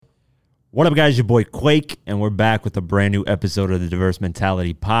What up, guys? Your boy Quake, and we're back with a brand new episode of the Diverse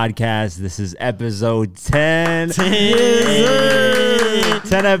Mentality Podcast. This is episode 10. 10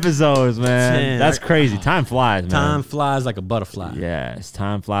 episodes, man. 10. That's crazy. Time flies, man. Time flies like a butterfly. Yes,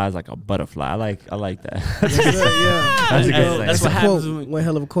 time flies like a butterfly. I like that. That's a good Hey, thing. that's what happens when One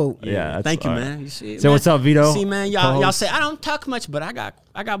hell of a quote. Yeah, that's Thank you, all right. man. You see, So man? what's up, Vito? See, man, y'all Co-host? say I don't talk much, but I got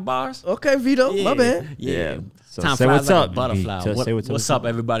bars. Okay, Vito, my bad. Yeah. So Time say flies what's like up, a butterfly. Just say what's up. What's up,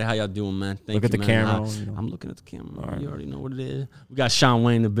 everybody? How y'all doing, man? Thank Look you, at the man. camera, I'm looking at the camera. You already know what it is. We got Sean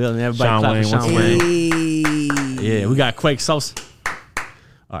Wayne in the building. Everybody Sean clap Wayne, for Sean what's Wayne. Hey. Yeah, we got Quake Sosa.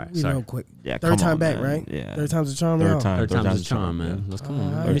 All right, You sorry. know, quick. Yeah, Third come time on, back, man. right? Yeah. Third time's a charm. Third y'all? time. Third time's a charm, man. Let's come on.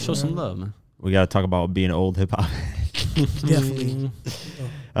 All Let me right, show some man. love, man. We got to talk about being old hip hop. Definitely.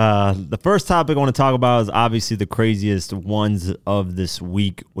 The first topic I want to talk about is obviously the craziest ones of this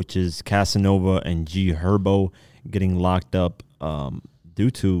week, which is Casanova and G Herbo getting locked up due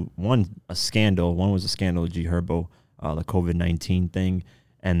to a scandal. One was a scandal with G Herbo, the COVID-19 thing,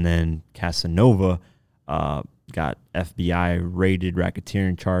 and then Casanova got FBI raided,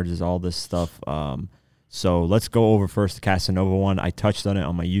 racketeering charges, all this stuff. So let's go over first the Casanova one. I touched on it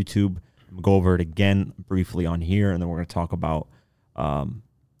on my YouTube. I'm gonna go over it again briefly on here, and then we're gonna talk about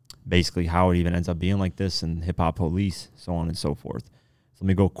basically how it even ends up being like this and hip hop police, so on and so forth. So let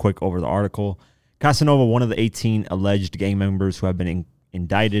me go quick over the article. Casanova, one of the 18 alleged gang members who have been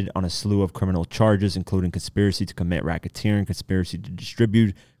indicted on a slew of criminal charges, including conspiracy to commit racketeering, conspiracy to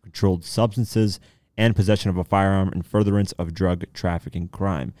distribute controlled substances, and possession of a firearm in furtherance of drug trafficking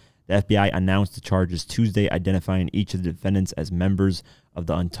crime. The FBI announced the charges Tuesday, identifying each of the defendants as members of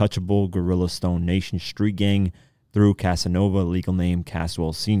the untouchable Gorilla Stone Nation street gang through Casanova, legal name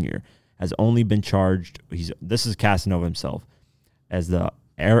Caswell Sr., has only been charged. This is Casanova himself, as the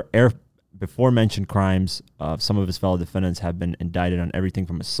before mentioned crimes of some of his fellow defendants have been indicted on everything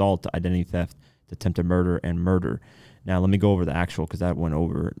from assault to identity theft to attempted murder and murder. Now, let me go over the actual, because that went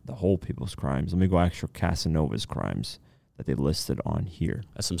over the whole people's crimes. Let me go actual Casanova's crimes that they listed on here.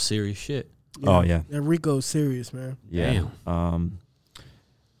 That's some serious shit. Oh, yeah. That Rico's serious, man. Yeah.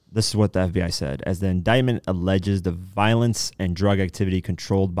 This is what the FBI said. As the indictment alleges, the violence and drug activity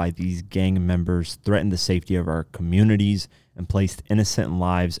controlled by these gang members threatened the safety of our communities and placed innocent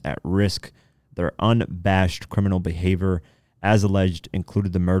lives at risk. Their unabashed criminal behavior, as alleged,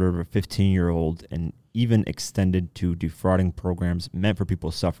 included the murder of a 15-year-old and even extended to defrauding programs meant for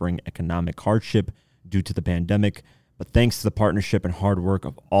people suffering economic hardship due to the pandemic. But thanks to the partnership and hard work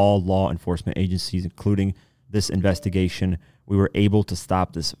of all law enforcement agencies, including this investigation, we were able to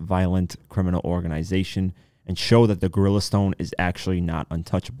stop this violent criminal organization and show that the Gorilla Stone is actually not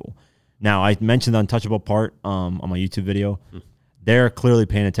untouchable. Now, I mentioned the untouchable part on my YouTube video. They're clearly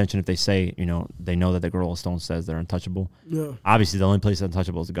paying attention if they say, they know that the Gorilla Stone says they're untouchable. Yeah. Obviously, the only place that's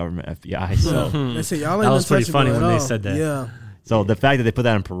untouchable is the government, FBI. So, They say y'all ain't That was pretty untouchable funny at when they all. said that. Yeah. so the fact that they put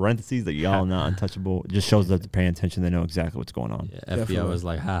that in parentheses, that y'all not untouchable, just shows that they're paying attention. They know exactly what's going on. Yeah, FBI Definitely. was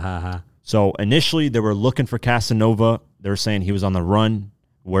like, ha, ha, ha. So initially, they were looking for Casanova. They were saying he was on the run.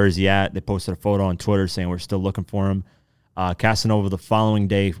 Where is he at? They posted a photo on Twitter saying we're still looking for him. Casanova, the following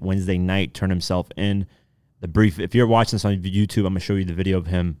day, Wednesday night, turned himself in. If you're watching this on YouTube, I'm going to show you the video of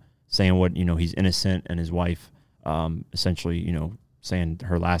him saying what, he's innocent, and his wife essentially, saying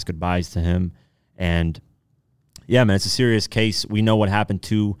her last goodbyes to him. And yeah, man, it's a serious case. We know what happened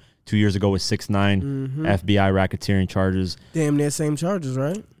two years ago with 6ix9ine, FBI racketeering charges. Damn near same charges,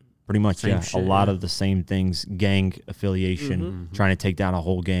 right? Pretty much, Same yeah. shit, A lot of the same things, gang affiliation, trying to take down a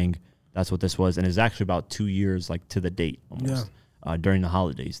whole gang. That's what this was. And it's actually about 2 years, like, to the date almost, during the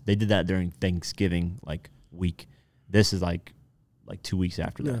holidays. They did that during Thanksgiving, week. This is, like 2 weeks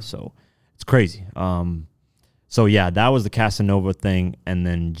after that. So it's crazy. So, yeah, that was the Casanova thing. And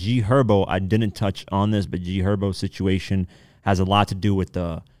then G Herbo, I didn't touch on this, but G Herbo's situation has a lot to do with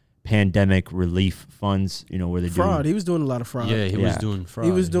the pandemic relief funds, where they Fraud. He was doing a lot of fraud. Yeah, he was doing fraud.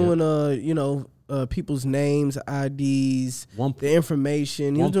 He was doing, people's names, IDs, the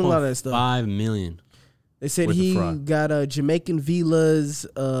information. He was doing a lot of that stuff. 5 million. They said worth of he fraud. got Jamaican villas,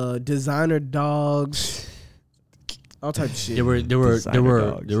 designer dogs, all type of shit. They were dogs. they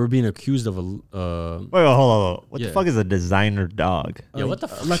were being accused of a Wait, hold on. What Yeah. the fuck is a designer dog? yeah, what the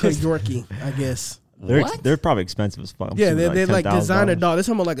fuck? Like a Yorkie, I guess. They're probably expensive as fuck. I'm Yeah, assuming they're like $10,000. designer dog. They're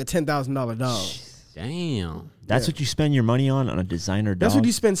talking about like a $10,000 dog. Damn. That's what you spend your money on a designer dog? That's what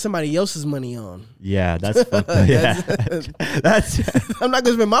you spend somebody else's money on. Yeah, that's fucked up. Yeah. that's I'm not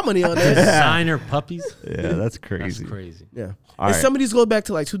going to spend my money on that. Designer puppies? Yeah, that's crazy. That's crazy. Yeah. All and right. some of these go back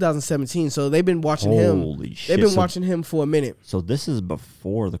to like 2017, so they've been watching him. Holy shit. They've been watching him for a minute. So this is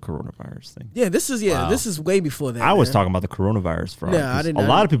before the coronavirus thing. Yeah, this is way before that. I was man. talking about the coronavirus fraud. Yeah, I didn't- A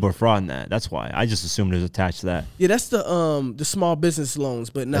lot of people are frauding that. That's why. I just assumed it was attached to that. Yeah, that's the small business loans,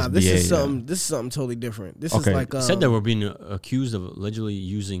 but nah, SBA, this is yeah. something. This is something totally different. This Okay. is like Said they were being accused of allegedly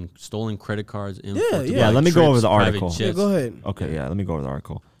using stolen credit cards. Yeah, let me go over the article. Yeah, go ahead. Okay, yeah, let me go over the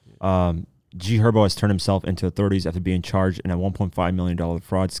article. G Herbo has turned himself into authorities after being charged in a $1.5 million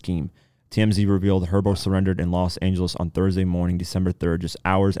fraud scheme. TMZ revealed Herbo surrendered in Los Angeles on Thursday morning, December 3rd, just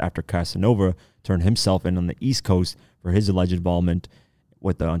hours after Casanova turned himself in on the East Coast for his alleged involvement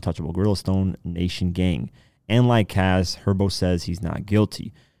with the untouchable Gorilla Stone Nation gang. And like Cas, Herbo says he's not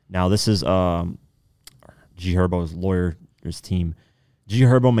guilty. Now, this is G Herbo's lawyer, his team. G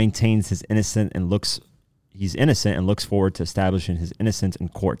Herbo maintains he's innocent and looks forward to establishing his innocence in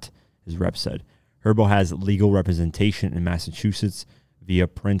court, his rep said. Herbo has legal representation in Massachusetts via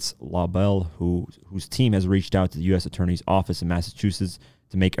Prince LaBelle, whose team has reached out to the U.S. Attorney's Office in Massachusetts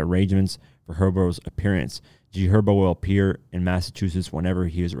to make arrangements for Herbo's appearance. G Herbo will appear in Massachusetts whenever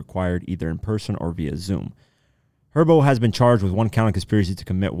he is required, either in person or via Zoom. Herbo has been charged with 1 count of conspiracy to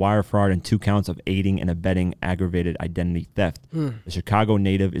commit wire fraud and 2 counts of aiding and abetting aggravated identity theft. The Chicago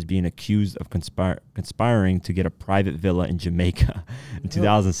native is being accused of conspiring to get a private villa in Jamaica in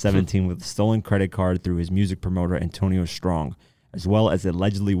 2017 with a stolen credit card through his music promoter Antonio Strong, as well as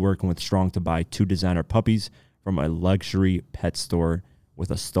allegedly working with Strong to buy 2 designer puppies from a luxury pet store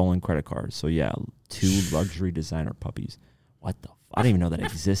with a stolen credit card. So yeah, 2 luxury designer puppies. What the fuck? I didn't even know that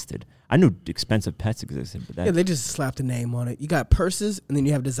existed. I knew expensive pets existed, but Yeah, they just slapped a name on it. You got purses, and then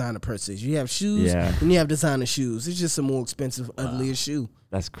you have designer purses. You have shoes, and you have designer shoes. It's just a more expensive, uglier shoe.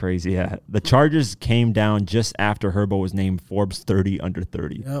 That's crazy. Yeah, the charges came down just after Herbo was named Forbes 30 under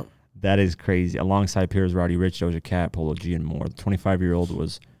 30. Yep. That is crazy. Alongside peers Roddy Ricch, Doja Cat, Polo G, and more. The 25-year-old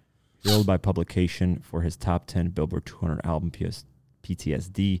was hailed by publication for his top 10 Billboard 200 album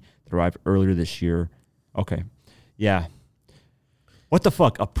PTSD that arrived earlier this year. Okay, yeah. What the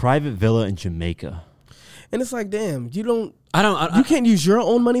fuck? A private villa in Jamaica. And it's like, damn, you I can't use your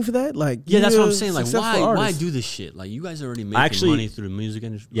own money for that? Like, Yeah, that's you're what I'm a saying. Like, successful why artist. do this shit? Like, you guys are already making money through the music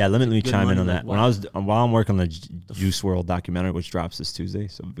industry. Yeah, let me Good chime in money, on like, that. why? While I'm working on the Juice WRLD documentary, which drops this Tuesday,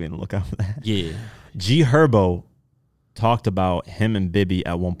 so be on the lookout for that. Yeah. G Herbo talked about him and Bibby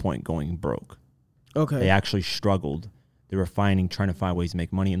at one point going broke. Okay. They actually struggled. They were trying to find ways to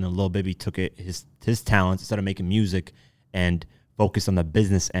make money, and then Lil Bibby took his talents instead of making music and focused on the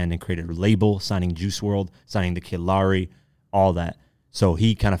business end and created a label, signing Juice WRLD, signing the Kid Laroi, all that. So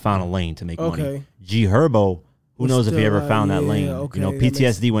he kind of found a lane to make money. G Herbo, who knows if he ever found that lane? Okay, you know,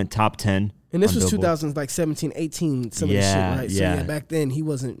 PTSD went top 10. And this on was Billboard. 2017, 18, some of this shit, right? So yeah, back then he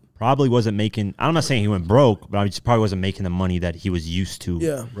wasn't. Probably wasn't making. I'm not saying he went broke, but I just probably wasn't making the money that he was used to.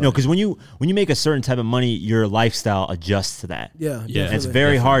 Yeah. You know, because when you make a certain type of money, your lifestyle adjusts to that. Yeah. Yeah. And it's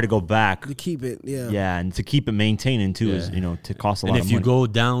very hard to go back. to keep it. Yeah. Yeah, and to keep it maintaining too is, you know, to cost a lot And of if money. you go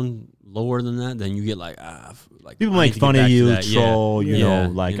down lower than that, then you get like People I make need to fun get of back to you, that. troll, Yeah. you know, Yeah.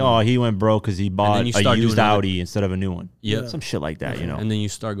 like, You know. oh, he went broke because he bought you a start used doing other- Audi instead of a new one. Yep. Some shit like that, you know. And then you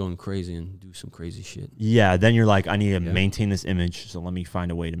start going crazy and do some crazy shit. Yeah, then you're like, I need to maintain this image, so let me find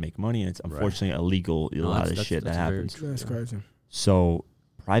a way to make money. And it's unfortunately illegal, a lot of shit that happens. That's crazy. So,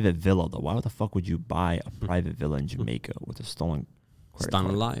 private villa, though. Why the fuck would you buy a private villa in Jamaica with a stolen credit It's on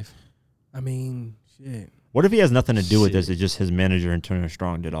card? life. I mean, shit. What if he has nothing to do with this? It's just his manager, Antonio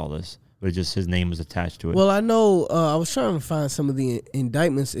Strong, did all this, but it's just his name was attached to it. Well, I know I was trying to find some of the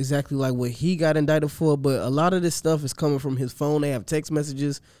indictments exactly like what he got indicted for, but a lot of this stuff is coming from his phone. They have text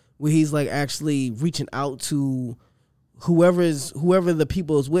messages where he's like actually reaching out to whoever the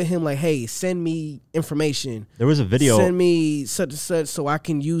people is with him, like, hey, send me information. There was a video. Send me such and such so I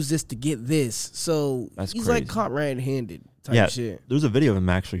can use this to get this. So That's he's crazy. like caught red-handed type shit. There was a video of him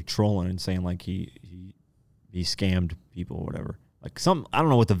actually trolling and saying like he scammed people or whatever. Like I don't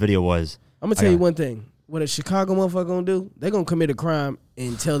know what the video was. I'm gonna tell you one thing. What a Chicago motherfucker gonna do? They're gonna commit a crime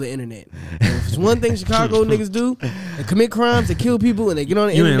and tell the internet. And if it's one thing Chicago niggas do, they commit crimes, they kill people, and they get on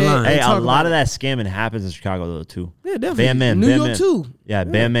the You ain't internet. lying. And Hey, a talk lot about of it. that scamming happens in Chicago though too. Yeah, definitely. Bandman, New York Bandman. too. Yeah,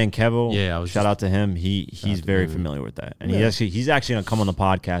 Bandman Kevo. Yeah, I was shout just- out to him. He's very familiar with that, and he's actually gonna come on the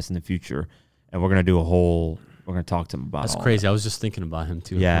podcast in the future, and we're gonna talk to him about. That's all crazy. I was just thinking about him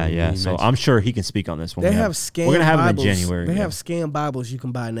too. Yeah, When yeah. you So mentioned- I'm sure he can speak on this one. They have scam. We're gonna have Bibles. him in January. They yeah. have scam Bibles you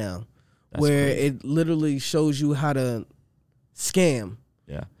can buy now, That's where crazy. it literally shows you how to scam.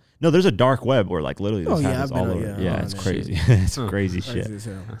 Yeah. No, there's a dark web where like literally this happens I've all been over. on, Yeah, it's that crazy. It's crazy shit. Crazy as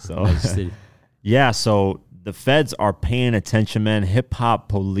hell. So yeah, so the feds are paying attention, man. Hip hop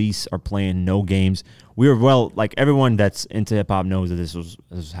police are playing no games. We are like everyone that's into hip hop knows that this was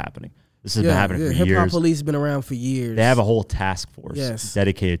happening. This has been happening for Hip hop years. police have been around for years. They have a whole task force Yes.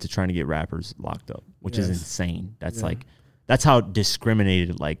 dedicated to trying to get rappers locked up, which is Yes. insane. That's like that's how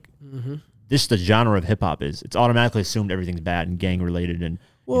discriminated like this the genre of hip hop is. It's automatically assumed everything's bad and gang related and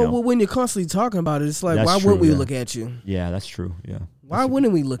Well, when you're constantly talking about it, it's like, That's why true, wouldn't we yeah. look at you? yeah, that's true. Yeah. Why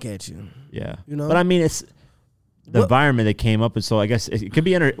wouldn't we look at you? Yeah. You know? But I mean it's the environment they came up with, so I guess it could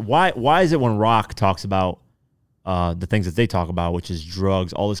be why is it when Rock talks about the things that they talk about, which is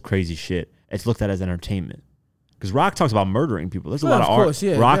drugs, all this crazy shit, it's looked at as entertainment? Because Rock talks about murdering people. There's a lot of rock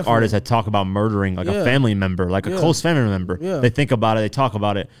definitely. artists that talk about murdering like a family member, like a close family member. Yeah. They think about it, they talk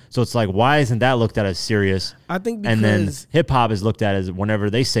about it. So it's like, why isn't that looked at as serious? I think because And then hip hop is looked at as whenever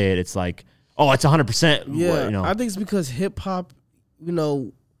they say it, it's like, oh, it's 100%. yeah, You know, I think it's because hip hop,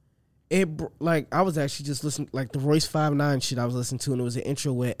 like I was actually just listening, like the Royce 5'9" shit I was listening to, and it was an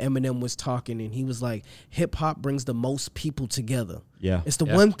intro where Eminem was talking, and he was like, hip hop brings the most people together. yeah, It's the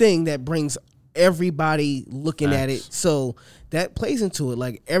one thing that brings everybody looking at it, so that plays into it.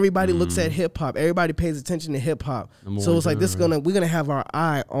 Like everybody looks at hip hop, everybody pays attention to hip hop, so it's like we're gonna have our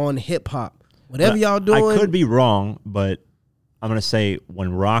eye on hip hop. Whatever y'all doing, I could be wrong, but I'm gonna say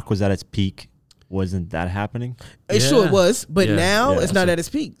when Rock was at its peak, wasn't that happening? it sure was, but now Yeah. it's not at its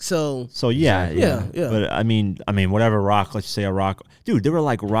peak. So Yeah. Yeah. But I mean, whatever Rock. Let's say a Rock, dude. They were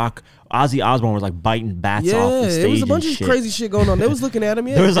like Rock. Ozzy Osbourne was like biting bats off the stage. it was a bunch and of shit. crazy shit going on. They was looking at him.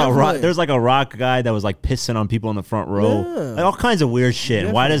 Yeah, There was definitely. there's like a Rock guy that was like pissing on people in the front row, like all kinds of weird shit.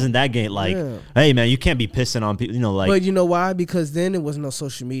 And why doesn't that get like, hey man, you can't be pissing on people, like. But you know why? Because then there was no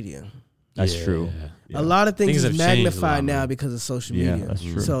social media. That's true. A lot of things have is changed a magnified lot, now man. because of social Yeah, media. that's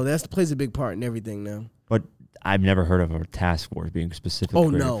true. So that plays a big part in everything now. But I've never heard of a task force being specifically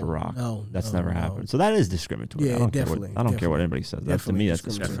created for Rock. That's never happened. So that is discriminatory. Yeah, I don't definitely, care what anybody says. That to me, that's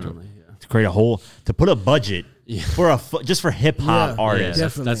discriminatory. Definitely, To create to put a budget for just for hip hop artists.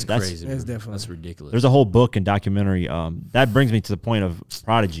 that's definitely. crazy. That's man. definitely. That's ridiculous. There's a whole book and documentary. That brings me to the point of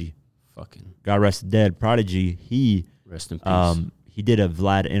Prodigy. Fucking God rest dead. Prodigy. He rest in peace. he did a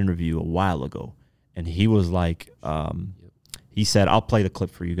Vlad interview a while ago, and he was like, he said, "I'll play the clip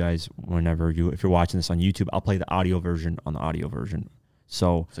for you guys if you're watching this on YouTube. I'll play the audio version on the audio version."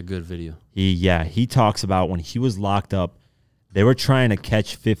 So It's a good video. he talks about when he was locked up, they were trying to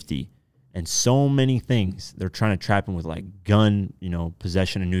catch 50 and so many things. They're trying to trap him with like gun,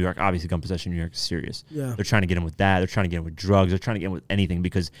 possession in New York. Obviously gun possession in New York is serious. Yeah. They're trying to get him with that. They're trying to get him with drugs. They're trying to get him with anything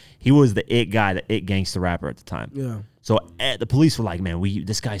because he was the it guy, the it gangster rapper at the time. Yeah. So the police were like, man,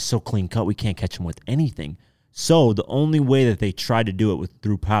 this guy's so clean cut. We can't catch him with anything. So the only way that they tried to do it was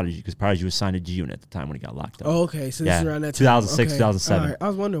through Prodigy, because Prodigy was signed to G-Unit at the time when he got locked up. Oh, okay. So this is around that time. 2006, Okay. 2007. All right. I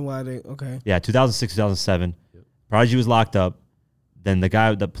was wondering why they. Okay. Yeah, 2006, 2007. Prodigy was locked up. Then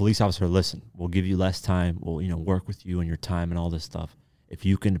the police officer, listen, we'll give you less time. We'll, work with you and your time and all this stuff. If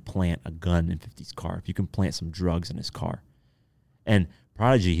you can plant a gun in 50's car, if you can plant some drugs in his car. And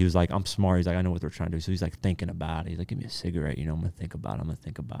Prodigy, he was like, I'm smart. He's like, I know what they're trying to do. So he's like thinking about it. He's like, give me a cigarette. I'm going to think about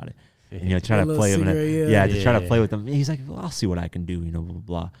it. And, trying to play with him. To try to play with him. He's like, well, I'll see what I can do, blah, blah,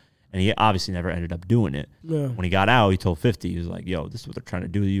 blah. And he obviously never ended up doing it. Yeah. When he got out, he told 50, he was like, yo, this is what they're trying to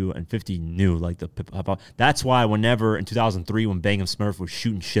do to you. And 50 knew, like, the hip-hop. That's why whenever, in 2003, when Bang & Smurf was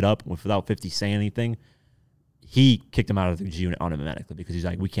shooting shit up without 50 saying anything, he kicked him out of the G-Unit automatically because he's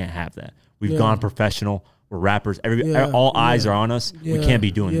like, we can't have that. We've gone professional. We're rappers. All eyes are on us. We can't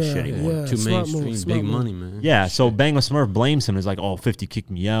be doing this shit anymore. Too mainstream, big money, man. Yeah, so Bang & Smurf blames him. He's like, oh, 50 kicked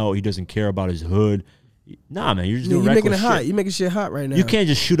me out. He doesn't care about his hood. Nah, man, you're just doing reckless making it hot. shit. You're making shit hot right now. You can't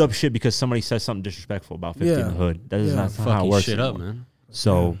just shoot up shit because somebody says something disrespectful about 50 in the hood. That is not how it works shit anymore. up, man.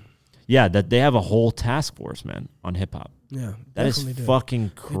 So, that they have a whole task force, man, on hip hop. Yeah, That is fucking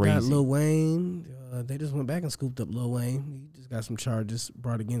They crazy. got Lil Wayne. They just went back and scooped up Lil Wayne. He just got some charges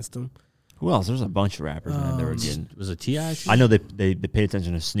brought against him. Who else? There's a bunch of rappers, man. They were getting. Was it T.I.? I know they paid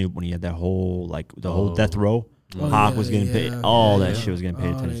attention to Snoop when he had that whole whole death row. Hawk was getting paid. All that shit was getting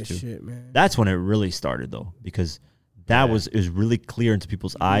paid attention to. Shit, man. That's when it really started, though, because it was really clear into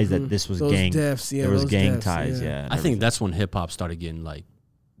people's eyes that this was Those gang. deaths, there was those gang deaths, ties. yeah. Yeah, I think that's when hip hop started getting like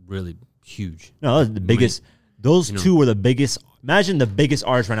really huge. no, that was the biggest. Those two were the biggest. Imagine the biggest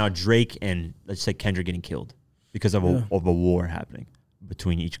artists right now: Drake and let's say Kendrick getting killed because of a war happening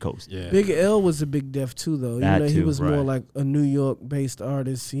between each coast. Yeah. Big L was a big death too, though. That he too, was more right. like a New York-based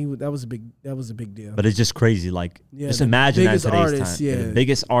artist. That was a big deal. But it's just crazy. Like, Yeah, just the imagine that in biggest today's artists, time. yeah. The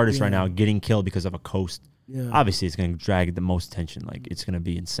biggest artist right Yeah. now getting killed because of a coast. obviously it's going to drag the most attention. Like, it's going to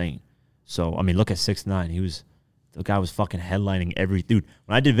be insane. So, I mean, look at 6ix9ine. The guy was fucking headlining every dude.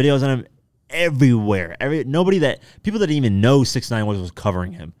 When I did videos on him, everywhere. People that didn't even know 6ix9ine was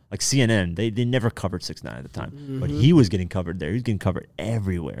covering him. Like CNN, they never covered 6ix9ine at the time. But he was getting covered there. He was getting covered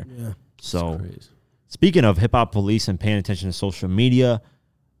everywhere. Yeah. So, speaking of hip-hop police and paying attention to social media,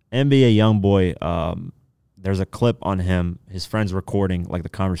 NBA YoungBoy, there's a clip on him, his friends recording, like, the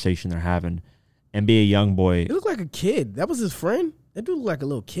conversation they're having. NBA YoungBoy. He looked like a kid. That was his friend? That dude looked like a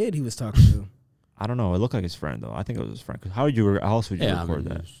little kid he was talking to. I don't know. It looked like his friend, though. I think it was his friend. How else would you record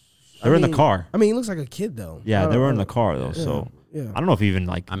that? They I were mean, in the car. I mean, he looks like a kid, though. Yeah, they were in the car, though. Yeah, So yeah. I don't know if he even,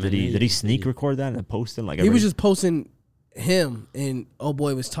 like, did he sneak record that and post it? Like, he was just posting him, and oh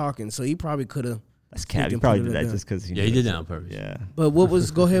boy was talking, so he probably could have. That's cat. He probably did that just because he did that on purpose. Yeah. But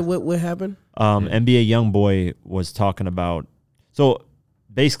go ahead, what happened? NBA YoungBoy was talking about, so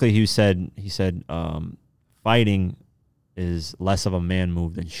basically he said fighting is less of a man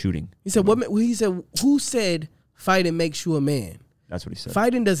move than shooting. He said, who said fighting makes you a man? That's what he said.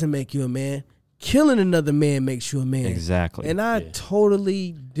 Fighting doesn't make you a man. Killing another man makes you a man. Exactly. And I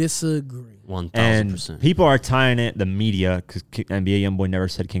totally disagree. 1000%. And people are tying it, the media, because NBA YoungBoy never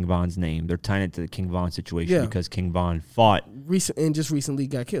said King Von's name. They're tying it to the King Von situation because King Von fought. Just recently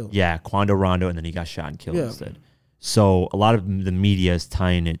got killed. Yeah, Quando Rondo, and then he got shot and killed instead. So a lot of the media is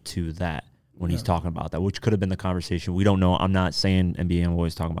tying it to that when he's talking about that, which could have been the conversation. We don't know. I'm not saying NBA YoungBoy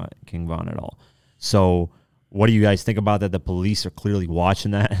is talking about King Von at all. So what do you guys think about that? The police are clearly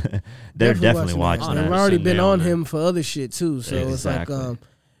watching that. They're definitely watching that. I've already been on him for other shit too. So exactly. It's like,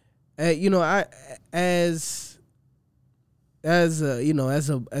 I as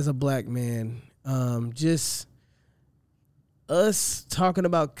a black man, just us talking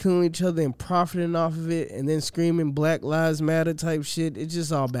about killing each other and profiting off of it, and then screaming Black Lives Matter type shit. It's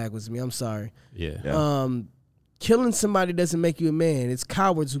just all backwards to me. I'm sorry. Yeah. Killing somebody doesn't make you a man. It's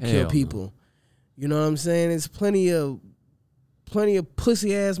cowards who kill people. No. You know what I'm saying? It's plenty of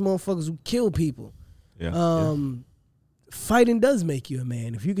pussy ass motherfuckers who kill people. Yeah. Fighting does make you a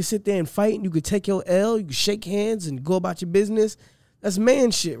man. If you can sit there and fight and you can take your L, you can shake hands and go about your business, that's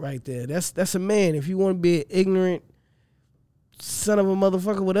man shit right there. That's a man. If you want to be an ignorant son of a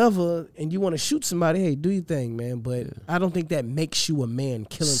motherfucker, whatever, and you want to shoot somebody, hey, do your thing, man. But I don't think that makes you a man,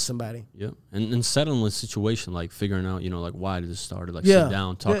 killing somebody. Yep. And settling the situation, like figuring out, like, why did this start? Like, sit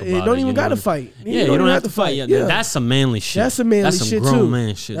down, talk about it. You don't even got to fight. You don't have to fight. Yeah. That's some manly shit. That's some manly shit, too. That's some grown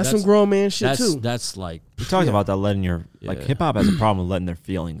man shit. That's some grown man shit, too. That's like... We talked about that, letting your... Like, hip-hop has a problem with letting their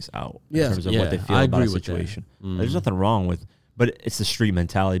feelings out in terms of what they feel about a situation. There's nothing wrong with... But it's the street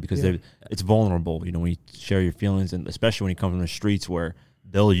mentality because it's vulnerable, when you share your feelings, and especially when you come from the streets where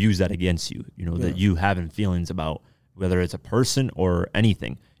they'll use that against you, that you having feelings about whether it's a person or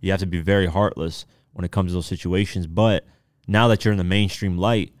anything. You have to be very heartless when it comes to those situations. But now that you're in the mainstream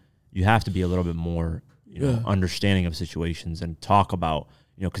light, you have to be a little bit more, understanding of situations and talk about,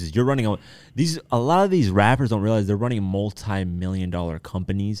 because you're running a lot of these rappers don't realize they're running multi-million-dollar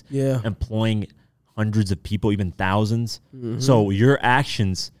companies, employing hundreds of people, even thousands. Mm-hmm. So your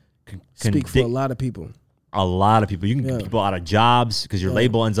actions can speak for a lot of people. A lot of people. You can get people out of jobs because your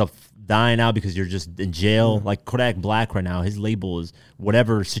label ends up dying out because you're just in jail. Like Kodak Black right now, his label is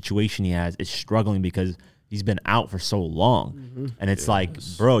whatever situation he has is struggling because he's been out for so long. Mm-hmm. And it's like,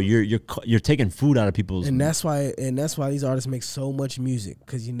 bro, you're taking food out of people's. And that's why these artists make so much music,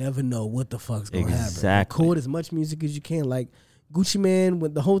 because you never know what the fuck's gonna happen. Exactly. Record as much music as you can. Like Gucci Mane,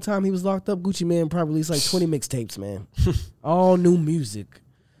 when the whole time he was locked up, Gucci Mane probably released like 20 mixtapes, man. All new music.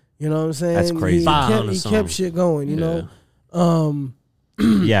 You know what I'm saying? That's crazy. He kept shit going, you know? I'm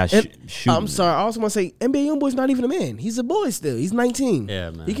sorry. I also want to say, NBA YoungBoy's not even a man. He's a boy still. He's 19.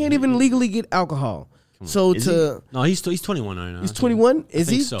 Yeah, man. He can't even legally get alcohol. So no, he's 21 right now. He's 21. Is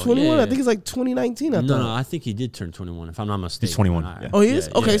he so. 21? Yeah. I think it's like 2019. No, I think he did turn 21. If I'm not mistaken, he's 21. Oh, he is.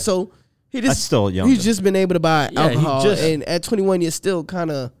 Okay, so that's still young. He's just been able to buy alcohol, and at 21, you're still kind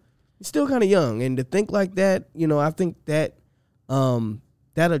of young. And to think like that, I think that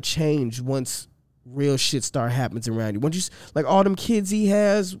that'll change once real shit start happening around you. Once you, like all them kids he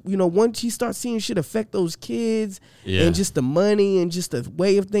has, once you start seeing shit affect those kids, and just the money and just the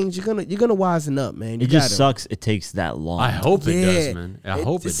way of things, you're gonna wisen up, man. It just sucks. It takes that long. I hope it does, man. I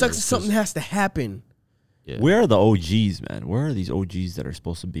hope it sucks. Does, something has to happen. Yeah. Where are the OGs, man? Where are these OGs that are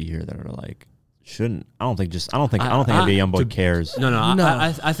supposed to be here that are like shouldn't? I don't think NBA YoungBoy cares. No.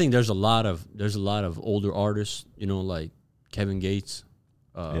 I think there's a lot of older artists, like Kevin Gates.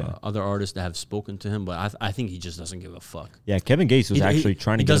 Other artists that have spoken to him, but I think he just doesn't give a fuck. Yeah, Kevin Gates was actually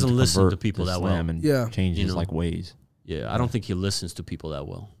trying to get him to listen convert to people that well and change his like ways. Yeah, I don't think he listens to people that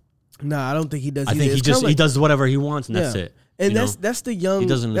well. Nah, I don't think he does. I either. think It's kinda he does whatever he wants, and that's it. And you that's the He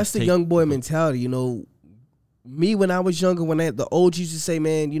doesn't the take- young boy mentality. You know, me when I was younger, when the old used to say,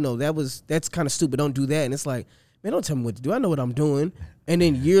 man, you know, that's kind of stupid. Don't do that. And it's like, man, don't tell me what to do. I know what I'm doing. And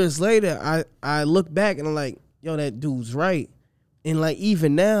then years later, I look back and I'm like, yo, that dude's right. And like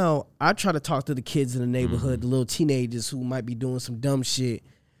even now, I try to talk to the kids in the neighborhood, the little teenagers who might be doing some dumb shit.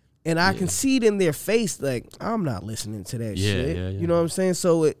 And I can see it in their face, like, I'm not listening to that shit. Yeah. You know what I'm saying?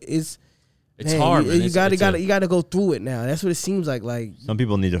 So it's It's hard, man. You gotta go through it now. That's what it seems like. Like Some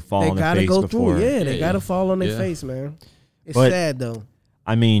people need to fall they on their gotta face go before. through it. Yeah, they Yeah, gotta yeah. fall on their Yeah. face, man. It's But- sad though.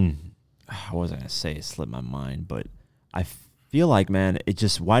 I mean, I wasn't gonna say it slipped my mind, but I feel like, man, it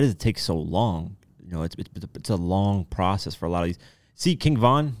just why does it take so long? You know, it's a long process for a lot of these. See, King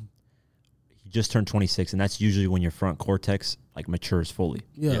Von, he just turned 26, and that's usually when your front cortex like matures fully.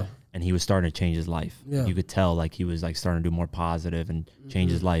 Yeah. And he was starting to change his life. Yeah. You could tell like he was like starting to do more positive and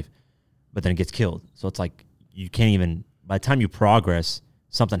change his life, but then it gets killed. So it's like you can't even. By the time you progress,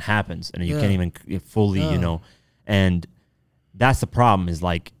 something happens, and you can't even fully, you know. And that's the problem. Is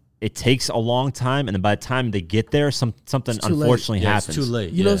like it takes a long time, and then by the time they get there, something too late. unfortunately Yeah, happens. it's too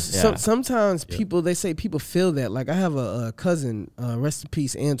late. You know, Yeah. sometimes people they say people feel that. Like I have a cousin, rest in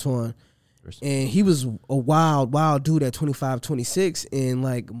peace, Antoine, and he was a wild dude at 25, 26, and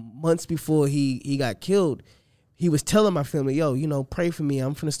like months before he got killed, he was telling my family, "Yo, you know, pray for me.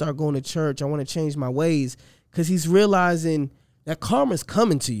 I'm finna start going to church. I want to change my ways," because he's realizing that karma's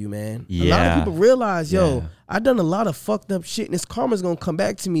coming to you, man. A lot Yeah. of people realize, yo, Yeah. I done a lot of fucked up shit, and this karma's gonna come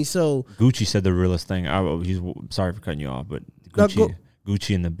back to me. So Gucci said the realest thing. He's sorry for cutting you off, but No,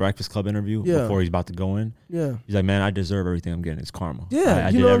 Gucci in the Breakfast Club interview Yeah. before he's about to go in, yeah. he's like, "Man, I deserve everything I'm getting. It's karma. Yeah, I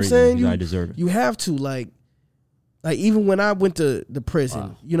you did know what I'm everything. saying? I deserve it." You have to like even when I went to the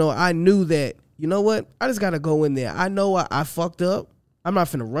prison, you know, I knew that, you know what, I just gotta go in there. I know I fucked up. I'm not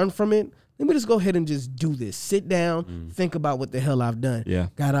finna run from it. Let me just go ahead and just do this. Sit down, think about what the hell I've done. Yeah.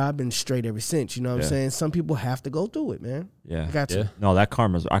 God, I've been straight ever since. You know what I'm Yeah. saying? Some people have to go through it, man. Yeah. You got to. Yeah. No, that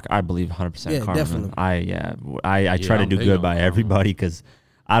karma's. I believe 100% Yeah, karma. definitely. I try to I'm do big good on by karma. everybody because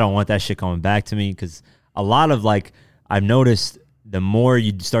I don't want that shit coming back to me. Because a lot of like I've noticed, the more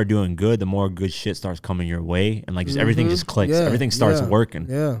you start doing good, the more good shit starts coming your way, and like just everything just clicks. Yeah, Everything starts yeah, working.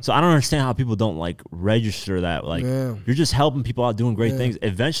 yeah. So I don't understand how people don't like register that. Like Yeah. you're just helping people out, doing great things.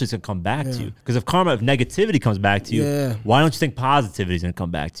 Eventually, it's gonna come back to you. Because if negativity comes back to you, Yeah. why don't you think positivity is gonna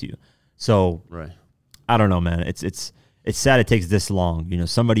come back to you? So Right. I don't know, man. It's sad it takes this long. You know,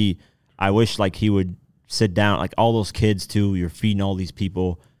 somebody, I wish like he would sit down, like all those kids too. You're feeding all these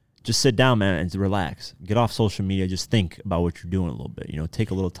people. Just sit down, man, and relax. Get off social media. Just think about what you're doing a little bit. You know, take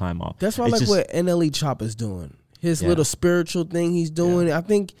a little time off. That's why I It's like just- what NLE Chopper's doing. His Yeah. little spiritual thing he's doing. I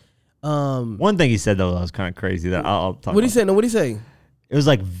think One thing he said though that was kind of crazy. That I'll talk. what he about. say? No, what he say? It was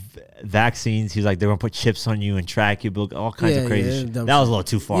like vaccines. He's like they're gonna put chips on you and track you, all kinds Yeah, of crazy yeah, shit. dumb That was shit. a little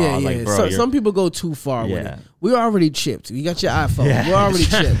too far. I was like, bro, you're- Some people go too far with Yeah. it. We're already chipped. You got your iPhone. Yeah. We're already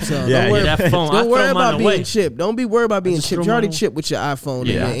chipped. So Yeah, don't worry, yeah, that phone, I don't worry throw mine about being away. chipped. Don't be worried about being just chipped. throw You're already mine away. chipped with your iPhone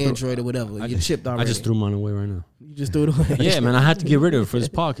Yeah, I and threw- your Android or whatever. You're chipped already. I just threw mine away right now. You just threw it away. Yeah, man, I had to get rid of it for this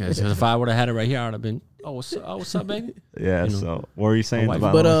podcast. 'Cause if I would have had it right here, I would have been, what's up, baby? yeah. you know. So what were you saying wife-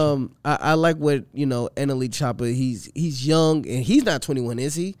 about? But all that shit? I like what NLE Chopper. He's young and he's not 21,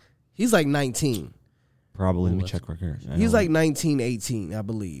 is he? He's like 19. Probably. Let me check right here. I He's know. like 19, 18, I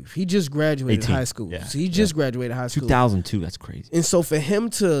believe. He just graduated 18, high school. yeah, So he just graduated high school. 2002. That's crazy. And so for him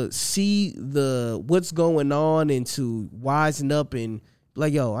to see what's going on and to wisen up and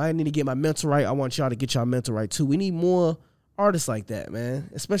like, yo, I need to get my mental right. I want y'all to get y'all mental right too. We need more artists like that, man.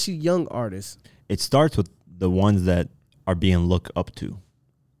 Especially young artists. It starts with the ones that are being looked up to.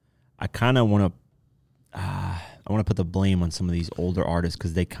 I kind of want to put the blame on some of these older artists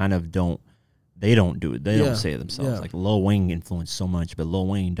because they kind of don't. They don't do it. They Yeah, don't say it themselves. yeah. Like Lil Wayne influenced so much, but Lil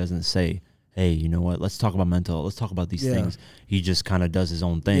Wayne doesn't say, "Hey, you know what? Let's talk about mental. Let's talk about these Yeah. things." He just kind of does his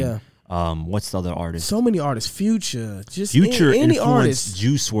own thing. Yeah. What's the other artist? So many artists. Future. Just Future any influenced artist.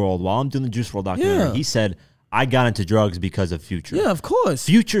 Juice WRLD. While I'm doing the Juice WRLD documentary, Yeah. he said, "I got into drugs because of Future." Yeah, of course.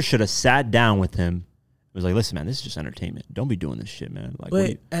 Future should have sat down with him. It was like, "Listen, man, this is just entertainment. Don't be doing this shit, man." Like, what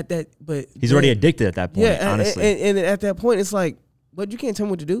do you- he's already addicted at that point. Yeah, honestly. and at that point, it's like, but you can't tell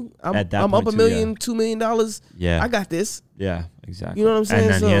me what to do. I'm At that up point $1 too, million, yeah. $2 million. Yeah. I got this. Yeah, exactly. You know what I'm saying?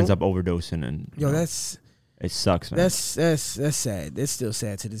 And then he So- ends up overdosing, and you Yo, know, that's it sucks, man. that's sad. That's still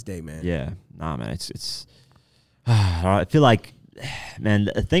sad to this day, man. Yeah, nah, man. It's. I feel like, man,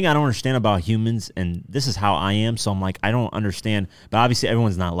 the thing I don't understand about humans, and this is how I am. So I'm like, I don't understand. But obviously,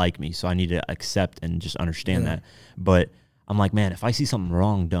 everyone's not like me, so I need to accept and just understand Yeah. that. But I'm like, man, if I see something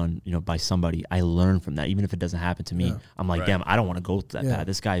wrong done, by somebody, I learn from that. Even if it doesn't happen to me, Yeah. I'm like, damn, I don't want to go through that Yeah. path.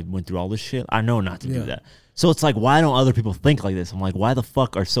 This guy went through all this shit. I know not to Yeah. do that. So it's like, why don't other people think like this? I'm like, why the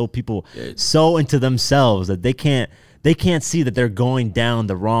fuck are people so into themselves that they can't see that they're going down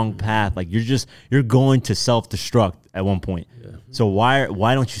the wrong path? Like you're going to self-destruct at one point. So why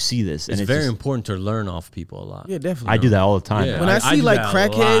don't you see this? It's very important to learn off people a lot. Yeah, definitely. I do that all the time. Yeah. man. When I I see do like that a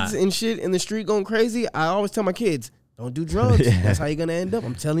crackheads lot. and shit in the street going crazy, I always tell my kids, don't do drugs. That's how you're gonna end up.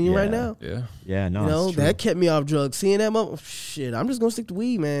 I'm telling you right Yeah. now. Yeah. Yeah, no, You know, it's true. that kept me off drugs. Seeing that shit, I'm just gonna stick to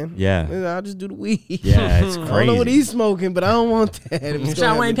weed, man. Yeah. I'll just do the weed. Yeah, it's I don't know what crazy. he's smoking, but I don't want that. If it's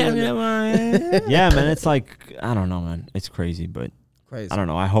gonna have me doing that. Yeah, man, it's like, I don't know, man. It's crazy, but Crazy. I don't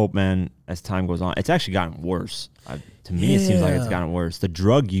know. I hope, man, as time goes on, it's actually gotten worse. To me, it seems like it's Yeah. gotten worse. The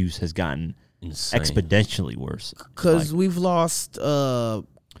drug use has gotten Insane. exponentially worse. Because we've lost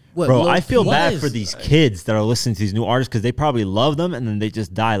what? Bro, Lil I feel Peep? bad is- for these kids that are listening to these new artists because they probably love them and then they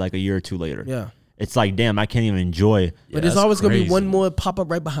just die like a year or two later. Yeah. It's like, damn, I can't even enjoy. But there's that's always gonna be crazy. one more pop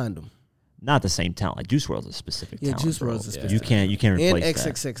up right behind them. Not the same talent. Like Juice WRLD's a specific Yeah, talent. Juice bro. WRLD's a You specific can't And replace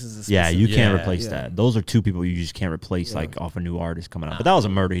that. XXX is a Yeah, you specific- can't Yeah. replace Yeah. that. Those are two people you just can't replace like off a new artist coming out. But that was a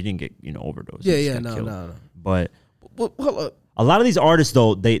murder. He didn't get overdose. Yeah, He just yeah, got no, killed. no. But Well, hold up. a lot of these artists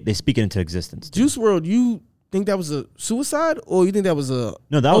though, they speak it into existence. Juice WRLD, you think that was a suicide or you think that was a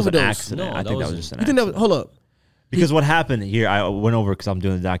No, that was an overdose? accident. No, I that think that was was- just an You think accident. that was, hold up. Because what happened here, I went over because I'm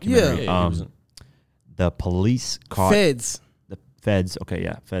doing the documentary. Yeah, he wasn't- The police caught Feds. the feds. Okay,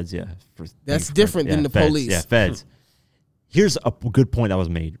 yeah, feds. Yeah, That's different than the feds, police. Yeah, feds. Here's a good point that was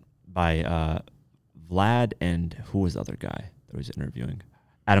made by Vlad and who was the other guy that was interviewing?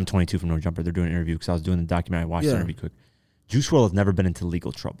 Adam 22 from No Jumper. They're doing an interview because I was doing the documentary. I watched the Yeah. interview quick. Juice WRLD has never been into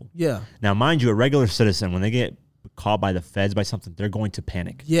legal trouble. Yeah. Now, mind you, a regular citizen, when they get caught by the feds by something, they're going to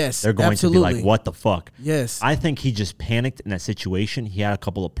panic. Yes. They're going absolutely. to be like, what the fuck? Yes. I think he just panicked in that situation. He had a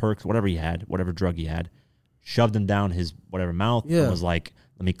couple of perks, whatever he had, whatever drug he had, shoved them down his whatever mouth Yeah. and was like,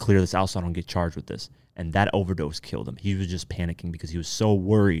 let me clear this out so I don't get charged with this. And that overdose killed him. He was just panicking because he was so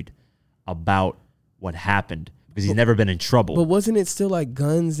worried about what happened because he's never been in trouble. But wasn't it still like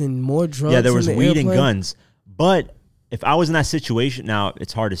guns and more drugs? Yeah, there in was the weed and airplane? guns. But if I was in that situation, now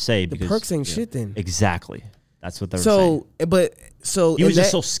it's hard to say The because perks ain't shit then. exactly. That's what they were saying. So He in was just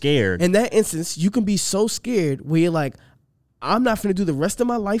that- so scared. In that instance, you can be so scared where you're like, I'm not going to do the rest of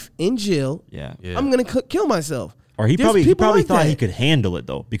my life in jail. Yeah. Yeah. I'm going to kill myself. Or he There's probably people thought like he that. could handle it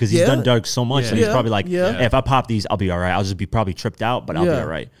though because he's Yeah. done drugs so much. Yeah. And he's Yeah. probably like, Yeah. hey, if I pop these, I'll be all right. I'll just be probably tripped out, but I'll be Yeah. all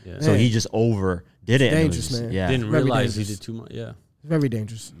right. Yeah. So Man. he just overdid it. and it dangerous, was- man. Yeah. Didn't Very realize he dangerous. did too much. Yeah. Very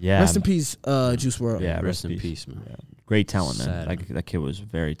dangerous. Yeah. Rest in peace, Juice WRLD. Yeah. Rest in peace, man. Yeah. Great talent, man. Sad, Like, that kid was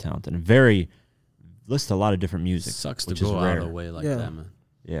very talented and very listened to a lot of different music. Sucks to which is go rare. out of the way like Yeah. that, man.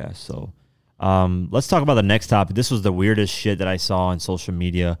 Yeah. So let's talk about the next topic. This was the weirdest shit that I saw on social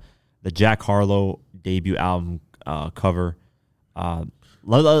media. The Jack Harlow debut album cover.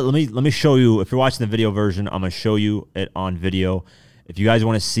 Let me show you. If you're watching the video version, I'm gonna show you it on video. If you guys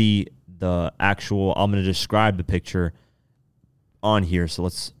want to see the actual, I'm gonna describe the picture on here. So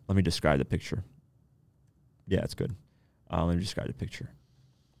let me describe the picture. Yeah, it's good. Let me describe the picture.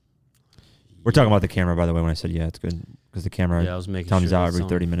 We're talking about the camera, by the way. When I said yeah, it's good because the camera Yeah, I was making comes sure out that's every on.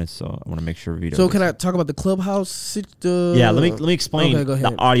 30 minutes. So I want to make sure Vito. So gets can it. I talk about the Clubhouse? Yeah, let me explain Okay, go the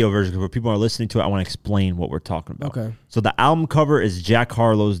ahead. audio version because where people are listening to it, I want to explain what we're talking about. Okay. So the album cover is Jack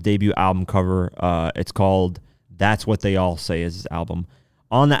Harlow's debut album cover. It's called "That's What They All Say" is his album.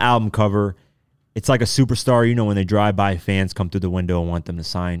 On the album cover, it's like a superstar. You know, when they drive by, fans come through the window and want them to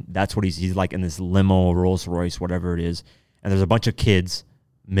sign. That's what he's like in this limo, Rolls Royce, whatever it is. And there's a bunch of kids,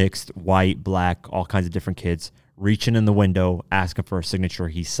 mixed, white, black, all kinds of different kids, reaching in the window, asking for a signature.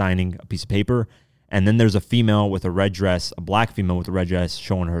 He's signing a piece of paper. And then there's a female with a red dress, a black female with a red dress,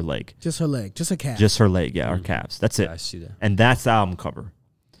 showing her leg. Just her leg. Just a calf. Just her leg, yeah, her calves. That's it. Yeah, I see that. And that's the album cover.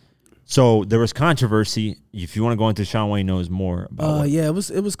 So there was controversy. If you want to go into, Sean Wayne knows more about what. Yeah, it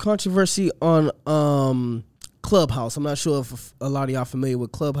was controversy on Clubhouse. I'm not sure if a lot of y'all familiar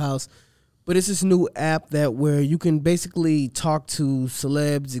with Clubhouse, but it's this new app that where you can basically talk to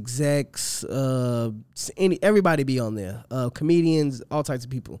celebs, execs, everybody be on there, comedians, all types of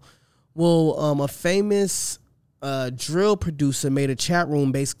people. Well, a famous drill producer made a chat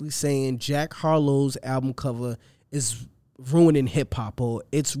room basically saying Jack Harlow's album cover is ruining hip hop, or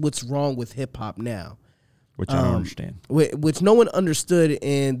it's what's wrong with hip hop now. Which I don't understand. Which no one understood,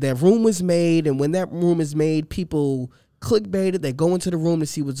 and that room was made, and when that room is made, people clickbaited. They go into the room to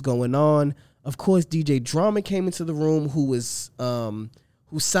see what's going on. Of course, DJ Drama came into the room, who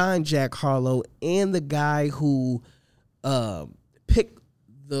signed Jack Harlow, and the guy who picked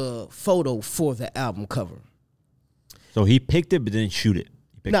the photo for the album cover. So he picked it, but didn't shoot it.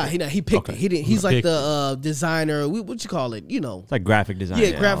 He picked it. He didn't. He's like the designer. What you call it? You know, it's like graphic design.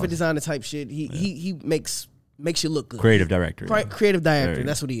 Yeah, graphic designer type shit. He makes you look good. Creative director. Creative director.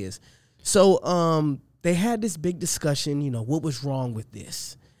 That's what he is. So they had this big discussion. You know, what was wrong with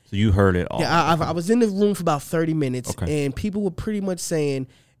this? So you heard it all. Yeah, I was in the room for about 30 minutes, and people were pretty much saying,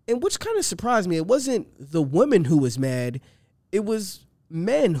 and which kind of surprised me, it wasn't the women who was mad, it was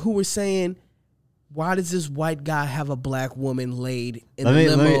men who were saying, why does this white guy have a black woman laid in the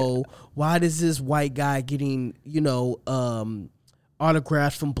limo? Why does this white guy getting,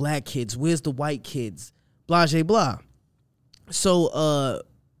 autographs from black kids? Where's the white kids? Blah, blah, blah. So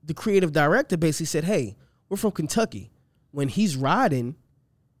the creative director basically said, hey, we're from Kentucky. When he's riding,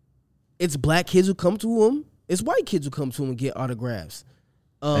 it's black kids who come to him. It's white kids who come to him and get autographs.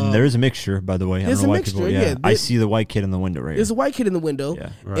 And there's a mixture, by the way. There's a mixture, yeah. I see the white kid in the window right There's here. a white kid in the window. Yeah.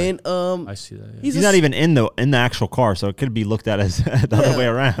 Right. And I see that. Yeah. He's not even in the actual car, so it could be looked at as the other way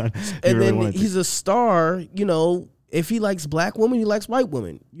around. And then he's a star, if he likes black women, he likes white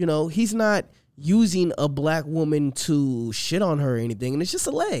women. He's not using a black woman to shit on her or anything, and it's just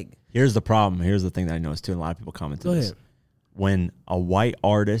a leg. Here's the problem. Here's the thing that I noticed too, and a lot of people comment on this. Ahead. When a white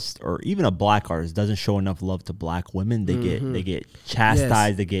artist or even a black artist doesn't show enough love to black women, they get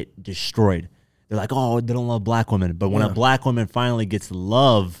chastised, they get destroyed. They're like, oh, they don't love black women. But when a black woman finally gets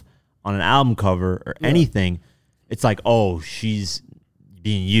love on an album cover or anything, it's like, oh, she's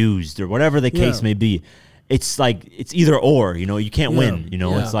being used or whatever the case may be. It's like it's either or, you can't win.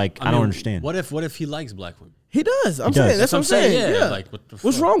 It's like I don't understand. What if he likes black women? He does. I'm saying that's what I'm saying. Yeah. Like,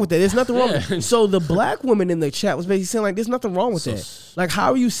 what's wrong with that? There's nothing wrong with it. So the black woman in the chat was basically saying, like, there's nothing wrong with that. Like,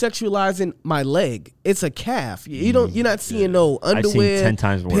 how are you sexualizing my leg? It's a calf. You're not seeing no underwear, 10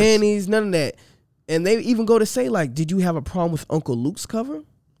 times worse. panties, none of that. And they even go to say, like, did you have a problem with Uncle Luke's cover?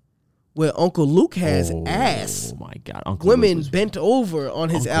 Where Uncle Luke has ass. Oh my God, Uncle women Luke bent over on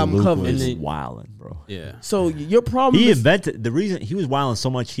his Uncle album Luke cover. was wilding, bro. Yeah. So your problem He is invented the reason he was wilding so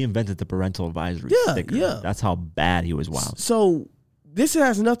much. He invented the parental advisory sticker. Yeah. That's how bad he was wild. So this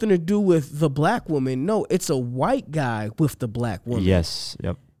has nothing to do with the black woman. No, it's a white guy with the black woman. Yes.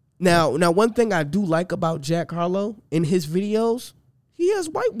 Yep. Now, one thing I do like about Jack Harlow in his videos, he has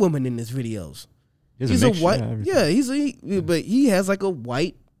white women in his videos. He's a white, but he has like a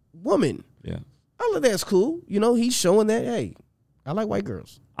white woman. Yeah. I love that's cool. He's showing that, hey, I like white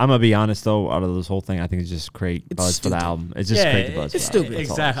girls. I'm gonna be honest though. Out of this whole thing, I think it's just create buzz for the album. It's just create the buzz. It's stupid.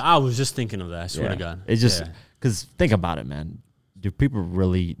 Exactly. I was just thinking of that. I swear to God. It's just because think about it, man. Do people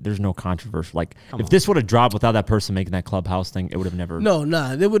really? There's no controversy. Like if this would have dropped without that person making that Clubhouse thing, it would have never. No,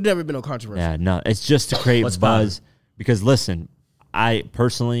 there would never been no controversy. Yeah, no. It's just to create buzz. Because listen, I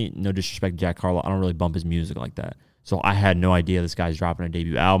personally, no disrespect to Jack Harlow, I don't really bump his music like that. So I had no idea this guy's dropping a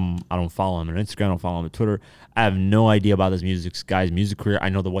debut album. I don't follow him on Instagram. I don't follow him on Twitter. I have no idea about this guy's music career. I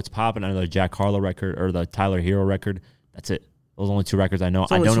know the What's Poppin'. I know the Jack Harlow record or the Tyler Hero record. That's it. Those are only 2 records I know.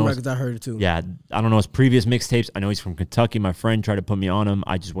 I don't know records I heard it too. Yeah, I don't know his previous mixtapes. I know he's from Kentucky. My friend tried to put me on him.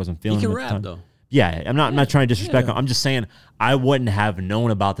 I just wasn't feeling. He can him rap though. Yeah, I'm not trying to disrespect him. I'm just saying I wouldn't have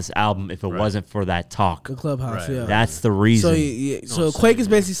known about this album if it wasn't for that talk. The Clubhouse. Yeah, that's the reason. So Quake is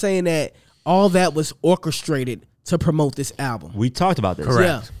basically saying that all that was orchestrated to promote this album. We talked about this.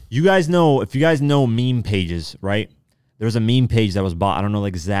 Correct. Yeah. You guys know, if you guys know meme pages, right? There was a meme page that was bought. I don't know the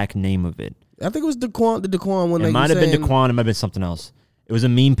exact name of it. I think it was the Daquan one. It might have been Daquan. It might have been something else. It was a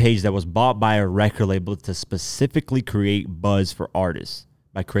meme page that was bought by a record label to specifically create buzz for artists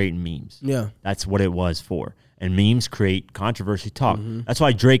by creating memes. Yeah. That's what it was for. And memes create controversy talk. That's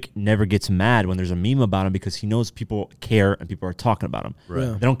why Drake never gets mad when there's a meme about him, because he knows people care and people are talking about him. Right.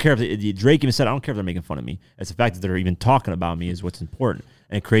 Yeah. They don't care if Drake even said, I don't care if they're making fun of me. It's the fact that they're even talking about me is what's important.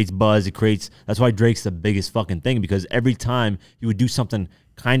 And it creates buzz. That's why Drake's the biggest fucking thing, because every time he would do something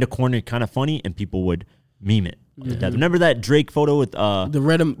kind of corny, kind of funny, and people would meme it. Remember that Drake photo with the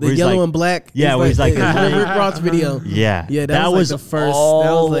red, the yellow and black? Yeah, where he's like the Rick Ross video. Yeah, that was like the first.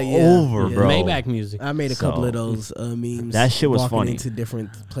 All that was like over, bro. Maybach music. I made a couple of those memes. That shit was walking funny. into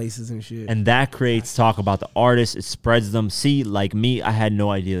different places and shit. And that creates talk about the artist. It spreads them. See, like me, I had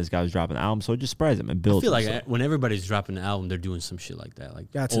no idea this guy was dropping an album, so it just spreads them and builds. I feel them, like when everybody's dropping an album, they're doing some shit like that.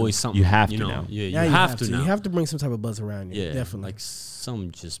 Like Got to. always something. You have to now. Yeah, you have to now. You have to bring some type of buzz around you. Yeah, definitely. like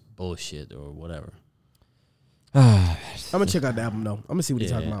some just bullshit or whatever. I'm gonna check out the album though. I'm gonna see what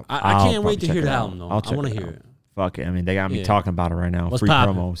he's talking about. I can't wait to check hear it the out. album though. I'll check I want to it hear out. it. fuck it. I mean, they got me Yeah. talking about it right now. What's Free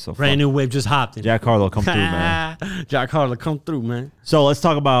poppin'? promo. So Brand fuck. new wave just hopped in. Jack Harlow, come through, man. Jack Harlow, come through, man. So let's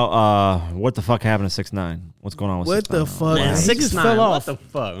talk about what the fuck happened to 6ix9ine. What's going on with 6ix9ine? What the fuck? Man, He just fell 6ix9ine, what off. the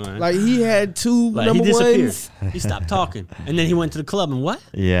fuck, man? Like he had two Like, number he disappeared. ones. He stopped talking, and then he went to the club and what?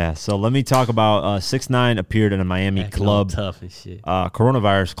 Yeah. So let me talk about 6ix9ine appeared in a Miami Acting all club. tough and shit.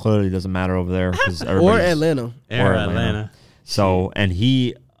 Coronavirus clearly doesn't matter over there because Or Atlanta. Air Atlanta. Atlanta. So and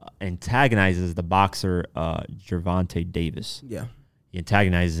he antagonizes the boxer Gervonta Davis. Yeah. He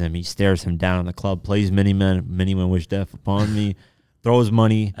antagonizes him. He stares him down in the club. Plays many men wish death upon me. Throws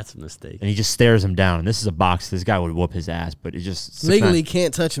money. That's a mistake. And he just stares him down. And this is a box. This guy would whoop his ass, but it just 6ix9ine Legally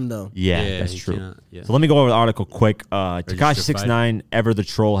can't touch him though. Yeah, that's he true. cannot, yeah. So let me go over the article quick. Takashi Registered 6ix9ine, Ever the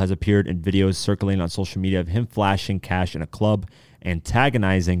Troll, has appeared in videos circulating on social media of him flashing cash in a club,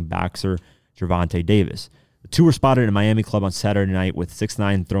 antagonizing boxer Gervonta Davis. The two were spotted in a Miami club on Saturday night with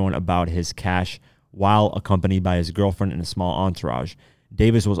 6ix9ine throwing about his cash while accompanied by his girlfriend and a small entourage.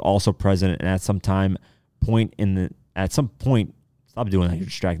 Davis was also present, and at some point, stop doing that. You're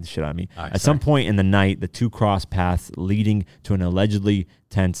distracting the shit out of me. Right, At some point in the night, the two crossed paths, leading to an allegedly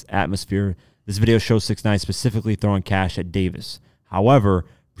tense atmosphere. This video shows 6ix9ine specifically throwing cash at Davis. However,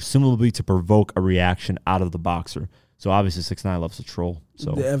 presumably to provoke a reaction out of the boxer. So obviously 6ix9ine loves to troll.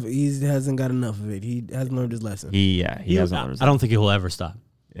 So He hasn't got enough of it. He hasn't learned his lesson. he hasn't learned his I don't think he will ever stop.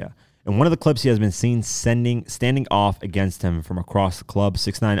 Yeah. In one of the clips, he has been seen standing off against him from across the club.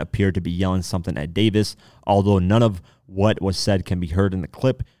 6ix9ine appeared to be yelling something at Davis, although none of what was said can be heard in the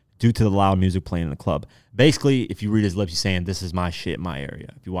clip due to the loud music playing in the club. Basically, if you read his lips, he's saying, "This is my shit, my area."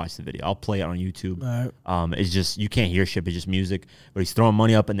 If you watch the video, I'll play it on YouTube. All right. It's just, you can't hear shit, it's just music. But he's throwing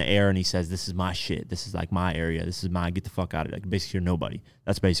money up in the air and he says, "This is my shit. This is like my area. This is my, get the fuck out of it." Like, basically, you're nobody.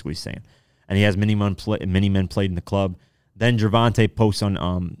 That's basically what he's saying. And he has many men played in the club. Then Gervonta posts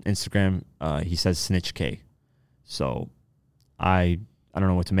on Instagram, he says Snitch K. So I don't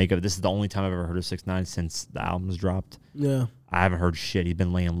know what to make of it. This is the only time I've ever heard of 6ix9ine since the album's dropped. Yeah. I haven't heard shit. He's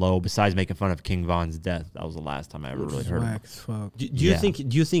been laying low. Besides making fun of King Von's death, that was the last time I ever really heard of him. Whack as fuck. Do you Yeah.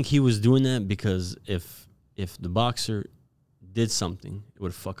 think he was doing that because if the boxer did something, it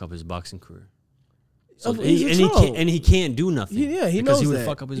would fuck up his boxing career? So, He's a troll. he can't do nothing. He because knows he would that.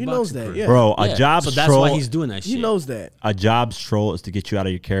 fuck up his He boxing knows that, career. yeah. Bro, Yeah, a job's so that's troll. why he's doing that shit. He knows that. A job's troll is to get you out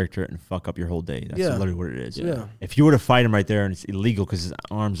of your character and fuck up your whole day. That's Yeah. literally what it is. Yeah. If you were to fight him right there and it's illegal because his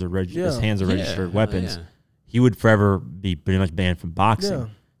arms are his hands are registered hell weapons, yeah. he would forever be pretty much banned from boxing. Yeah.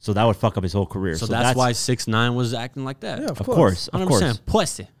 So that would fuck up his whole career. So that's why 6ix9ine was acting like that. Yeah, of course, of 100%. course.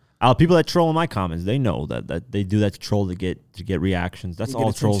 Pussy. People that troll in my comments, they know that they do that to troll to get reactions. That's To get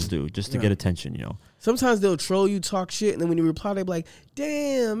all trolls attention. do, just to Yeah. get attention. You know. Sometimes they'll troll you, talk shit, and then when you reply, they be like,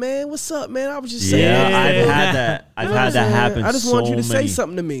 "Damn, man, what's up, man? I was just saying." Yeah, that." I've You had that. I've know what I'm had that saying? happen. I just so want you to many. say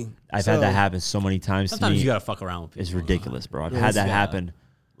something to me. I've So, had that happen so many times to Sometimes me. you gotta fuck around with people. It's ridiculous, bro. I've Yeah, had that yeah. happen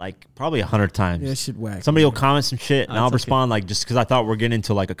like probably 100 times. Yeah, that shit whack. Somebody will comment some shit, and Oh, I'll it's okay. respond like just because I thought we're getting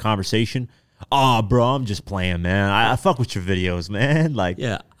into like a conversation. Oh, bro, I'm just playing, man. I fuck with your videos, man. Like,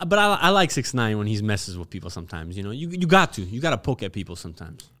 Yeah, but I like 6ix9ine when he messes with people sometimes. You know, you got to poke at people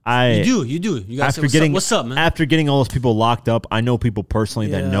sometimes. You do. You got to say, what's up, man? After getting all those people locked up, I know people personally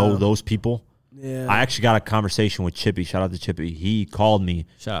that know Yeah. those people. Yeah. I actually got a conversation with Chippy. Shout out to Chippy. He called me,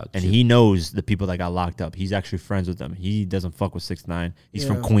 Shout out and Chippy. he knows the people that got locked up. He's actually friends with them. He doesn't fuck with 6ix9ine. He's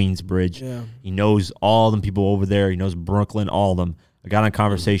from Yeah. Queensbridge. Yeah. He knows all them people over there. He knows Brooklyn, all of them. I got in a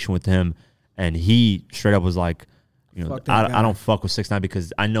conversation with him, and he straight up was like, you know, Fuck that guy. I don't fuck with 6ix9ine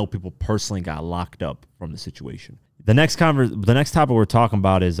because I know people personally got locked up from the situation. The next topic we're talking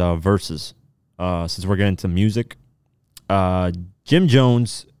about is verses. Since we're getting into music, Jim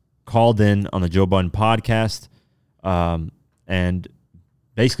Jones called in on the Joe Budden podcast, and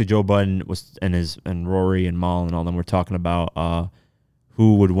basically Joe Budden was and Rory and Mal and all them were talking about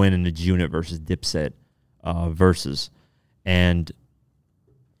who would win in the G-Unit versus Dipset versus, and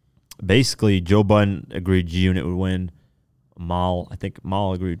basically Joe Budden agreed G-Unit would win. I think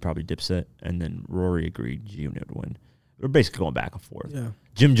Mal agreed probably Dipset, and then Rory agreed G-Unit would win. We're basically going back and forth. Yeah.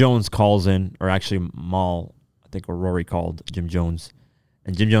 Jim Jones calls in, or actually Mal, I think, or Rory called Jim Jones,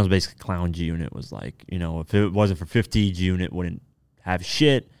 and Jim Jones basically clowned G-Unit, was like, you know, if it wasn't for 50, G-Unit wouldn't have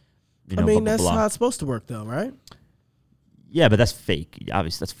shit. You know, I mean, blah, blah, that's blah. how it's supposed to work, though, right? Yeah, but that's fake.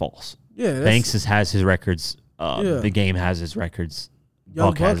 Obviously, that's false. Yeah. That's, Banks has his records. Yeah. The Game has his records.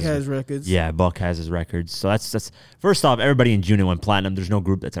 Young Buck has records. Yeah, Buck has his records. So that's first off, everybody in G-Unit went platinum. There's no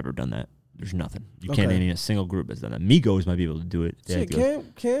group that's ever done that. There's nothing. You can't Okay. name a single group that's done that. Migos might be able to do it. They, Shit,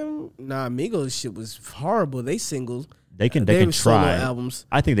 Migos shit was horrible. They singles. they can They solo try. albums.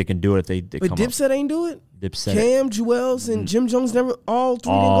 I think they can do it if they But come Dipset ain't do it. up. Dipset. Cam, Jewels, and Jim Jones never all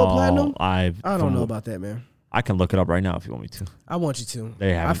three didn't go platinum. I I don't know about that, man. I can look it up right now if you want me to. I want you to.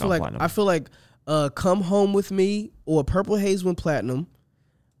 They haven't gone platinum. I feel like Come Home With Me or Purple Haze went platinum.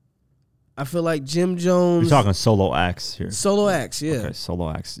 I feel like Jim Jones. We're talking solo acts here. Solo acts, yeah. Okay,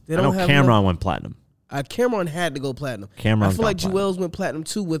 solo acts. They I know don't have Cameron went platinum. Cameron had to go platinum. Cameron's I feel like got platinum. Jewels went platinum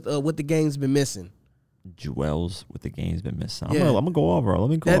too with What the Game's Been Missing. Jewels with the game's been missing. Yeah. I'm gonna go over. Let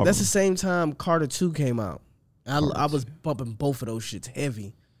me go over. That's the same time Carter 2 came out. I was bumping both of those shits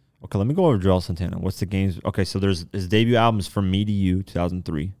heavy. Okay, let me go over Joel Santana. What's the game's? Okay, so there's his debut album is From Me to You,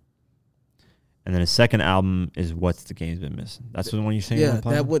 2003. And then his second album is What's the Game's Been Missing. That's the one you're saying? Yeah,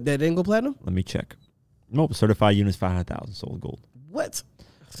 that didn't go platinum? Let me check. Nope, certified units 500,000 sold gold. What?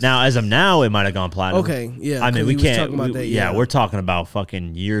 Now, as of now, it might have gone platinum. Okay, yeah. I mean, we can't. Talking about that, yeah, we're talking about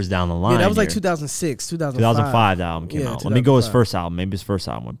fucking years down the line. Yeah, that was like here. 2006, 2005. The album came Yeah, out. Let me go his 2005. first album. Maybe his first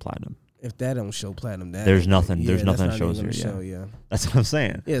album went platinum. If that don't show platinum, There's nothing. There's that's nothing not that shows even here. gonna Yeah. show, That's what I'm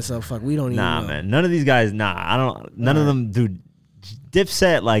saying. Yeah, so fuck, we don't even Nah, know. man. None of these guys. Nah, I don't. None of them, dude.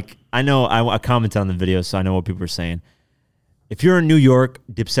 Dipset. Like I know. I commented on the video, so I know what people are saying. If you're in New York,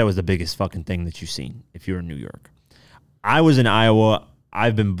 Dipset was the biggest fucking thing that you've seen. If you're in New York, I was in Iowa.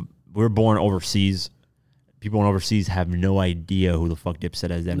 We're born overseas. People in overseas have no idea who the fuck Dipset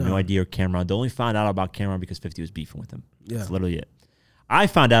is. They have no idea Cameron. They only found out about Cameron because 50 was beefing with him. Yeah. That's literally it. I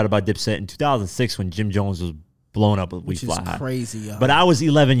found out about Dipset in 2006 when Jim Jones was blown up with We Which is Fly High. crazy, y'all. But I was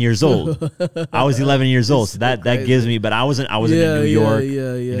 11 years old. I was 11 years old, so that gives me. But I wasn't in New York.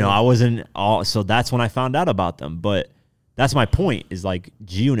 Yeah. You know, I wasn't all. So that's when I found out about them. But that's my point. Is like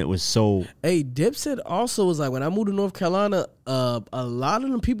G Unit was so. Hey, Dipset also was like when I moved to North Carolina, a lot of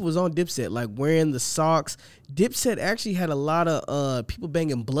them people was on Dipset, like wearing the socks. Dipset actually had a lot of people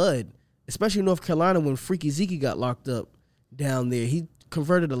banging blood, especially in North Carolina when Freaky Zeke got locked up down there. He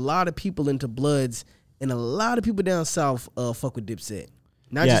converted a lot of people into Bloods, and a lot of people down south fuck with Dipset,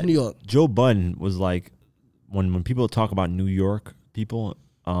 not just New York. Joe Budden was like when people talk about New York people,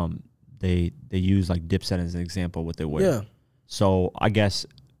 they use like Dipset as an example of what they wear. Yeah. So I guess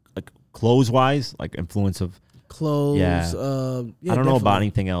like clothes wise, like influence of Clothes. Yeah. I don't I don't know about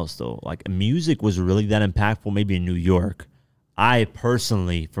anything else though. Like music was really that impactful. Maybe in New York. I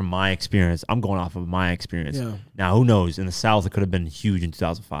personally, from my experience, I'm going off of my experience. Yeah. Now, who knows? In the South, it could have been huge in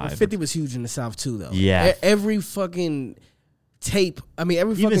 2005. 50 was huge in the South too, though. Yeah. Every fucking tape. I mean,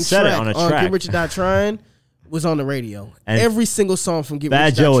 every Even fucking said it track on a on track. Get Rich or Die Trying was on the radio. And Every single song from Get Fat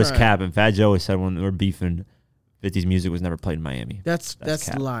Rich or Die Joe is Trying. capping. Fat Joe has said when they were beefing, 50's music was never played in Miami. That's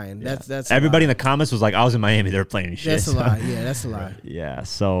cap. lying. Yeah. That's Everybody a in lie. the comments was like, I was in Miami. They were playing shit. That's a lie. Yeah, that's a lie. Yeah.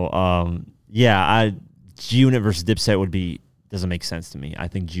 So, G Unit versus Dipset doesn't make sense to me. I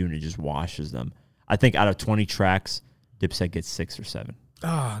think G Unit just washes them. I think out of 20 tracks, Dipset gets 6 or 7.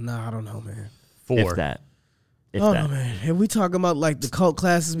 Oh, no, I don't know, man. 4. If that. Oh, no, man. And we talking about like the cult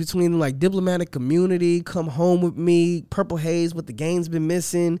classes between like Diplomatic Community, Come Home With Me, Purple Haze, What the Game's Been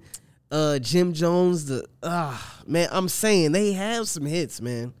Missing, Jim Jones. Man, I'm saying they have some hits,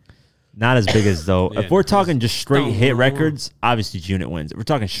 man. Not as big as though. Yeah, if we're talking just straight no, hit no. records, obviously G Unit wins. If we're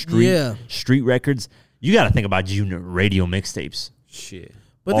talking street records, you got to think about G Unit radio mixtapes. Shit.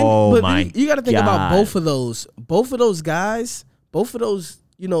 But you got to think about God. both of those. Both of those guys, both of those,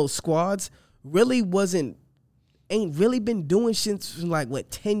 squads really ain't really been doing shit for like what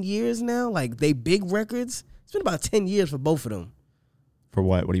 10 years now. Like they big records. It's been about 10 years for both of them. For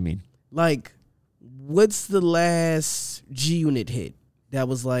what? What do you mean? Like, what's the last G Unit hit that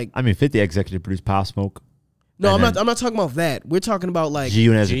was like? I mean, 50 executive produced Pop Smoke. No, and I'm not talking about that. We're talking about like G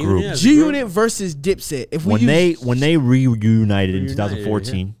Unit as a G-Unit group. as a G group. Unit versus Dipset. If we When they reunited in Reunited,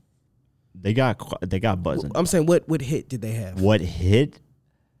 2014, they got buzzing. I'm saying what hit did they have? What hit?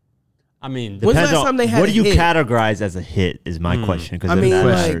 I mean, When's the Depends last on time they had what a do you hit? categorize as a hit is my question. Because I mean,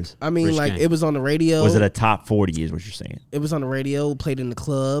 matters. Rich like Gang. it was on the radio. Was it a top 40 is what you're saying? It was on the radio, played in the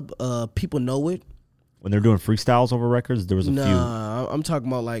club. People know it. When they're doing freestyles over records, there was a few. Nah, I'm talking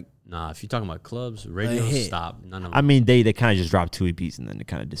about like nah, if you're talking about clubs, radio, hit. stop. None of them. I mean, they kind of just dropped 2 EPs and then they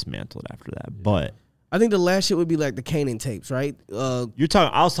kind of dismantled after that. But I think the last shit would be like the Kanan tapes, right? you're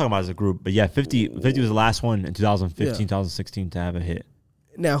talking. I was talking about as a group, but yeah, 50 was the last one in 2015, Yeah. 2016 to have a hit.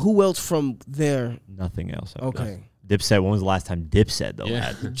 Now, who else from there? Nothing else. Okay, Dipset. When was the last time Dipset though?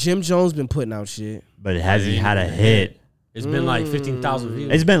 Yeah. Had, Jim Jones been putting out shit. but it hasn't had a hit. It's been like 15,000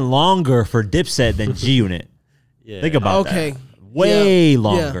 views. It's been longer for Dipset than G Unit. Yeah. Think about Okay. that. Way Yeah.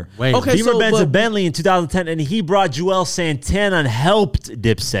 longer. Yeah. Way Okay, Beamer so, Benz but- and Bentley in 2010, and he brought Joel Santana and helped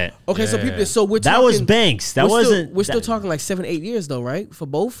Dipset. Okay, so Yeah. people. So we're That talking, was Banks. That wasn't. We're still that- talking like 7-8 years though, right? For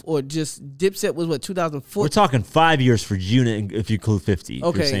both, or just Dipset was what 2004, We're talking 5 years for Unit if you include 50. If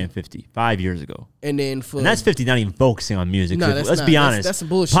Okay. you're saying 50. 5 years ago. and then for And that's 50 not even focusing on music. No, So that's let's not. be That's- honest. that's some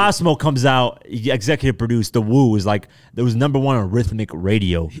bullshit. Pop Smoke comes out, executive produced. The Woo is like, there was #1 on Rhythmic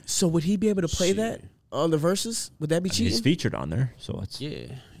Radio. So would he be able to play that on the verses? Would that be cheating? He's featured on there, so it's Yeah.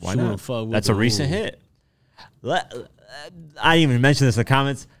 why She wanna not? fuck with That's the a recent Woo. hit. I didn't even mention this in the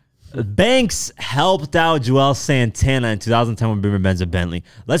comments. Banks helped out Joel Santana in 2010 with Beamer Benz and Bentley.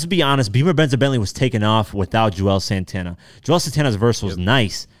 Let's be honest, Beamer Benz and Bentley was taken off without Joel Santana. Joel Santana's verse was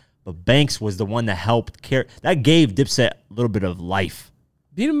nice, but Banks was the one that helped care. That gave Dipset a little bit of life.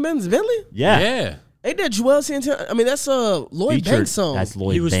 Beamer Benz Bentley? Yeah. Yeah. Ain't that Joel Santana? I mean, that's Lloyd Featured. Banks song. That's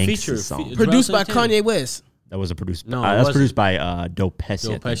Lloyd He was Banks' featured. song. produced by Santana. Kanye West. That was a produced. No, it that's wasn't. produced by Dope Pesci.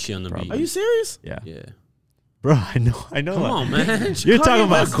 I Dope think, Pesci on the beat. probably. Are you serious? Yeah. Yeah. Bro, I know. Come on, man. You're talking about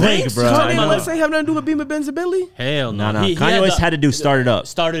West Quake, Banks? bro. I Kanye know. West ain't have nothing to do with Beamer Benz and Bentley? Hell no. No. Kanye West had to do Start It Up.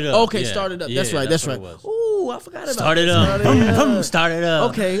 Start it up. Okay, yeah. started up. Yeah, That's right. That's what right. it was. Ooh, I forgot about Start it that. up. Started Boom, up. boom, start it up.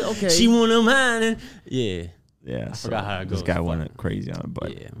 Okay. She wanna mind it. Yeah. Yeah, I forgot how it This goes. guy Fuck. went crazy on it,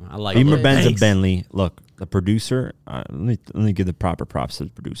 but Yeah. I like Beamer it. Benz and Thanks. Bentley. Look, the producer. Let me give the proper props to the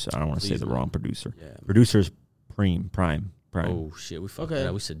producer. I don't want to say Please, the man. wrong producer. Yeah. Producer's Prime. Oh shit, we fucked Okay.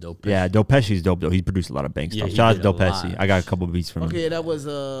 that. We said dope. Yeah, Dope Pesci's dope though. He's produced a lot of Banks Yeah, stuff. he Shout out to did Dope a Pesci. lot. I got a couple of beats from him. Okay, that was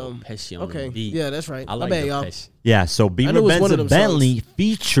Pesci on okay. the beat. Yeah, that's right. I My like bad, Dope y'all. Pesci. Yeah, so knew Beamer it was Benz one of and them Bentley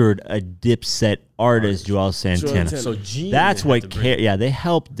featured a Dipset artist, Joel Santana. Santana. So Gene That's had what to bring- yeah, they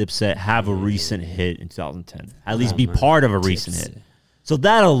helped Dipset have a recent hit in 2010. At least on, be man. part of a recent Dipset. hit. So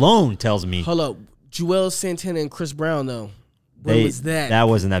that alone tells me Hold up. Joel Santana and Chris Brown though. When they, was that? that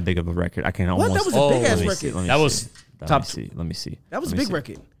wasn't that big of a record. I can almost That was a big Oh, ass let me record. That was top Let me see. That was a Let me big see.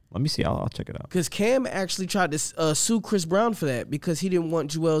 record. Let me see. I'll check it out. Because Cam actually tried to sue Chris Brown for that because he didn't want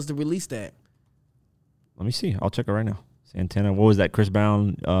Joel's to release that. Let me see. I'll check it right now. Santana. What was that? Chris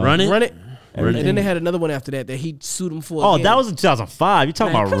Brown. Run It? Run it. Everything. And then they had another one after that he sued him for. Oh, again. that was in 2005. You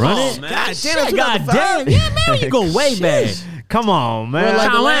talking Man, about come Run on, It? man. God Shit, damn, God 2005. damn. Yeah, man, you go way back. Come on, man. Well, like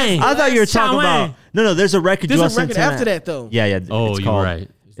the Shawn last- Wayne. I thought you were talking Shawn about. Wayne. No. There's a record. There's Joel a record Santana. after that though. Yeah. Oh, it's you're called, right.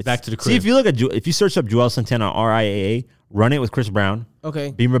 It's Back to the See, Crib. if you look at if you search up Joel Santana RIAA, Run It with Chris Brown,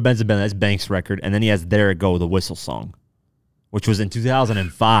 Okay. Beamer Benz and Bentley, that's Banks' record, and then he has There It Go, the whistle song, which was in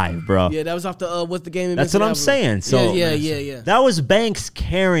 2005, bro. Yeah, that was off the What's the Game? That's what I'm saying. So yeah. that was Banks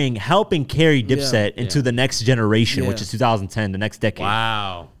helping carry Dipset into Yeah. the next generation, Yeah. which is 2010, the next decade.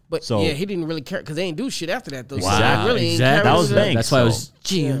 Wow. But So- yeah, he didn't really care because they ain't do shit after that though. So Wow. they really ain't Exactly. carry That was it. Banks. That's why I was so-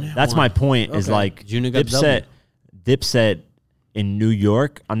 Gene. That's my point. Is Okay. like Junior got Dipset in New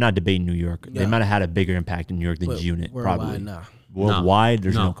York. I'm not debating New York. They Yeah. might have had a bigger impact in New York than But Unit. worldwide, Probably nah. worldwide.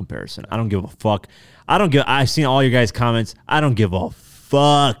 There's no No. comparison. I don't give a fuck. I've seen all your guys' comments. I don't give a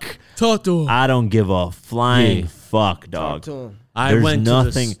fuck. Talk to him. I don't give a flying Yeah. fuck, Talk dog. to him. I There's went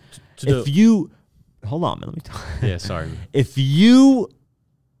nothing. to the, If you hold on, man, let me talk. yeah, sorry. If you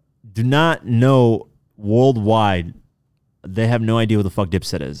do not know worldwide, they have no idea what the fuck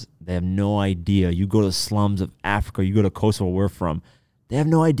Dipset is. They have no idea. You go to the slums of Africa, you go to Kosovo, where we're from, they have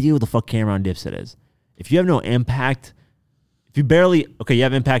no idea what the fuck Cameron Dipset is. If you have no impact, if you barely, okay, you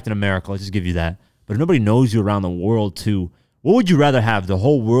have impact in America, let's just give you that. But if nobody knows you around the world too, what would you rather have? The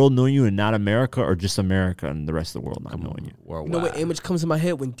whole world knowing you and not America, or just America and the rest of the world not knowing you? You know what image comes in my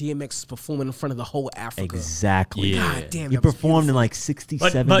head when DMX is performing in front of the whole Africa? Exactly. Yeah. God damn, He that was performed in beautiful. like 60,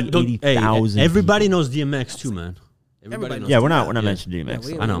 But 70, don't- 80,000. hey, everybody knows DMX too, man. Everybody knows Yeah, we're DMX. not mentioning Yeah, DMX.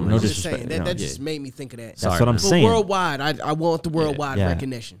 we- I know, I'm no just disrespect. saying you know. that just made me think of that. That's Sorry, what I'm man. But saying. worldwide, I want the worldwide Yeah.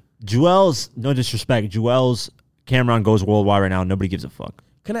 recognition. Joel's, no disrespect, Joel's Cameron goes worldwide right now. Nobody gives a fuck.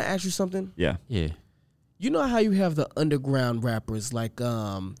 Can I ask you something? Yeah. Yeah. You know how you have the underground rappers like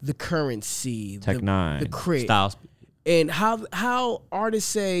the Currency, Tech the, Nine. the Crit, Styles. and how artists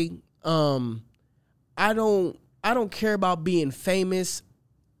say, I don't care about being famous.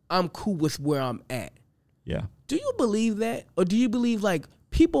 I'm cool with where I'm at. Yeah. Do you believe that, or do you believe like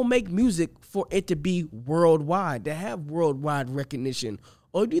people make music for it to be worldwide, to have worldwide recognition,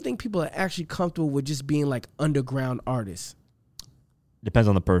 or do you think people are actually comfortable with just being like underground artists? Depends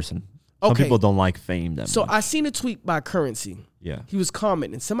on the person. Some Okay. people don't like fame that So much. I seen a tweet by Currency. Yeah. He was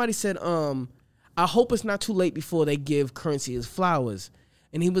commenting. Somebody said, I hope it's not too late before they give Currency his flowers.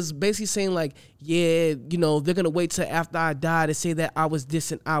 And he was basically saying like, yeah, you know, they're going to wait till after I die to say that I was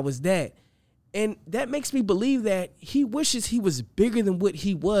this and I was that. And that makes me believe that he wishes he was bigger than what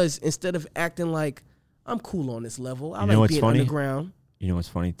he was instead of acting like, I'm cool on this level. I You know like what's being funny? underground. You know what's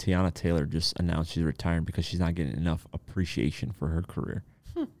funny? Tiana Taylor just announced she's retiring because she's not getting enough appreciation for her career.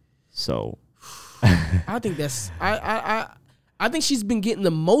 So, I think that's I think she's been getting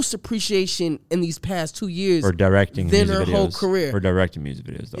the most appreciation in these past 2 years for directing than music her videos. whole career. For directing music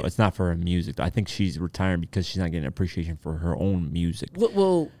videos, though. It's not for her music. I think she's retiring because she's not getting appreciation for her own music.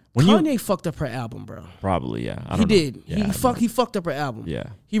 Well, When Kanye fucked up her album, bro. Probably, yeah. I He don't know. did. Yeah, He fucked up her album. Yeah.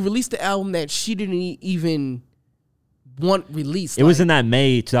 He released the album that she didn't even want released. It was in that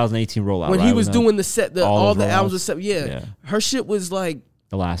May 2018 rollout, when right? he was doing the set, all the those albums rollouts. and stuff. Yeah. Yeah. Her shit was like,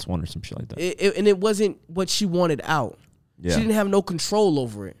 the last one or some shit like that. and it wasn't what she wanted out. Yeah. She didn't have no control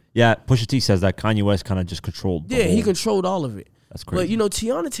over it. Yeah, Pusha T says that Kanye West kind of just controlled the Yeah, he whole- controlled all of it. That's crazy. But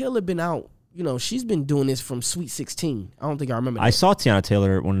Tiana Taylor been out. She's been doing this from Sweet 16. I don't think I remember that. I saw Tiana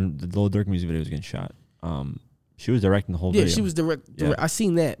Taylor when the Lil Durk music video was getting shot. She was directing the whole Yeah, video. she was direct. Yeah. I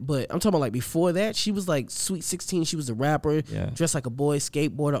seen that, but I'm talking about like before that. She was like Sweet 16. She was a rapper, Yeah. dressed like a boy,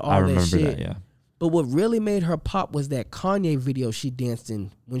 skateboarder, all I that remember shit. that, yeah. But what really made her pop was that Kanye video she danced in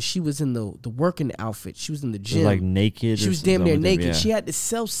when she was in the working outfit. She was in the She gym. was like naked. She or was damn near something, naked. yeah. She had to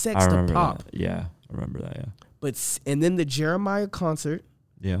sell sex I to remember pop. that. Yeah, I remember that, yeah. And then the Jeremiah concert,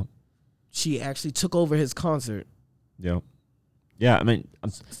 Yeah. she actually took over his concert. Yeah. Yeah, I mean,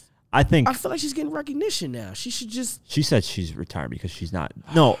 I think I feel like she's getting recognition now. She should just. she said she's retired because she's not.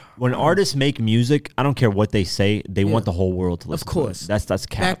 No, when artists make music, I don't care what they say, they want the whole world to listen to course. it. That's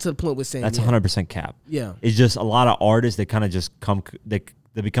cap. Back to the point we're saying. That's yeah. 100% cap. Yeah. It's just a lot of artists, they kind of just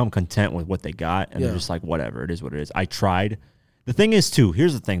they become content with what they got, and Yeah. they're just like, whatever, it is what it is. I tried. The thing is, too,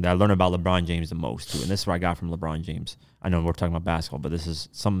 here's the thing that I learned about LeBron James the most, too, and this is what I got from LeBron James. I know we're talking about basketball, but this is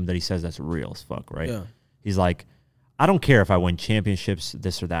something that he says that's real as fuck, right? Yeah. He's like, I don't care if I win championships,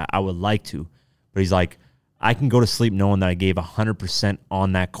 this or that. I would like to. But he's like, I can go to sleep knowing that I gave 100%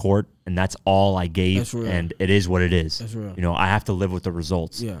 on that court, and that's all I gave, That's real. and it is what it is. That's real. I have to live with the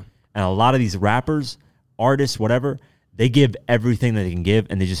results. Yeah. And a lot of these rappers, artists, whatever, they give everything that they can give,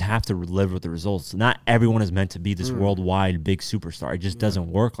 and they just have to live with the results. Not everyone is meant to be this worldwide big superstar. It just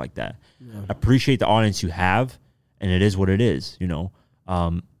doesn't work like that. Appreciate the audience you have, and it is what it is.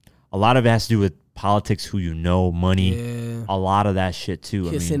 A lot of it has to do with politics, who money, Yeah. a lot of that shit too.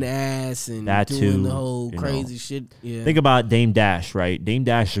 Kissing I mean, ass and that doing too, the whole you crazy know. shit. Yeah. think about Dame Dash, right? Dame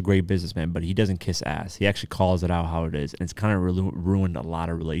Dash is a great businessman, but he doesn't kiss ass. He actually calls it out how it is, and it's kind of ruined a lot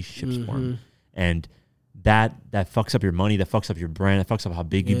of relationships for Mm-hmm. him. And that fucks up your money, that fucks up your brand, that fucks up how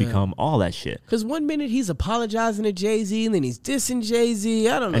big you Yeah. become, all that shit. Because 1 minute he's apologizing to Jay-Z and then he's dissing Jay-Z.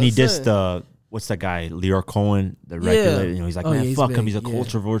 I don't know. And he son. dissed what's that guy, Leor Cohen, the regulator. He's like, Oh, man, yeah, he's fuck him. big. He's a Yeah.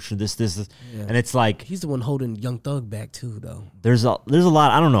 culture vulture. This. Yeah. And it's like He's the one holding Young Thug back too, though. there's a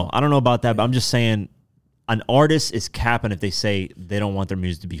lot. I don't know about that, but I'm just saying, an artist is capping if they say they don't want their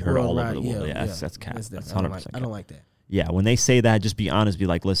music to be heard all over the world. Yeah, that's cap. That's 100%. I don't like that. Yeah, when they say that, just be honest. Be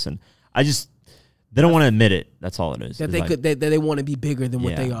like, listen, they don't want to admit it. That's all it is. That they want to be bigger than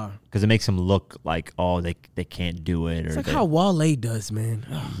what they are. Because it makes them look like, oh, they can't do it. Or It's like how Wale does, man.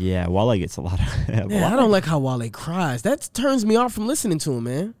 Yeah, Wale gets a lot of. Yeah, I don't like how Wale cries. That turns me off from listening to him,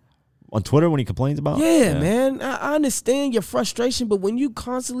 man. On Twitter when he complains about. Yeah, man. I understand your frustration, but when you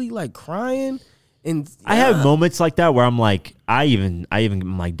constantly like crying and I have moments like that where I'm like, I even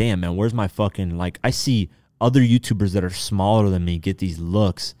I'm like, damn, man, where's my fucking, like, I see other YouTubers that are smaller than me get these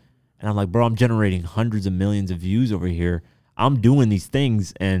looks, and I'm like, bro, I'm generating hundreds of millions of views over here. I'm doing these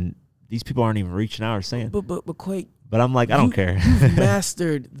things, and these people aren't even reaching out or saying. But Quake, But I'm like, I don't care. You've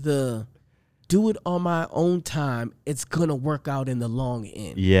mastered the do it on my own time. It's gonna work out in the long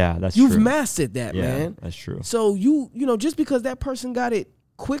end. Yeah, that's You've true. mastered that, Yeah, man. that's true. So just because that person got it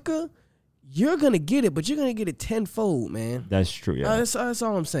quicker, you're gonna get it, but you're gonna get it tenfold, man. That's true. Yeah. That's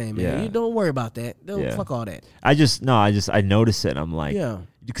all I'm saying, man. Yeah. You don't worry about that. Don't Yeah. fuck all that. I notice it, and I'm like, Yeah.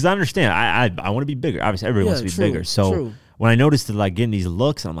 because I understand. I want to be bigger. Obviously, everybody wants to be true, bigger. So true. when I noticed it, like getting these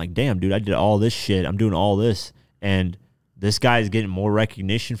looks, I'm like, damn, dude, I did all this shit. I'm doing all this, and this guy is getting more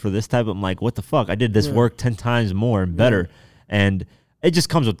recognition for this type. I'm like, what the fuck? I did this work 10 times more and better, and it just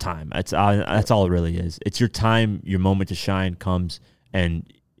comes with time. That's all it really is. It's your time, your moment to shine comes,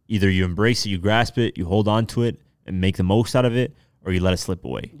 and either you embrace it, you grasp it, you hold on to it, and make the most out of it, or you let it slip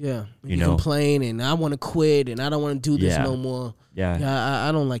away. Yeah. You You know? complain and I want to quit and I don't want to do this Yeah. no more. Yeah.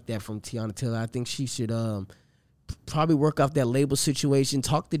 I don't like that from Tiana Taylor. I think she should probably work out that label situation.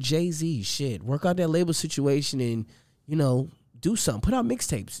 Talk to Jay-Z. Shit. Work out that label situation and, do something. Put out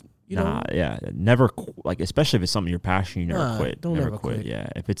mixtapes. Never like, especially if it's something you're passionate, you never Nah, quit. don't never ever quit. Yeah,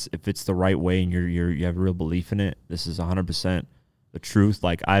 if it's the right way and you have real belief in it, this is 100% the truth.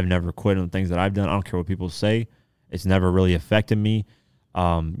 Like, I've never quit on things that I've done. I don't care what people say. It's never really affected me.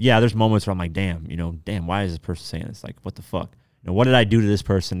 There's moments where I'm like, damn, why is this person saying this? Like, what the fuck? what did I do to this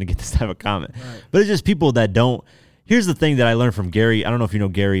person to get this type of comment? Right. But it's just people that don't. Here's the thing that I learned from Gary. I don't know if you know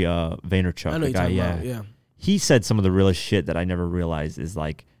Gary Vaynerchuk. I know the guy, yeah. He said some of the realest shit that I never realized is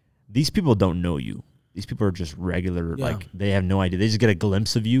like, these people don't know you. These people are just regular, like they have no idea. They just get a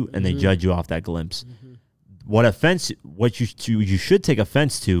glimpse of you and they judge you off that glimpse. What you should take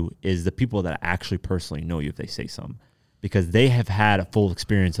offense to is the people that actually personally know you if they say something, because they have had a full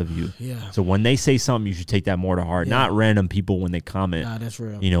experience of you. Yeah. So when they say something, you should take that more to heart, not random people when they comment. Nah, that's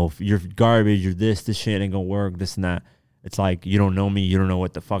real. If you're garbage, you're this shit ain't gonna work, this and that. It's like, you don't know me, you don't know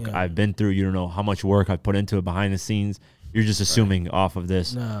what the fuck I've been through, you don't know how much work I've put into it behind the scenes. You're just assuming off of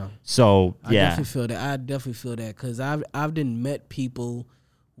this. No. So yeah, I definitely feel that because I've met people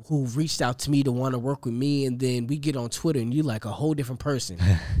who reached out to me to want to work with me, and then we get on Twitter and you like a whole different person.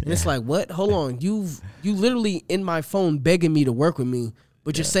 And it's like, what? Hold on, you literally in my phone begging me to work with me,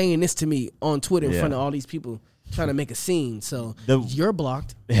 but you're saying this to me on Twitter in front of all these people trying to make a scene. So you're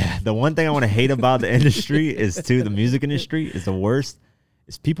blocked. Yeah, the one thing I want to hate about the industry the music industry is the worst.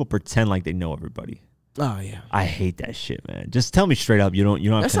 Is people pretend like they know everybody. Oh yeah, I hate that shit, man. Just tell me straight up. You don't.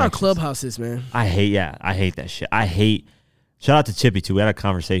 Have That's how Clubhouse is, man. I hate that shit. Shout out to Chippy too. We had a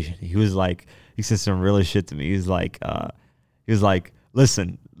conversation. He said some really shit to me. He was like,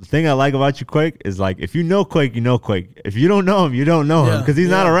 listen, the thing I like about you, Quake, is like, if you know Quake, you know Quake. If you don't know him, you don't know him, because he's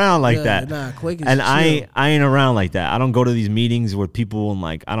not around like that. Nah, Quake is and chill. I ain't around like that. I don't go to these meetings where people and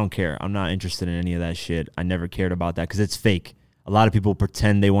like, I don't care. I'm not interested in any of that shit. I never cared about that because it's fake. A lot of people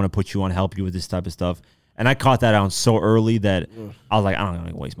pretend they want to put you on, help you with this type of stuff. And I caught that out so early that I was like, I don't want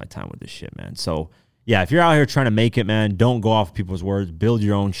to waste my time with this shit, man. So, yeah, if you're out here trying to make it, man, don't go off people's words. Build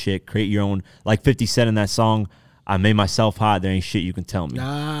your own shit. Create your own. Like 50 said in that song, I made myself hot. There ain't shit you can tell me.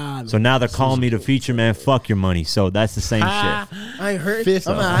 Nah, so now they're calling me to feature, man. Fuck your money. So that's the same shit. I ain't hurt.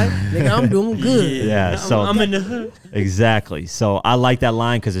 I'm all right. Nigga, I'm doing good. Yeah, so I'm in the hood. Exactly. So I like that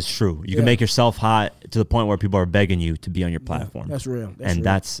line because it's true. You can make yourself hot to the point where people are begging you to be on your platform. That's real.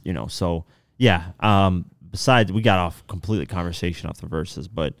 That's so yeah. Besides, we got off completely conversation off the verses,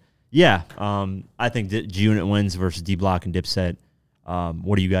 but yeah, I think G Unit wins versus D Block and Dipset.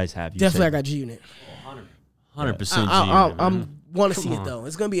 What do you guys have? Definitely, I got G Unit. 100% G Unit. I want to see it though.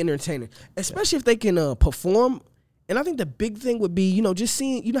 It's gonna be entertaining, especially if they can perform. And I think the big thing would be, just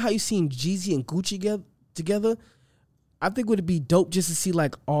seeing, how you seen Jeezy and Gucci together. I think would it be dope just to see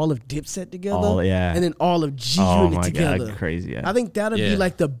like all of Dipset together, and then all of G Unit together. God, crazy! Yeah. I think that'd be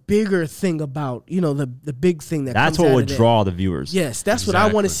like the bigger thing about the big thing that's what would draw the viewers. Yes, that's what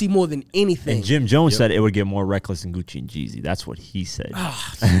I want to see more than anything. And Jim Jones said it would get more reckless than Gucci and Jeezy. That's what he said.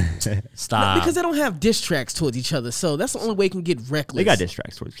 Stop, because they don't have diss tracks towards each other, so that's the only way it can get reckless. They got diss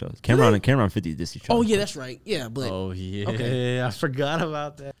tracks towards each other. Cameron 50 diss each other. Oh yeah, that's right. Yeah, but I forgot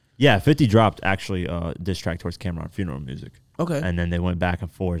about that. Yeah, 50 dropped actually diss track towards Cameron Funeral Music. Okay. And then they went back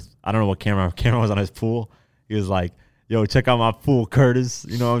and forth. I don't know what Cameron was on his pool. He was like, yo, check out my pool, Curtis.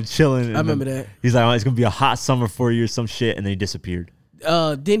 I'm chilling. I remember that. He's like, it's going to be a hot summer for you or some shit. And then he disappeared.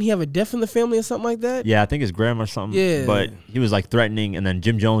 Didn't he have a death in the family or something like that? Yeah, I think his grandma or something. Yeah. But he was like threatening. And then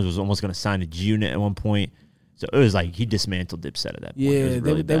Jim Jones was almost going to sign a G Unit at one point. So it was like he dismantled Dipset at that point.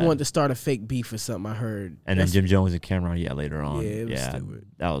 Yeah, they wanted to start a fake beef or something, I heard. And then Jim Jones and Cameron, later on. Yeah, it was stupid.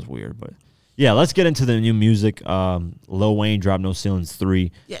 That was weird. But yeah, let's get into the new music. Lil Wayne dropped No Ceilings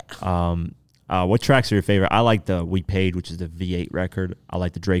 3. Yeah. What tracks are your favorite? I like the We Paid, which is the V8 record. I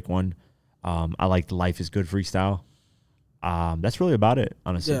like the Drake one. I like the Life is Good freestyle. That's really about it,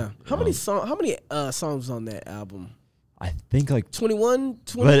 honestly. Yeah. How many songs on that album? I think like 21,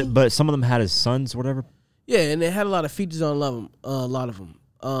 20? But some of them had his sons, whatever. Yeah, and it had a lot of features on a lot of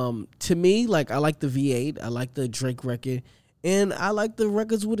them. To me, like I like the V8, I like the Drake record, and I like the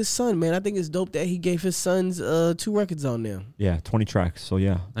records with his son. Man, I think it's dope that he gave his sons 2 records on there. Yeah, 20 tracks. So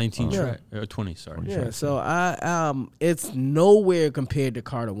yeah, 19 tracks, 20. Sorry. 20 yeah. tracks, so it's nowhere compared to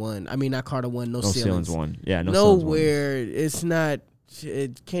Carter 1. I mean, not Carter 1, No Ceilings 1. Yeah, nowhere. It's not.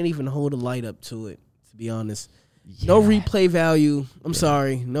 It can't even hold a light up to it. To be honest. Yeah. No replay value. I'm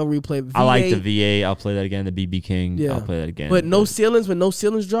sorry. No replay. V8, I like the VA. I'll play that again. The BB King. Yeah. I'll play that again. But No Ceilings, when No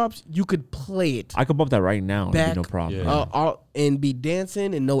Ceilings drops, you could play it. I could bump that right now. It'd be no problem. Yeah. And be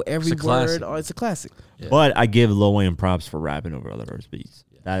dancing and know every word. It's a classic. Yeah. But I give Lil Wayne props for rapping over other artists' beats.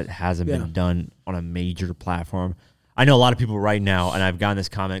 That hasn't been done on a major platform. I know a lot of people right now, and I've gotten this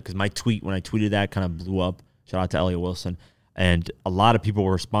comment because when I tweeted that, kind of blew up. Shout out to Elliot Wilson. And a lot of people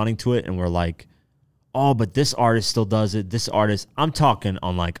were responding to it and were like, oh, but this artist still does it. This artist, I'm talking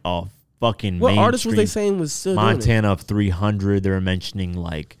on like a fucking what artist was they saying was still Montana doing it? of 300. They were mentioning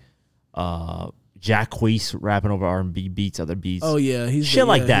like Jacquees rapping over R&B beats, other beats. Oh yeah, he's shit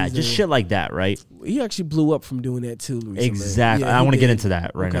like that. he's Just shit like that, right? He actually blew up from doing that too. Recently. Exactly. Yeah, I want to did. get into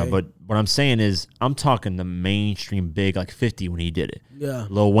that right now, Okay. but what I'm saying is, I'm talking the mainstream big, like 50 when he did it. Yeah.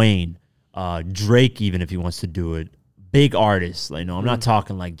 Lil Wayne, Drake, even if he wants to do it, big artists. Like, you know, I'm not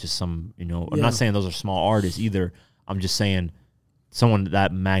talking like just some. You know, I'm Yeah. not saying those are small artists either. I'm just saying someone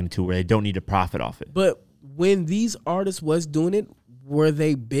that magnitude where they don't need to profit off it. But when these artists was doing it, were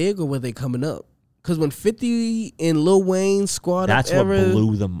they big or were they coming up? Because when 50 and Lil Wayne squad That's up what era,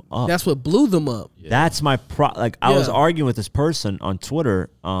 blew them up. that's what blew them up. That's my like I was Yeah. arguing with this person on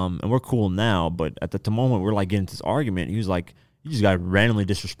Twitter, and we're cool now, but at the moment we're like getting into this argument. He was like, "You just got randomly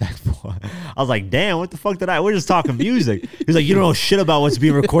disrespectful." I was like, "Damn, what the fuck did I? We're just talking music." He was like, "You don't know shit about what's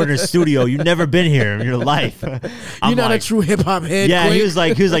being recorded in a studio. You've never been here in your life." You're not a true hip hop head. Yeah, Quake, he was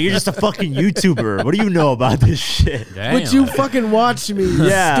like, "You're just a fucking YouTuber. What do you know about this shit?" Damn. but you fucking watch me,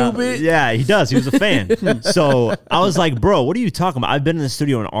 Yeah, stupid. yeah, he does. He was a fan. So I was like, bro, what are you talking about? I've been in the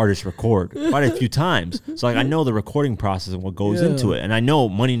studio and artists record quite a few times. So like I know the recording process and what goes Yeah. into it. And I know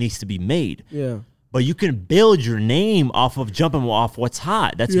money needs to be made. Yeah. But you can build your name off of jumping off what's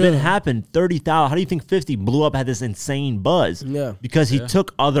hot. That's been Yeah. happened 30,000. How do you think 50 blew up, had this insane buzz? Yeah. Because he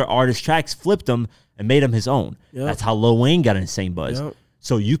took other artists' tracks, flipped them, and made them his own. Yeah. That's how Lil Wayne got an insane buzz. Yeah.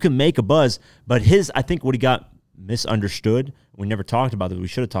 So you can make a buzz, but I think what he got misunderstood, we never talked about this, we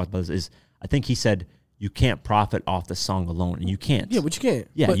should have talked about this, is I think he said you can't profit off the song alone, and you can't. Yeah, but you can't.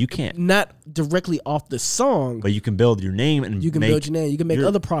 Yeah, But you can't. Not directly off the song. But you can build your name and you can build your name. You can make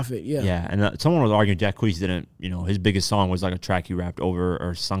other profit. Yeah. Yeah, and someone was arguing Jacquees didn't, his biggest song was like a track he rapped over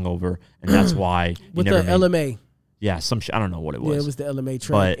or sung over, and that's why he With never the made- LMA. Yeah, I don't know what it was. Yeah, it was the LMA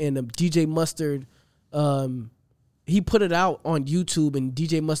track. But- And DJ Mustard, he put it out on YouTube, and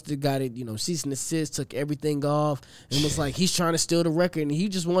DJ Mustard got it, cease and desist, took everything off, and was like, he's trying to steal the record, and he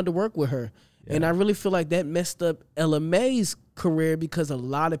just wanted to work with her. And I really feel like that messed up LMA's career because a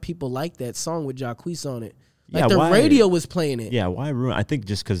lot of people like that song with Jacquees on it. Like Yeah, the why- radio was playing it. Yeah, why ruin? I think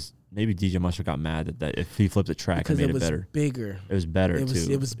just because maybe DJ Mustard got mad that if he flipped the track Because and made it was better. bigger. It was better too.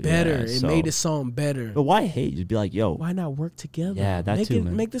 It was better. Yeah, It so- made the song better. But why hate? Just be like, yo, Why not work together? Yeah, that make too,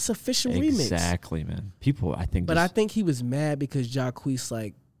 man. Make this official remix. exactly, man. People, I think. But I just- think he was mad because Jacquees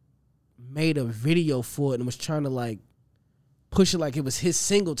like made a video for it and was trying to like push it like it was his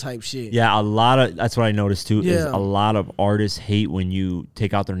single type shit. Yeah, that's what I noticed too. Is Yeah. a lot of artists hate when you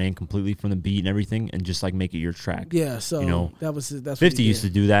take out their name completely from the beat and everything and just like make it your track. Yeah, so that's 50 what he used did.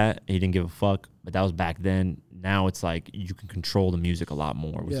 to do that. He didn't give a fuck, but that was back then. Now it's like you can control the music a lot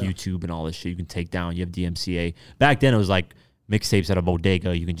more with Yeah. YouTube and all this shit. You can take down. You have DMCA. Back then it was like mixtapes at a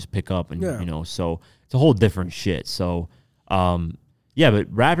bodega. You can just pick up and so it's a whole different shit. So, yeah, but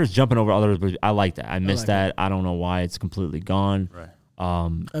rappers jumping over others, I like that. I miss like that. I don't know why it's completely gone. Right.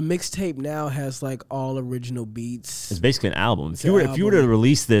 A mixtape now has like all original beats. It's basically an album. If an you were to album.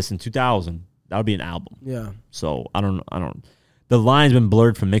 release this in 2000, that would be an album. Yeah. So I don't. The line's been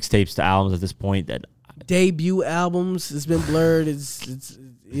blurred from mixtapes to albums at this point. That Debut albums, it's been blurred. It's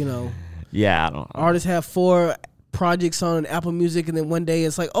yeah, I don't. artists have 4 projects on Apple Music, and then one day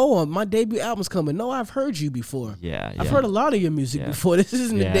it's like, oh, my debut album's coming. No, I've heard you before. Yeah, I've heard a lot of your music Yeah. before. This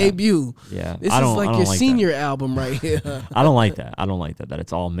isn't Yeah. the debut. Yeah, This I is don't- I like don't your like that. senior album right here. I don't like that. I don't like that. That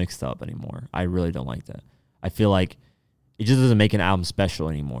it's all mixed up anymore. I really don't like that. I feel like it just doesn't make an album special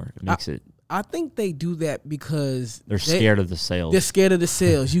anymore. It makes it. I think they do that because They're scared of the sales. They're scared of the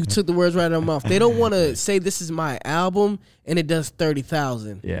sales. You took the words right out of my mouth. They don't want to say this is my album and it does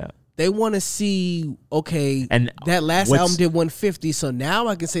 30,000. Yeah. They want to see, okay, And that last what's- album did 150, so now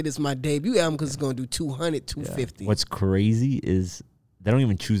I can say this is my debut album because it's going to do 200, 250. What's crazy is they don't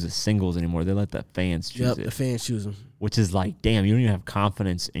even choose the singles anymore. They let the fans choose Yep, it, the fans choose them. which is like, damn, you don't even have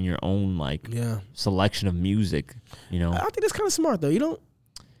confidence in your own like Yeah. selection of music. I think that's kind of smart, though. You don't?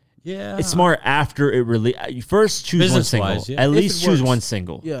 Yeah. It's smart after it really. You first choose one single. Business-wise, yeah. At If least it choose works. one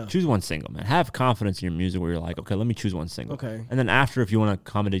single. Yeah. Choose one single, man. Have confidence in your music where you're like, okay, let me choose one single. Okay. And then after, if you want to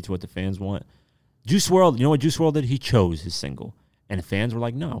accommodate to what the fans want, Juice WRLD, you know what Juice WRLD did? He chose his single. And the fans were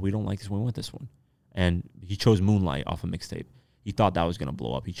like, no, we don't like this one. We want this one. And he chose Moonlight off a mixtape. He thought that was going to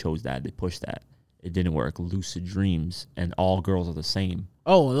blow up. He chose that. They pushed that. It didn't work. Lucid Dreams and All Girls Are the Same.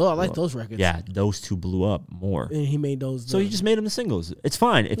 Oh, I like those records. Yeah, those two blew up more. And he made those. So he just made them the singles. It's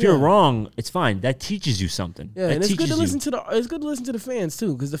fine. If you're Yeah. wrong, it's fine. That teaches you something. Yeah, that and it's good teaches to you. listen to the fans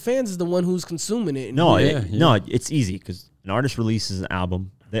too, because the fans is the one who's consuming it. And No, Yeah, no, it's easy because an artist releases an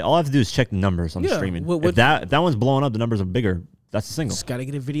album. They all have to do is check the numbers on the Yeah, streaming. what- if that one's blowing up, the numbers are bigger. That's a single. just got to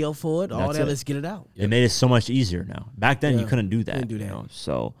get a video for it. All That's that, it. let's get it out. It made it so much easier now. Back then, you Yeah, couldn't do that. couldn't do that.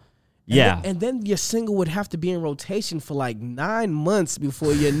 So Yeah. And then your single would have to be in rotation for like 9 months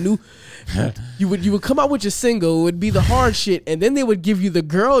before your new. you would come out with your single. It would be the hard shit, and then they would give you the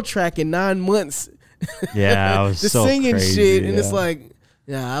girl track in 9 months. Yeah, I was the so singing crazy, shit, and yeah. it's like,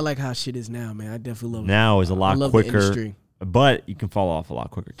 yeah, I like how shit is now, man. I definitely love it. Now is a I lot love the quicker, industry. but you can fall off a lot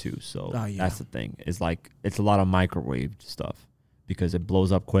quicker too. So Oh, yeah. that's the thing. It's like it's a lot of microwave stuff because it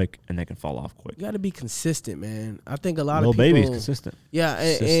blows up quick and they can fall off quick. You got to be consistent, man. I think a lot Lil of people. Baby's consistent. Yeah,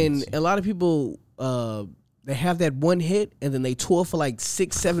 and Consistency. a lot of people, they have that one hit, and then they tour for like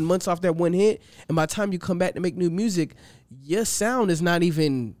 6-7 months off that one hit, and by the time you come back to make new music, your sound is not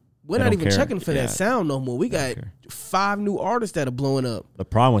even. We're They not don't even care. checking for Yeah. that sound no more. We got care. 5 new artists that are blowing up. The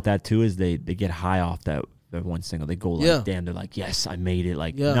problem with that too is they get high off that one single. They go like, Yeah. damn, they're like, yes, I made it.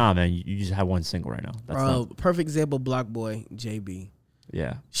 Like, Yeah. nah, man, you just have one single right now. That's not, Perfect example, Block Boy, JB.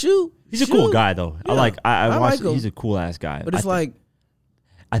 yeah. Shoot. He's a cool shoot. guy though. Yeah. I I watched. like him. He's a cool ass guy. But it's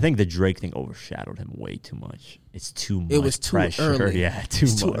I think the Drake thing overshadowed him way too much. It's too much. it was too pressure. early. Yeah, too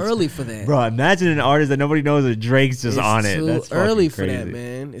It's much. too early for that. Bro, imagine an artist that nobody knows that Drake's just It's on it. too That's fucking early for crazy. that,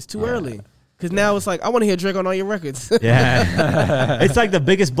 man. It's too early. Because now it's like, I want to hear Drake on all your records. Yeah, it's like the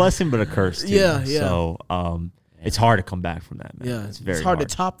biggest blessing, but a curse. Too. Yeah, yeah. So, it's hard to come back from that, man. Yeah, it's very hard to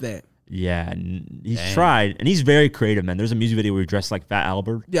top that. Yeah, and he's Dang. tried, and he's very creative, man. There's a music video where he dressed like Fat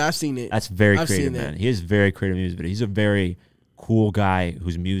Albert. Yeah, I've seen it. That's very I've creative, seen that. man. He is very creative music video. He's a very cool guy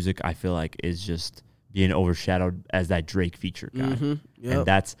whose music I feel like is just being overshadowed as that Drake feature guy. Mm-hmm. Yep. And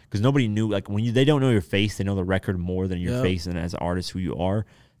that's because nobody knew, like when they don't know your face, they know the record more than your Yep. face and as an artist who you are.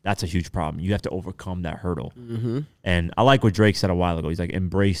 That's a huge problem. You have to overcome that hurdle. Mm-hmm. And I like what Drake said a while ago. He's like,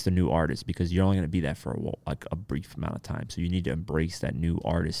 embrace the new artist because you're only going to be that for a brief amount of time. So you need to embrace that new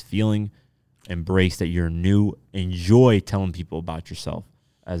artist feeling, embrace that you're new, enjoy telling people about yourself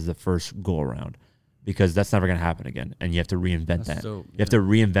as the first go around because that's never going to happen again. And you have to reinvent that. dope, You have to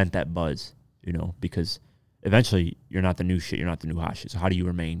reinvent that buzz, because eventually you're not the new shit. You're not the new hot shit. So how do you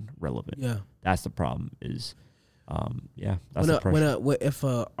remain relevant? Yeah. That's the problem is, that's the pressure. If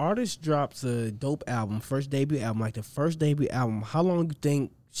a artist drops a dope album, first debut album, like the first debut album, how long do you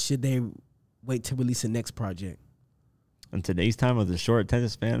think should they wait to release the next project? In today's time with the short attention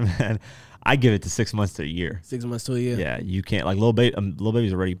span, man, I give it to 6 months to a year. 6 months to a year. Yeah, you can't like Lil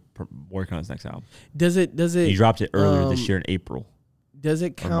Baby's already working on his next album. Does it? He dropped it earlier this year in April. Does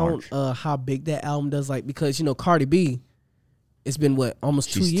it count how big that album does? Like because Cardi B, it's been almost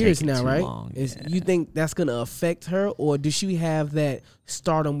She's 2 years taking now, too right? long, yeah. You think that's gonna affect her, or does she have that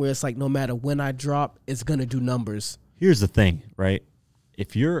stardom where it's like no matter when I drop, it's gonna do numbers? Here's the thing, right?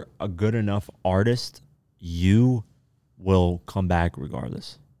 If you're a good enough artist, you will come back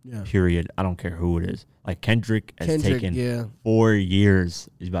regardless. Yeah. Period. I don't care who it is. Like Kendrick has taken yeah. 4 years.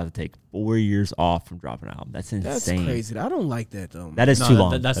 He's about to take 4 years off from dropping an album. That's insane. That's crazy. I don't like that though. That is No, too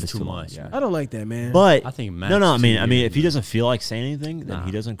long. that's That is too long, much, Yeah. I don't like that, man. But I think no. I max mean, 2 years, if he man. doesn't feel like saying anything, then Nah.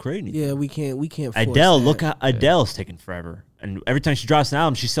 he doesn't create anything. yeah, we can't. Force Adele, that. look how Adele's taking forever, and every time she drops an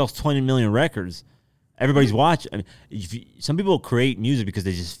album, she sells 20 million records. Everybody's watching. I mean, some people create music because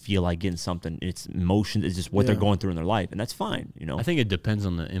they just feel like getting something. It's emotion. It's just what they're Yeah. going through in their life, and that's fine. I think it depends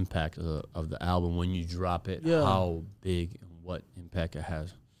on the impact of the album when you drop it, Yeah. how big and what impact it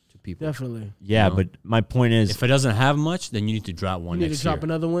has to people. Definitely. Yeah, know? but my point is, If it doesn't have much, then you need to drop one You need next to drop year.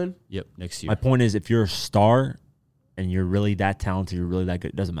 another one. Yep, next year. my point is, if you're a star and you're really that talented, you're really that good.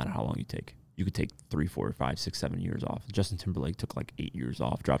 It doesn't matter how long you take. You could take 3, 4, 5, 6, 7 years off. Justin Timberlake took like 8 years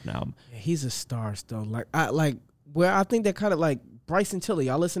off, dropped an album. Yeah, he's a star still. I think that kind of like Bryson Tiller.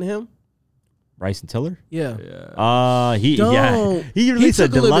 Y'all listen to him? Bryson Tiller. Yeah. He Don't. he released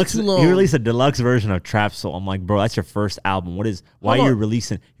took a little bit deluxe. too long. He released a deluxe version of Trap Soul. I'm like, bro, that's your first album. Why Hold are you on.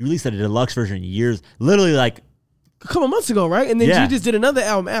 releasing? You released a deluxe version years, literally like A couple months ago, right? And then Yeah. you just did another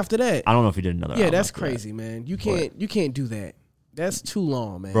album after that. I don't know if he did another. Yeah, album that's after that. crazy, man. You can't do that. That's too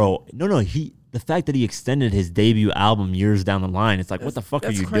long, man. bro. No. The fact that he extended his debut album years down the line, it's like, what the fuck are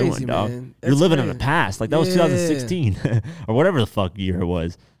that's you crazy, doing, dog? man. You're That's living in the crazy. past. Like that was Yeah. 2016 or whatever the fuck year it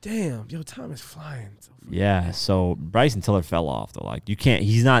was. Damn, yo, time is flying. Yeah. So Bryson Tiller fell off though. Like you can't.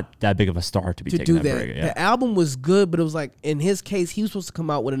 He's not that big of a star to be To taking do that that. break. Yeah. The album was good, but it was like in his case, he was supposed to come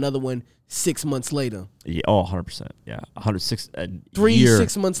out with another one 6 months later. Yeah, 100%. Yeah, 106.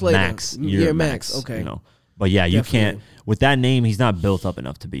 6 months later. max. Year max, okay. But yeah, you Definitely. can't with that name. He's not built up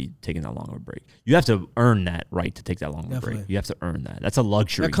enough to be taking that long of a break. You have to earn that right to take that long of a break. Definitely. You have to earn that. That's a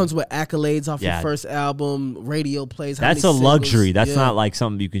luxury. That comes with accolades off Yeah. your first album, radio plays. how That's many a singles. luxury. That's Yeah. not like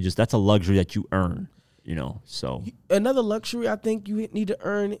something you can just. That's a luxury that you earn. So Another luxury I think you need to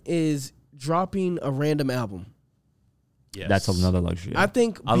earn is dropping a random album. Yes. that's another luxury. I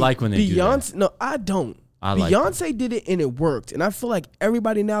think I like when they do that. Beyonce. No, I don't. I like Beyonce did it and it worked, and I feel like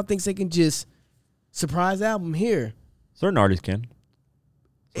everybody now thinks they can just surprise album here. Certain artists can.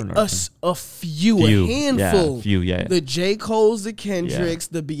 A few, a handful. Yeah, few, yeah. The J. Cole's, the Kendricks,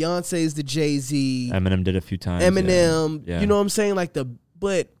 the Beyonce's, the Jay-Z. Eminem did a few times. Eminem, yeah. you know what I'm saying? Like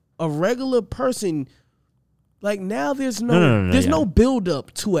but a regular person, like now there's no build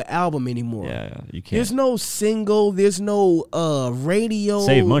up to an album anymore. Yeah, you can't. There's no single, there's no radio.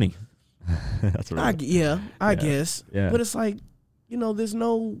 Save money. That's what I guess. Yeah. But it's like, there's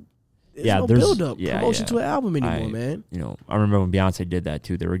no there's build up promotion to an album anymore, man. I remember when Beyonce did that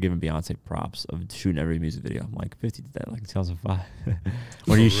too. They were giving Beyonce props of shooting every music video. I'm like, 50 did that like in 2005.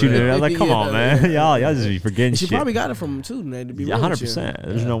 When are you shooting it? I was like, come on, man. Y'all just be forgetting she shit. probably got it from him too, man, to be 100%.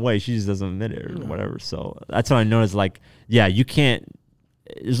 There's no way. She just doesn't admit it or whatever. So that's what I noticed. Like, you can't.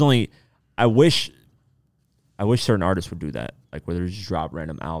 There's only. I wish certain artists would do that, like where they just drop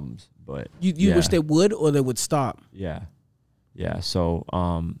random albums. But you wish they would, or they would stop. Yeah. So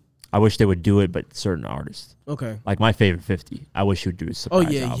I wish they would do it, but certain artists. Okay. Like my favorite 50. I wish he would do a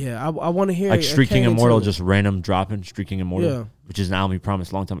surprise album. I want to hear like Streaking Immortal, just random dropping Streaking Immortal, which is an album he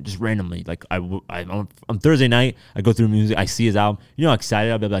promised a long time, just randomly. Like on Thursday night, I go through music, I see his album. You know how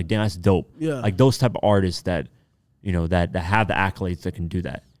excited I'll be like, damn, that's dope. Yeah. Like those type of artists that, that have the accolades that can do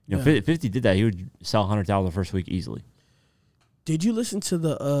that. 50 did that. He would sell 100,000 the first week easily. Did you listen to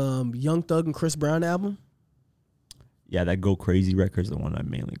the Young Thug and Chris Brown album? Yeah, that Go Crazy record is the one I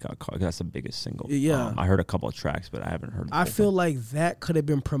mainly got caught. That's the biggest single. Yeah. I heard a couple of tracks, but I haven't heard. I feel like that could have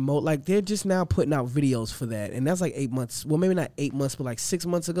been promoted. Like they're just now putting out videos for that, and that's like 8 months. Well, maybe not 8 months, but like 6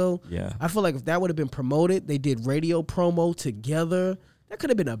 months ago. Yeah. I feel like if that would have been promoted, they did radio promo together. That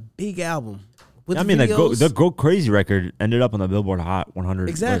could have been a big album. I mean, the Go Crazy record ended up on the Billboard Hot 100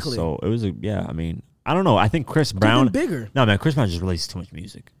 exactly. list, so it was I mean, I don't know. I think Chris Brown bigger. No, man, Chris Brown just releases too much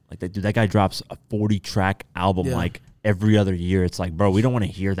music. Like that guy drops a 40-track album like every other year. It's like, bro, we don't want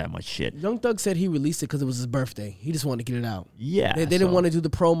to hear that much shit. Young Thug said he released it because it was his birthday. He just wanted to get it out. Yeah, they didn't want to do the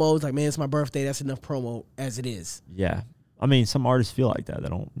promos. Like, man, it's my birthday. That's enough promo as it is. Yeah, I mean, some artists feel like that. They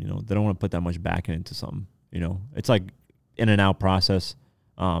don't, they don't want to put that much back into something. It's like in and out process.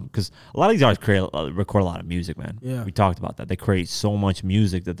 Because a lot of these artists record a lot of music, man. Yeah. We talked about that. They create so much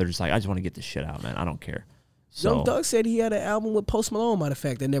music that they're just like, I just want to get this shit out, man. I don't care. So, Young Thug said he had an album with Post Malone, matter of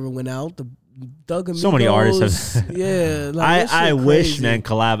fact, that never went out. The Thug and so many artists have. Yeah. Like, I wish, more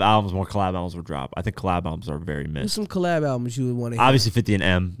collab albums would drop. I think collab albums are very missed. Who's some collab albums you would want to hear? Obviously 50 and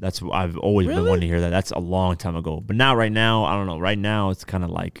M. That's what I've always been wanting to hear that. That's a long time ago. But now, right now, I don't know. Right now, it's kind of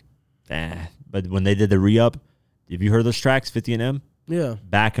like, But when they did the re-up, have you heard those tracks, 50 and M? Yeah.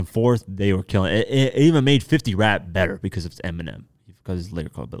 Back and forth, they were killing it. It even made 50 rap better because of Eminem, because of his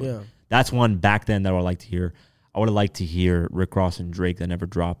lyrical ability. Yeah. That's one back then that I would like to hear. I would have liked to hear Rick Ross and Drake that never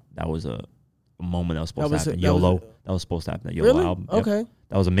dropped. That was a moment that was supposed to happen. YOLO. That was supposed to happen. That YOLO album. Okay. Yep.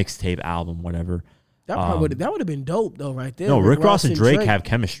 That was a mixtape album, whatever. That would have been dope though, right there. No, Rick Ross and Drake have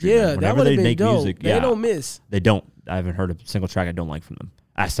chemistry. Yeah, Whenever that would they have been make dope. music, They don't miss. They don't. I haven't heard a single track I don't like from them.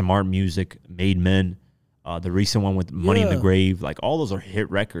 Aston Martin music, Made Men. The recent one with Money in the Grave, like all those are hit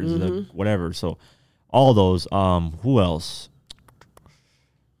records, whatever. So all those. Who else?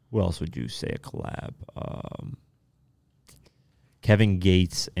 Who else would you say a collab? Kevin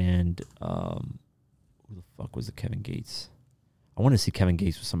Gates and who the fuck was the Kevin Gates? I want to see Kevin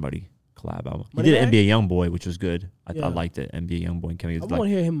Gates with somebody collab album. He did NBA YoungBoy, which was good. I liked it. NBA YoungBoy and Kevin Gates. I want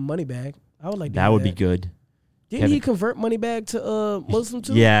to hear him Moneybag. I would like that. Would be good. Didn't he convert Moneybag to Muslim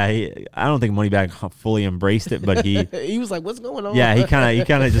too? Yeah, I don't think Moneybag fully embraced it, but he he was like, "What's going on?" Yeah, he kind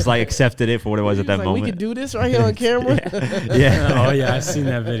of just like accepted it for what it was at that moment. We could do this right here on camera. Yeah. Oh yeah, I've seen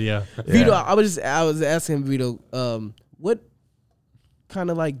that video. Vito, I was asking Vito, what kind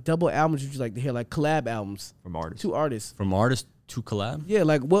of like double albums would you like to hear? Like collab albums from artists. Two artists. From artists to collab? Yeah,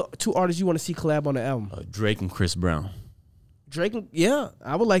 like what two artists you want to see collab on the album? Drake and Chris Brown. Drake,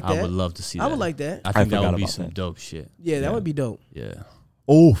 I would like that. I would love to see that. I would like that. I think that would be some dope shit. Yeah, that would be dope. Yeah.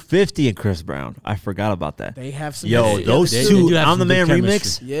 Oh, 50 and Chris Brown. I forgot about that. They have some. Those two, I'm the Man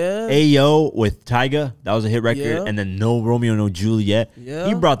remix. Yeah. Ayo with Tyga. That was a hit record. Yeah. And then No Romeo, No Juliet. Yeah.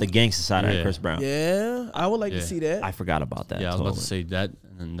 He brought the gangster side out of Chris Brown. Yeah. I would like to see that. I forgot about that. Yeah, I was about to say that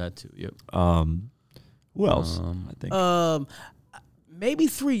and that too. Yep. Who else? I think. Maybe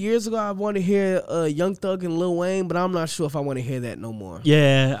 3 years ago, I wanted to hear Young Thug and Lil Wayne, but I'm not sure if I want to hear that no more.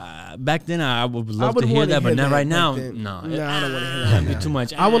 Yeah, back then I would love to hear that, but not right now. No, I don't want to hear that. That'd be too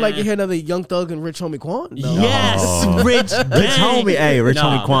much. I would like to hear another Young Thug and Rich Homie Quan. No. Yes, Rich Homie. Hey, Rich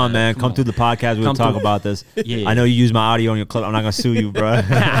Homie Quan, man. Come through the podcast. We'll talk about this. Yeah. I know you use my audio on your clip. I'm not going to sue you, bro.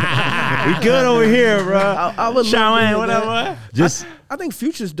 We good over here, bro. I would love to hear whatever. I think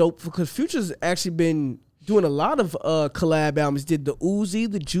Future's dope because Future's actually been doing a lot of collab albums. Did the Uzi,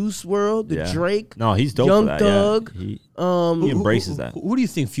 the Juice WRLD, the Drake. No, he's dope Young for that. Thug. Yeah. He embraces that. Who do you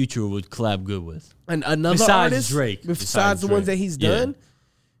think Future would collab good with? And another Besides artist, Drake. besides the ones Drake. that he's done.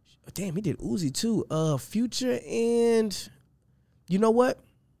 Damn, he did Uzi too. Future and you know what?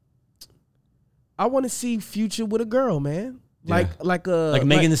 I want to see Future with a girl, man. Like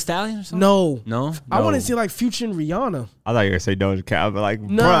Megan Thee Stallion or something? No. I want to see like Future and Rihanna. I thought you were gonna say Doja Cat, but like,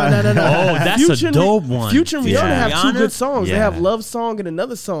 No. Oh, that's Future a and dope one. Future and Rihanna have two Rihanna? good songs. They Yeah. have Love Song and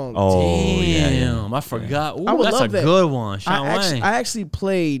another song. Damn, I forgot. Ooh, I would that's love a that. good one. Sean Wayne. I actually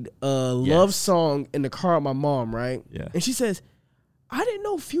played a love song in the car with my mom, right? Yeah. And she says, I didn't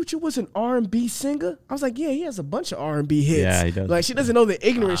know Future was an R&B singer. I was like, yeah, he has a bunch of R&B hits. Yeah, he does. Like, she doesn't know the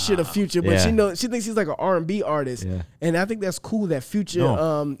ignorant shit of Future, but Yeah. she thinks he's like an R&B artist. Yeah. And I think that's cool that Future,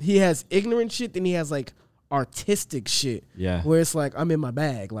 No. he has ignorant shit, then he has like artistic shit. Yeah. Where it's like, I'm in my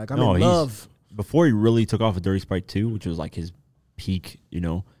bag. Like, I'm No, in he's- love. Before he really took off with Dirty Sprite 2, which was like his peak, you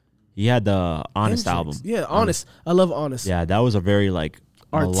know, he had the Honest Hendrix. album. Yeah, Honest. I love Honest. Yeah, that was a very like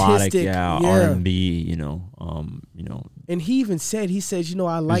melodic, Artistic, yeah, yeah. R&B, you know. And he even said, you know,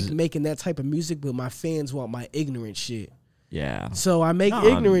 I like making that type of music, but my fans want my ignorant shit. Yeah. So I make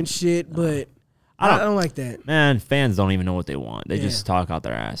ignorant shit, but I don't like that. Man, fans don't even know what they want. They just talk out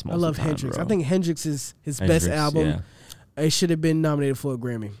their ass most I love of the time, Hendrix. bro. I think Hendrix is his Hendrix, best album. yeah. It should have been nominated for a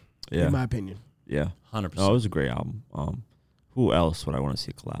Grammy, Yeah. in my opinion. Yeah. 100%. No, it was a great album. Who else would I want to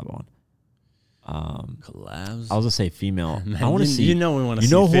see a collab on? Collabs? I was gonna say female. Man, I want to you- see. you know we wanna You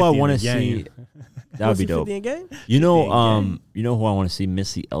see know who 50 I in want the to game. see? That would be dope. 50 in game? You know, 50 in game. you know who I want to see?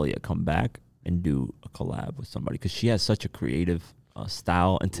 Missy Elliott come back and do a collab with somebody because she has such a creative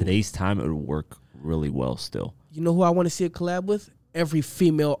style. And today's time, it would work really well. Still, You know who I want to see a collab with? Every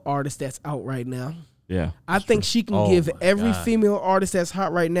female artist that's out right now. yeah. I think she can Oh give my every God. female artist that's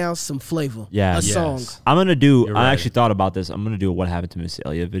hot right now some flavor. Yeah. A Yes. song. I'm gonna do. You're I right. actually thought about this. I'm gonna do a What Happened to Missy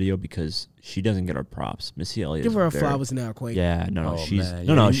Elliott video because she doesn't get her props. Missy Elliott. Give is her her very- flowers now, Quake. Yeah. No. Oh, she's man.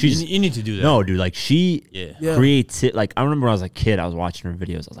 no. Yeah, No. you- She's you need to do that. no, dude. Like she Yeah. creates it. Like I remember when I was a kid, I was watching her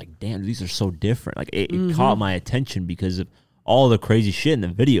videos. I was like, damn, these are so different. Like it caught my attention because of all the crazy shit in the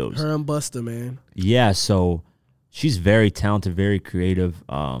videos. Her and Busta, man. Yeah, so she's very talented, very creative.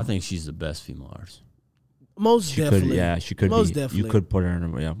 I think she's the best female artist. Most she definitely. could, yeah, she could Most be. definitely. You could put her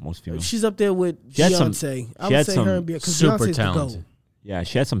in, most female. She's up there with She had some- Beyonce. I she would had say some her and Beyonce. Because super Beyonce's the talented. GOAT. Yeah,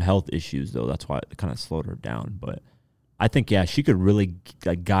 she had some health issues though. That's why it kind of slowed her down. But I think she could really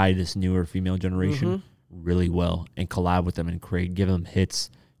like guide this newer female generation really well and collab with them and give them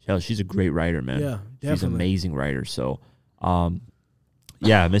hits. Hell, she's a great writer, man. Yeah, she's an definitely. amazing writer. So,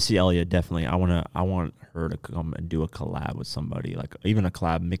 yeah, Missy Elliott definitely. I want her to come and do a collab with somebody, like even a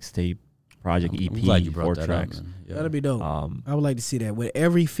collab mixtape project, EP, I'm glad you 4 brought that tracks. up, man. Yeah. That'd be dope. Um, I would like to see that with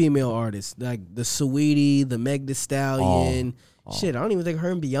every female artist, like the Saweetie, the Meg Thee Stallion. Shit, I don't even think her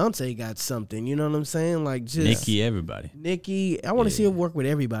and Beyonce got something. You know what I'm saying? Like just Nicki, everybody. Nicki. I want to see her work with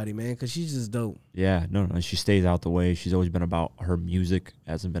everybody, man, because she's just dope. Yeah, no, she stays out the way. She's always been about her music,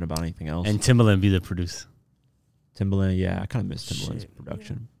 hasn't been about anything else. And Timbaland be the producer. Timbaland, yeah, I kind of miss Timbaland's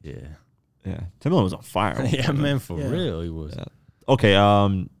production. Yeah. Yeah, Timbaland was on fire. Yeah, man, for Yeah. real, he was. Yeah. Okay,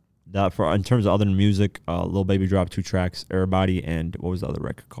 that for in terms of other music, Lil Baby dropped 2 tracks, Everybody and what was the other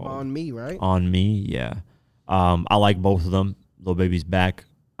record called? On Me, right? On Me, yeah. I like both of them. Lil Baby's back.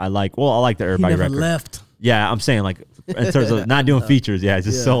 I like the He Everybody never record. left. Yeah, I'm saying like in terms of not doing features. Yeah, it's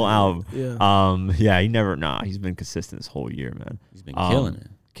just solo album. Yeah. He's been consistent this whole year, man. He's been killing it.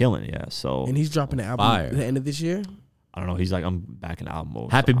 Killing it, yeah. So And he's dropping the album Fire. at the end of this year. I don't know. He's like, I'm back in album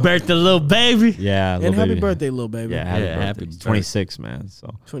mode. Happy so. birthday, little baby. Yeah, And Lil happy Baby. birthday, little baby. Yeah, happy Yeah, birthday. happy He's birthday. 26, man.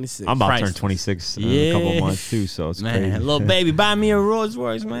 So 26. I'm about to turn Priceless. 26 in a couple months too. So it's Man, crazy. little baby, buy me a Rolls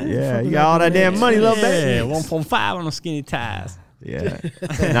Royce, man. Yeah, you got all that damn money, little baby. Yeah, 1.5 on the skinny ties. Yeah.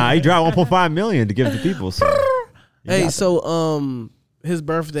 Nah, he dropped 1.5 million to give to people. So you Hey, got so his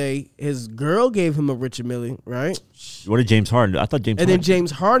birthday, his girl gave him a Richard Mille, right? that. What did James Harden do? I thought James. And then Harden.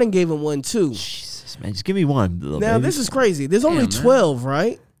 James Harden gave him one too. Jesus, man, just give me one. Little Now baby. this is crazy. There's only Damn, man. 12,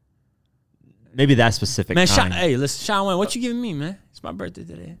 right? maybe that specific. Man, kind. hey, listen, Sean Wayne, what you giving me, man? It's my birthday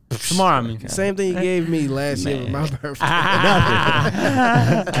today. Tomorrow, I mean. Same thing he gave me last year with my birthday.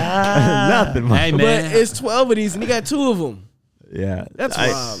 Nothing. Man. Hey, But man. it's 12 of these, and he got 2 of them. Yeah, That's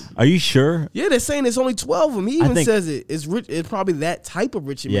wild. Are you sure? Yeah, they're saying it's only 12 of them. He even think- says it's rich. It's probably that type of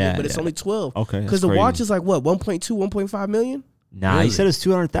Richard Yeah, Mille, but it's yeah. only 12. Okay, that's because the crazy. watch is like what 1.2, 1.5 million. Nah, Really? he said it's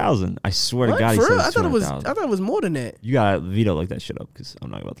 200,000. I swear to What? God, he For said real? it's I thought it was. 200,000. I thought it was more than that. You got Vito look that shit up because I'm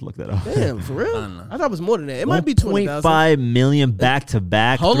not about to look that up. Damn, for real? don't know. I thought it was more than that. It might be 200,000. 1.5 million back to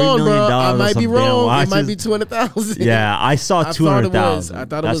back. Hold $3 on, million bro. I on might some be damn wrong. It might watches. be 200,000. Yeah, I saw I thought it was. 200,000. I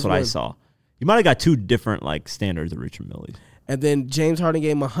thought it That's was what I more. saw. You might have got two different like standards of Richard Millie. And then James Harden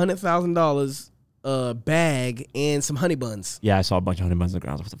gave him $100,000 bag and some honey buns. Yeah, I saw a bunch of honey buns on the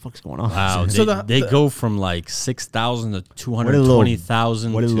ground. What the fuck's going on? Wow, So they go from like 6,000 to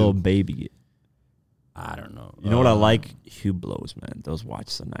 220,000. What did little baby get? I don't know. You know what I like? Hublots, man. Those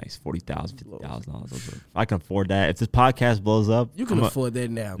watches are nice. $40,000, $50,000. If I can afford that. If this podcast blows up, You can afford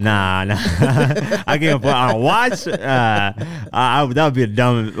that now. Nah. I can't afford on a watch. That would be a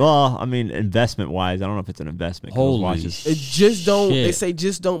dumb. Well, I mean, investment wise, I don't know if it's an investment. Holy watches. It just don't. shit. They say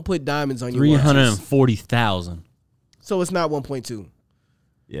just don't put diamonds on your watches. 340,000. So it's not 1.2.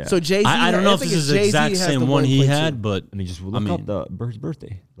 Yeah. So Jay-Z. I don't know if this is the exact same one he had, but I mean, just look up the bird's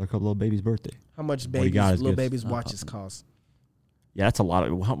birthday. Look up little baby's birthday. How much What he got is little gifts. baby's watches cost? Yeah, that's a lot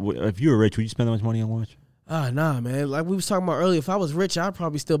of. If you were rich, would you spend that much money on watch? Nah, man. Like we was talking about earlier, if I was rich, I'd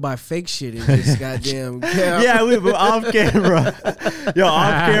probably still buy fake shit and just goddamn. Yeah, we were off camera. Yo,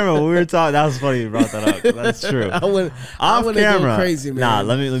 off camera, we were talking. That was funny you brought that up. That's true. I wouldn't Off camera, go crazy, man. Nah,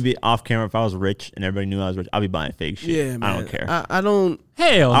 let me be off camera. If I was rich and everybody knew I was rich, I'd be buying fake shit. Yeah, man. I don't care. I don't.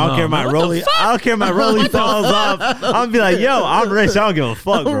 hell, I don't care if my rollie. I don't care if my rollie falls off. I'm gonna be like, yo, I'm rich. I don't give a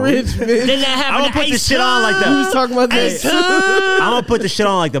fuck, bro. Rich, bitch. I'm gonna put this shit on like We was the. talking about this. I'm gonna put the shit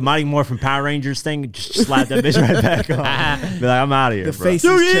on like the Mighty Morphin Power Rangers thing. Just slap that bitch right back on. Be like, I'm out of here. The bro. faces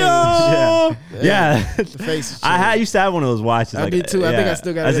changed. Yeah. The faces changed. I used to have one of those watches. I like, did too. I think I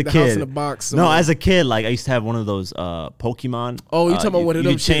still got it as in a the kid. house in a box. No, somewhere. as a kid, like I used to have one of those Pokemon. Oh, you talking about one of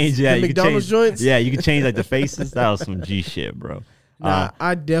them could change, shits? yeah, The you could McDonald's change, joints? Yeah, you could change like the faces. That was some G shit, bro. Nah,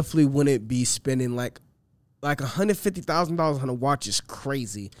 I definitely wouldn't be spending like $150,000 on a watch is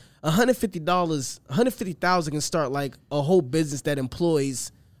crazy. $150,000 can start like a whole business that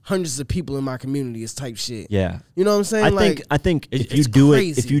employs hundreds of people in my community. Is type shit. Yeah, You know what I'm saying? I think if you it's do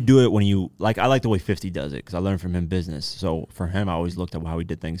crazy. it, if you do it when you like, I like the way 50 does it because I learned from him business. So for him, I always looked at how he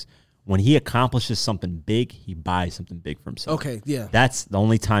did things. When he accomplishes something big, he buys something big for himself. Okay, yeah. That's the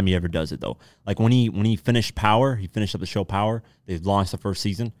only time he ever does it though. Like when he finished Power, he finished up the show Power. They launched the first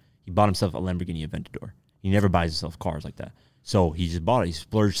season. He bought himself a Lamborghini Aventador. He never buys himself cars like that. So he just bought it. He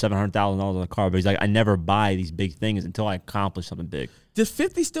splurged $700,000 on a car, but he's like, I never buy these big things until I accomplish something big. Does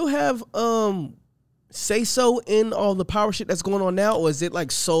 50 still have say so in all the power shit that's going on now, or is it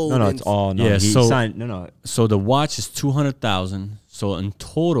like sold? No, it's all no. Yeah, he so- signed no. So the watch is 200,000. So in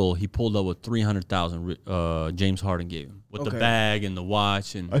total, he pulled up with 300,000. James Harden gave him with the Okay. bag and the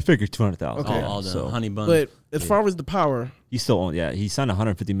watch and I figured 200,000. Okay. all the so honey buns. But as far as the power, he still owns. Yeah, he signed a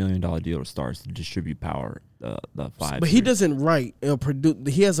 $150 million deal with Stars to distribute Power. The 5. but he doesn't write or produce.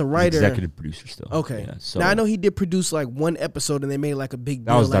 He has a writer. Executive producer still. Okay. Yeah, so Now I know he did produce like one episode, and they made like a big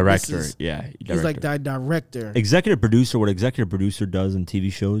deal. that was like, this director. is- Yeah, He's like the director. executive producer. What executive producer does in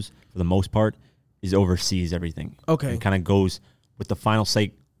TV shows for the most part is oversees everything. Okay. And kind of goes with the final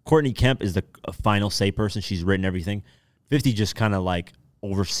say. Courtney Kemp is the final say person. She's written everything. 50 just kind of like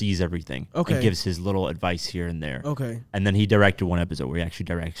oversees everything. Okay. And gives his little advice here and there. Okay. And then he directed one episode where he actually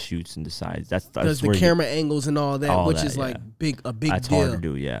directs, shoots, and decides. That's Does the where camera angles and all that, all which that, is like yeah. a big that's deal. hard to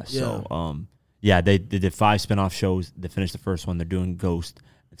do. Yeah. So they did 5 spinoff shows. They finished the first one. They're doing Ghost.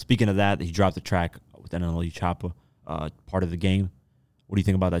 And speaking of that, he dropped the track with NLE Choppa, part of the game. What do you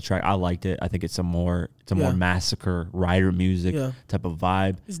think about that track? I liked it. I think it's a more massacre rider music type of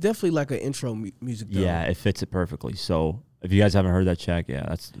vibe. It's definitely like an intro music. Though. Yeah, it fits it perfectly. So if you guys haven't heard that track,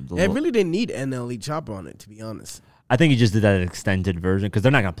 that's It really didn't need NLE Chopper on it, to be honest. I think he just did that extended version because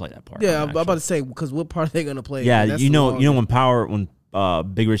they're not gonna play that part. Yeah, I'm about to say because what part are they gonna play? Yeah, That's you the know long-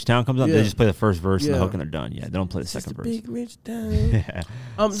 when Big Rich Town comes up, Yeah. they just play the first verse and the Yeah. hook and they're done. Yeah, they don't play the It's just second a verse. Big Rich Town. Yeah.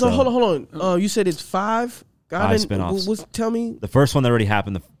 So hold on. You said it's 5. Spinoffs. Tell me. The first one that already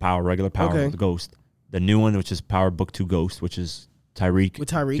happened, the regular Power, Okay. the Ghost. The new one, which is Power Book 2 Ghost, which is Tyreek With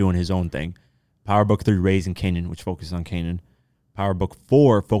Tyreek. doing his own thing. Power Book 3 Raising Kanan, which focuses on Kanan. Power Book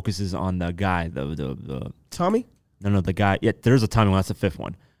 4 focuses on the guy, the Tommy? the guy. Yeah, there's a timing one. That's the 5th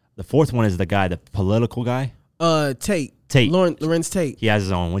one. The 4th one is the guy, the political guy. Tate. Tate. Lorenz Tate. He has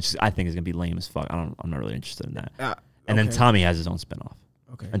his own, which I think is gonna be lame as fuck. I'm not really interested in that. And then okay. Tommy has his own spinoff.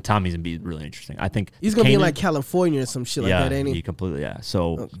 Okay. And Tommy's gonna be really interesting. I think He's gonna be in Kanan- like California or some shit like that, ain't he? he completely. Yeah.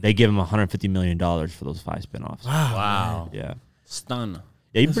 So they give him $150 million for those 5 spinoffs. wow. Yeah. Stun.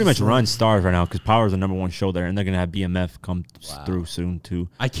 Yeah, he pretty much runs Stars right now because Power is the #1 show there, and they're gonna have BMF come through soon too.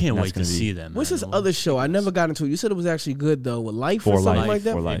 I can't That's wait to gonna be- see them. What's his other show? I never got into it. You said it was actually good though, with Life or For something Life, like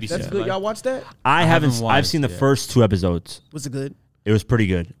that. For Life, That's yeah. good. Y'all watch that? I haven't. I've watched seen the it. first 2 episodes. Was it good? It was pretty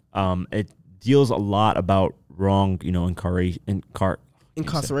good. It deals a lot about wrong,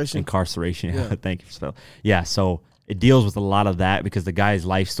 Incarceration. Incarceration. Yeah. Thank you, Phil. Yeah. So it deals with a lot of that because the guy's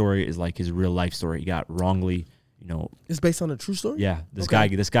life story is like his real life story. He got wrongly, you know, It's based on a true story. yeah, this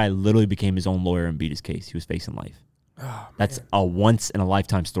guy literally became his own lawyer and beat his case. He was facing life. That's a once in a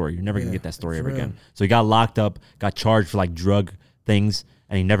lifetime story. You're never gonna get that story ever again. So he got locked up, got charged for like drug things,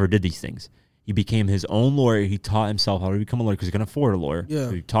 and he never did these things. He became his own lawyer. He taught himself how to become a lawyer because he couldn't afford a lawyer. Yeah.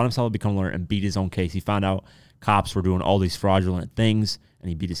 So he taught himself how to become a lawyer and beat his own case. He found out cops were doing all these fraudulent things, and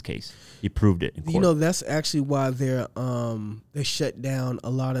he beat his case. He proved it in court. You know, that's actually why they shut down a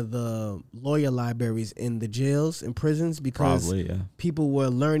lot of the lawyer libraries in the jails and prisons because Probably, yeah. people were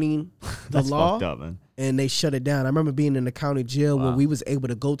learning the That's law. fucked up, man. And they shut it down. I remember being in the county jail where we was able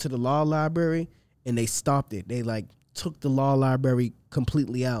to go to the law library, and they stopped it. They like took the law library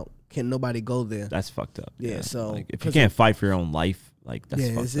completely out. Can nobody go there? That's fucked up. Yeah, so like, if you can't fight for your own life, like that's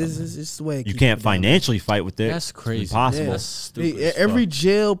fucked up. It's the way it You keeps can't it down. financially fight with it. That's crazy. It's impossible. Yeah. That's stupid. Every stuff.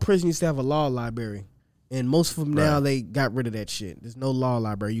 jail prison used to have a law library, and most of them now they got rid of that shit. There's no law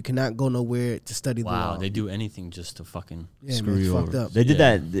library. You cannot go nowhere to study the law. Wow, they do anything just to fucking. yeah, Screw man, it's you fucked over. up. They did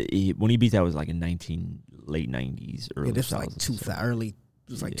that when he beat that was like in late 90s, early Yeah, this was like 2000s. early. It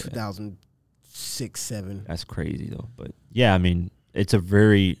was like Yeah. 2006, 7. That's crazy though. But yeah, I mean, it's a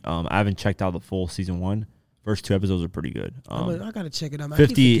very. I haven't checked out the full season 1. First 2 episodes are pretty good. I gotta check it out. Man.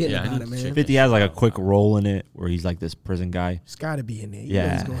 50 I keep forgetting yeah, I about need it, to man. check 50 has like a quick role in it where he's like this prison guy. It's gotta be in there. You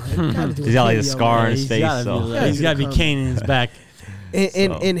Yeah. know he's gotta do He's got like a cameo, scar man. on his face. So. He's got to be Kane in his back.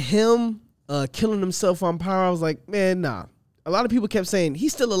 And him killing himself on power, I was like, man, nah. A lot of people kept saying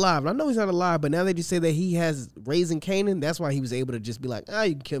he's still alive. And I know he's not alive, but now they just say that he has raising Canaan. That's why he was able to just be like, you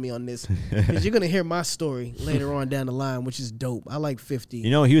can kill me on this. Because you're going to hear my story later on down the line, which is dope. I like 50.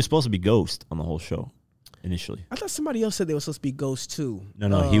 You know, he was supposed to be Ghost on the whole show initially. I thought somebody else said they were supposed to be Ghost too.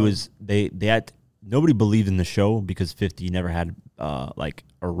 No, he was. They had nobody believed in the show because 50 never had like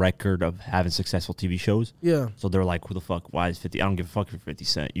a record of having successful TV shows. Yeah. So they're like, who the fuck? Why is 50? I don't give a fuck for 50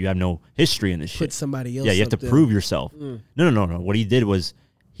 Cent. You have no history in this Put shit. somebody else Yeah, you have to up there. prove yourself. No. What he did was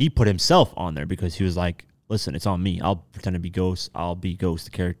he put himself on there because he was like, listen, it's on me. I'll pretend to be Ghost. I'll be Ghost,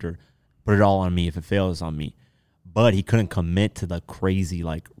 the character. Put it all on me. If it fails, it's on me. But he couldn't commit to the crazy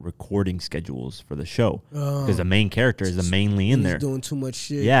like recording schedules for the show because the main character is mainly in He's there. doing too much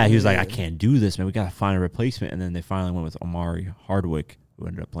shit. Yeah, he was like, I can't do this, man. We got to find a replacement. And then they finally went with Omari Hardwick, who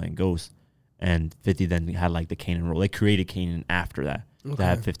ended up playing Ghost. And 50 then had like the Kanan role. They created Kanan after that to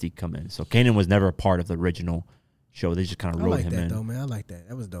have 50 come in. So Kanan was never a part of the original show. They just kind of I wrote like him that in. though, man. I like that.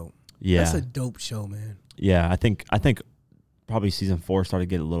 That was dope. Yeah, That's a dope show, man. yeah. I think probably season 4 started to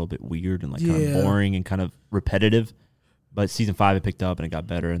get a little bit weird and like kind Yeah. of boring and kind of repetitive. But season 5 it picked up and it got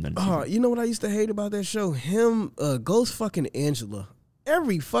better. And then You know what I used to hate about that show? Him, Ghost fucking Angela.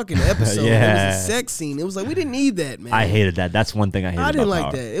 Every fucking episode, there Yeah. was a sex scene. It was like, we didn't need that, man. I hated that. That's one thing I hated. I didn't about like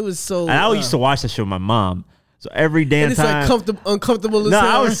Power. that. It was so. And I used to watch that show with my mom. So every damn and it's time. like uncomfortable as No,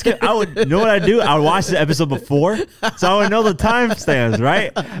 hell. I would skip. I would know what I do. I would watch the episode before, so I would know the timestamps,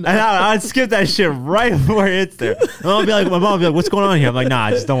 right? And I'd skip that shit right before it hits there. And I'll be like, my mom would be like, "What's going on here?" I'm like,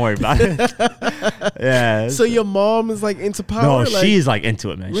 "Nah, just don't worry about it." Yeah. So your mom is like into Power? No, Like, she's like into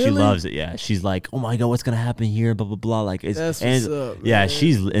it, man. She Really? loves it. Yeah, she's like, "Oh my god, what's gonna happen here?" Blah blah blah. Like, it's That's and what's up, yeah, man.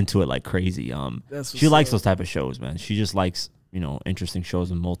 she's into it like crazy. That's She what's likes up. those type of shows, man. She just likes interesting shows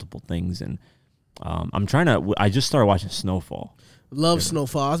and multiple things. And I'm trying to. I just started watching Snowfall. Love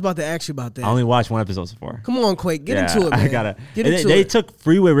Snowfall. I was about to ask you about that. I only watched 1 episode so far. Come on, Quake. Get into it, man. I gotta. Get and into they it. took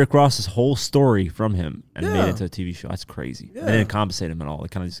Freeway Rick Ross's whole story from him and made Yeah. it into a TV show. That's crazy. Yeah. They didn't compensate him at all. They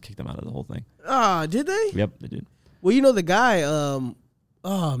kind of just kicked him out of the whole thing. Did they? Yep, they did. Well, you know the guy.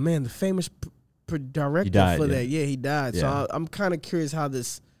 Oh man, the famous director died, for yeah. that. Yeah, he died. So Yeah. I'm kind of curious how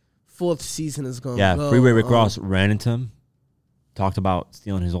this 4th season is going. Yeah, to go. Freeway Rick Ross ran into him, talked about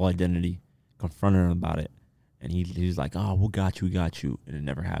stealing his whole identity, confronted him about it, and he was like, "Oh, we got you," and it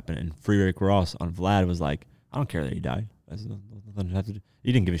never happened. And Freeway Rick Ross on Vlad was like, "I don't care that he died. That's nothing to have to do."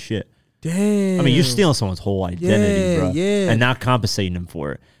 He didn't give a shit. Damn. I mean, you're stealing someone's whole identity, Yeah, bro, yeah. and not compensating him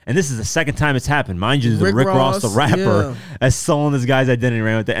for it. And this is the second time it's happened. Mind you, the Rick Rick Ross, the Ross, rapper, yeah. has stolen this guy's identity and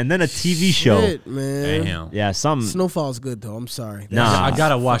ran with it. And then a TV show. Shit, man. Damn. Yeah, Snowfall's good though. I'm sorry. Nah. I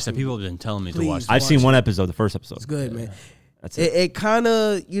gotta watch that. People have been telling me to Please. watch. I've that. seen one episode, the first episode. It's good, man. That's it. It kind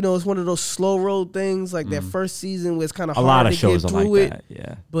of, it's one of those slow road things. Like that first season was kind of A hard lot to of shows get are through like it. that.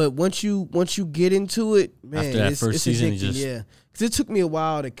 Yeah. But once you get into it, man, After that it's first season, addicting, you just- yeah. Because it took me a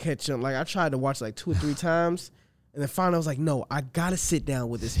while to catch up. Like I tried to watch like 2 or 3 times, and then finally I was like, no, I gotta sit down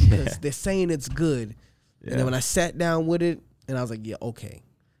with this because they're saying it's good. And then when I sat down with it, and I was like, yeah, okay,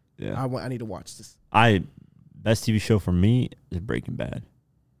 Yeah. I need to watch this. Best TV show for me is Breaking Bad.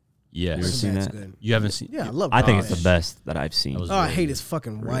 Yes. You ever seen That's that? good. You haven't seen? Yeah, I love. I think Bad it's the best that I've seen. That was Oh, I really hate good. his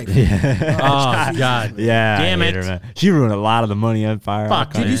fucking wife. Oh God. Yeah, Damn I hate it. her, man. She ruined a lot of the Money Empire. Fuck,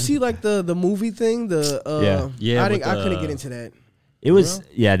 I kinda- Did you see like the movie thing? Yeah, I with couldn't the- get into that. It was they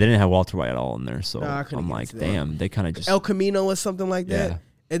didn't have Walter White at all in there, so Nah, I couldn't I'm get like, into that. damn, they kind of just. El Camino or something like Yeah. that.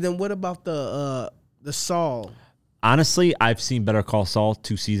 And then what about the Saul? Honestly, I've seen Better Call Saul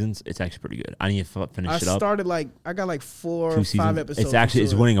 2 seasons. It's actually pretty good. I need to finish I it up. started I got like 4 or 2 5 seasons. episodes. It's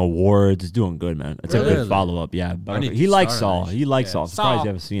into it. winning awards. It's doing good, man. It's a Really? good follow up. Yeah, I but need he to likes start on Saul. that He likes shit. Saul. Yeah. I'm surprised Saul. you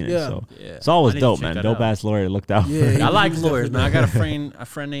haven't seen it. Yeah. So Yeah. Saul was I need to dope, check man. that Dope out. ass lawyer. Looked out. Yeah, I like he's lawyers, man. I definitely got a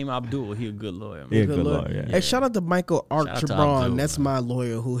friend named Abdul. He a good lawyer, man. Yeah, good good lawyer. lawyer. Yeah. Hey, shout out to Michael out to Archibald. Abdul, That's man. my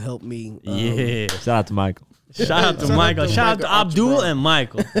lawyer who helped me. Yeah. Shout out to Michael. Shout out to Shout out Michael. to Shout out to Michael Abdul Archibald. and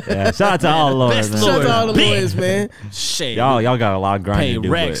Michael. Yeah, shout out to all the lawyers, Best man. Shout out to all the Big. lawyers, man. Shit. Y'all got a lot of grinding Pay to do,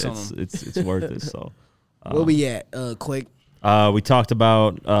 Rex but on it's worth it. So Where we at, Quake? we talked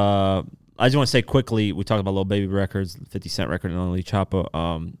about. I just want to say quickly, we talked about Lil Baby records, 50 Cent record, and only Chopper.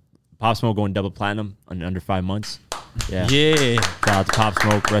 Pop Smoke going double platinum in under 5 months. Yeah. Yeah. Shout out to Pop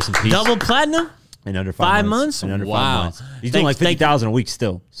Smoke. Rest in peace. Double platinum? in under 5 months? In under Wow. 5 months. He's doing like 50,000 a week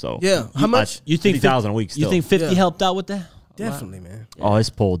still. So Yeah. How much? You think 50,000 a week still. You think 50 Yeah. helped out with that? Definitely, man. Oh,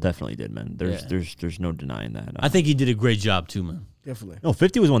 his poll definitely did, man. Yeah. There's no denying that. I think he did a great job too, man. Definitely. No,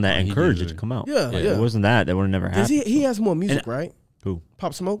 50 was one that he encouraged did. it to come out. Yeah, Like, yeah. It wasn't that would have never Does happened. he has more music, And- right? Who?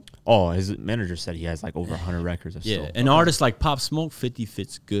 Pop Smoke? Oh, his manager said he has like over 100 records. Or Yeah, so. an artist like Pop Smoke, 50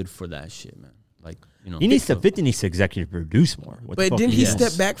 fits good for that shit, man. Like, you know, He needs to 50 needs to executive produce more. What the But fuck didn't is he Yes.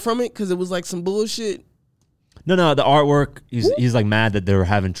 that? step back from it because it was like some bullshit? No, the artwork. He's like mad that they were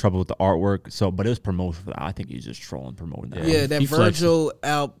having trouble with the artwork. So, but it was promotion for that. I think he's just trolling, promoting that. Yeah, that he flexed. Virgil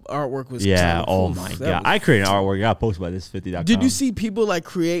artwork was. Yeah. tough. Oh Oof, my that god. was- I created an artwork. I got posted by this 50.com. Did you see people like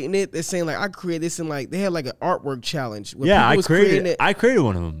creating it? They're saying like I created this and like they had like an artwork challenge. Where Yeah, people I was created creating it. I created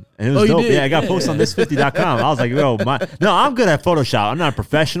one of them, and it was Oh, you dope. did? Yeah, I got posted on this50.com. I was like, yo, no, I'm good at Photoshop. I'm not a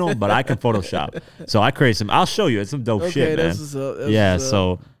professional, but I can Photoshop. So I created some. I'll show you. It's some dope Okay, shit, man. that's what's up, that's Yeah. what's up.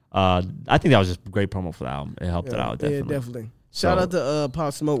 So I think that was just great promo for the album. It helped it out definitely. Yeah, definitely. Shout So- out to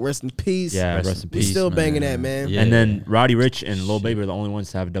Pop Smoke. Rest in peace. Yeah, rest in in We peace. still man. banging that, man. Yeah. And then Roddy Ricch and Lil Baby are the only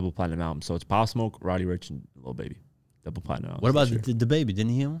ones to have a double platinum album. So it's Pop Smoke, Roddy Ricch, and Lil Baby. Double platinum album. What about this year. the baby?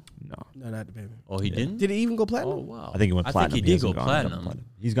 Didn't he have one? No. No, not the baby. Oh, he didn't? Did he even go platinum? Oh, wow. I think he went platinum. I think he did hasn't go gone double platinum.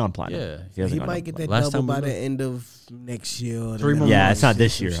 He's gone platinum. Yeah. hasn't He gone might double get platinum. that Last double time by we the looked. end of next year. Or the 3 next more year. Yeah, it's not Some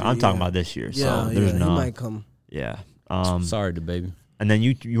this shit, year. some I'm shit, talking yeah. about this year. So Yeah, there's yeah, no. he might come. Yeah. Sorry, the baby. And then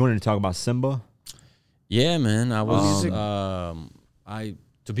you wanted to talk about Simba. Yeah, man. I was Music. I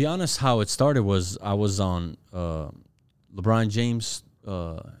to be honest, how it started was I was on LeBron James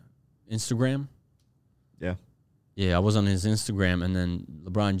Instagram. Yeah. Yeah, I was on his Instagram, and then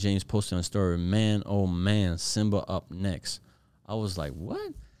LeBron James posted a story. Man, oh man, Simba up next. I was like,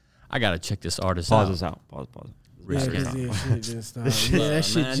 what? I gotta check this artist Pause out. this out. Pause. Yeah, Risk it. 'cause yeah, shit just stopped. Yeah, that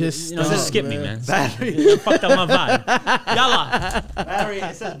shit Man, just you know, stopped, just skip me, man. Battery. You fucked up my vibe. Yalla. Battery.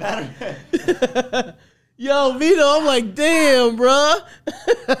 It says battery. Yo, Vito, I'm like, damn, bruh.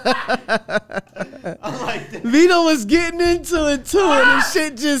 I'm like, Vito was getting into it too, and the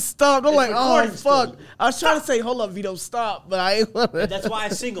shit just stopped. I'm like, oh recording fuck. still. I was trying to say, hold up, Vito, stop, but I ain't wanna. That's why I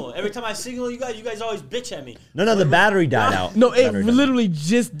single. Every time I single, you guys always bitch at me. no, the battery died out. No, it Battery died. literally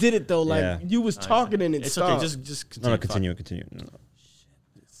just did it though. Like Yeah. you was talking and it It's stopped. okay. Just No, continue. continue. No.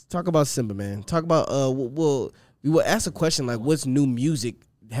 Talk about Simba, man. Talk about we will ask a question like, what's new music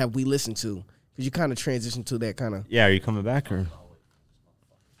have we listened to? Because you kind of transitioned to that kind of. Yeah, are you coming back or?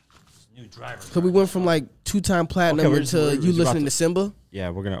 New driver. So we went from like 2-time platinum Okay, we're into just- we're you just listening about to Simba. Yeah,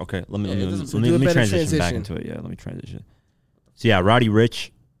 we're gonna. Okay, let me Yeah, it doesn't- do a better transition back transition. into it. Yeah, let me transition. So yeah, Roddy Ricch,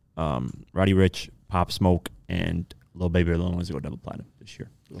 Pop Smoke, and Lil Baby are the only ones to go double platinum this year.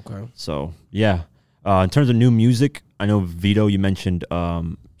 Okay. So yeah, in terms of new music, I know Vito, you mentioned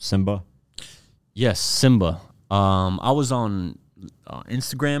Simba. Yes, Simba. I was on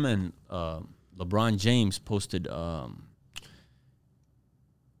Instagram, and LeBron James posted on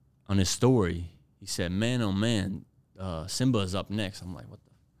his story. He said, "Man, oh man, Simba is up next." I'm like, "What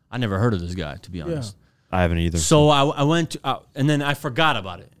the?" I never heard of this guy, to be honest. I haven't either. So I went to, and then I forgot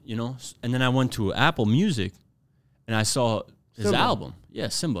about it, you know. And then I went to Apple Music, and I saw his Simba. album. Yeah,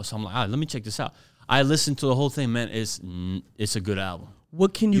 Simba. So I'm like, let me check this out. I listened to the whole thing, man. It's a good album.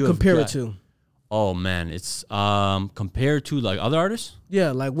 What can you You have compare it got- to? Oh man, it's compared to like other artists.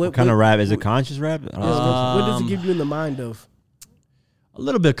 Yeah, like what kind of rap is it? Conscious rap? I don't know. What does it give you in the mind of? A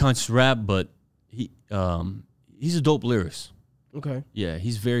little bit of conscious rap, but he's a dope lyricist. Okay. Yeah,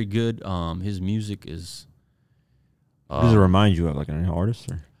 he's very good. His music is. What does it remind you of, like an artist?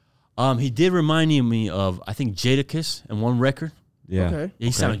 Or? He did remind me of I think Jadakiss in one record. Yeah. Okay.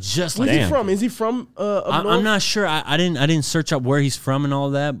 He sounded just like. Where's he Damn. from? Is he from up north? I'm not sure. I didn't search up where he's from and all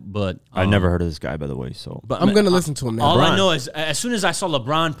that, but I've never heard of this guy, by the way. So But I'm gonna listen to him now. All I LeBron. know is as soon as I saw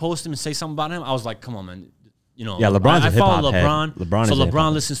LeBron post him and say something about him, I was like, "Come on, man!" You know, Yeah, LeBron's I a hip-hop follow head. LeBron. LeBron so is a hip-hop LeBron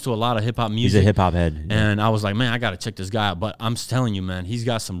head. listens to a lot of hip hop music. he's a hip hop head. Yeah. And I was like, man, I gotta check this guy out. But I'm telling you, man, he's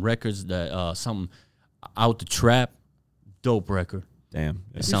got some records that something out the trap, dope record. Damn.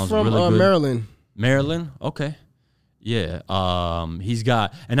 It He's sounds from really good. Maryland. Maryland, okay, yeah. He's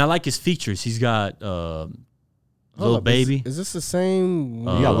got, and I like his features. He's got Hold Lil up, Baby. Is this the same? You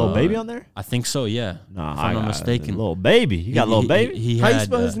got Lil Baby on there? I think so. Yeah, Nah, if I'm not mistaken. Lil Baby. You got Lil Baby? He How had, you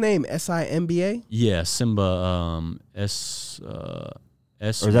spell his name? SIMBA? Yeah, Simba. S.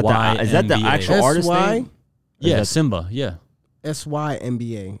 S. Or is that the actual artist SY? name? Yeah, that- Simba. Yeah,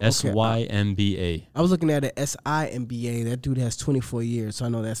 SYMBA. SYMBA. I was looking at it SIMBA. That dude has 24 years, so I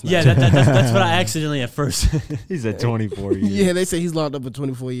know that's not. Yeah, that's what I accidentally at first. He's at 24 years. Yeah, they say he's locked up for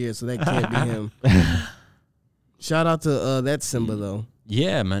 24 years, so that can't be him. Shout out to that Simba though.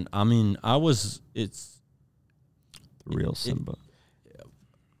 Yeah, man. I mean, it's The real Simba.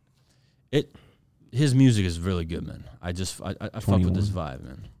 his music is really good, man. I fuck with this 21. vibe,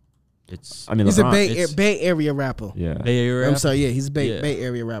 man. It's I mean, He's a LeBron, Bay Area rapper. yeah. Bay Area. I'm sorry, yeah, he's a Yeah. Bay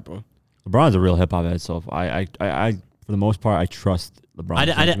Area rapper. LeBron's a real hip hop head, so if I, for the most part, I trust LeBron.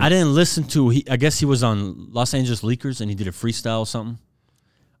 I didn't listen to. I guess he was on Los Angeles Leakers and he did a freestyle or something.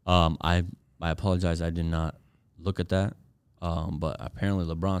 I apologize. I did not look at that. But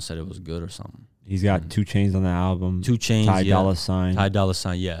apparently LeBron said it was good or something. He's got 2 Chainz on the album. 2 Chainz, Ty yeah. Dolla $ign. Ty Dolla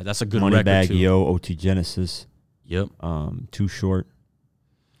 $ign, yeah, that's a good record Moneybag too. Yo, OT Genesis. Yep, Too Short.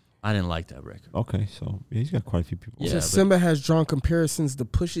 I didn't like that record. Okay, so yeah, he's got quite a few people. Yeah, So but- Simba has drawn comparisons to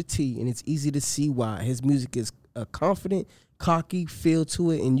Pusha T, and it's easy to see why. His music is a confident, cocky feel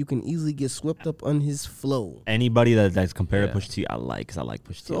to it, and you can easily get swept up on his flow. Anybody that's compared Yeah. to Pusha T, I like, because I like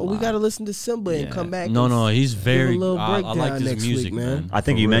Pusha T a So lot. we got to listen to Simba and Yeah. come back. No, he's very. little I like breakdown his next music, week, man. man. I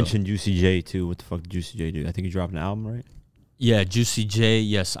think For you real. mentioned Juicy J too. What the fuck did Juicy J do? I think he dropped an album, right? Yeah, Juicy J.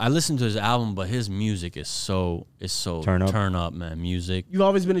 Yes, I listened to his album, but his music is so Turn up. man. Music. You've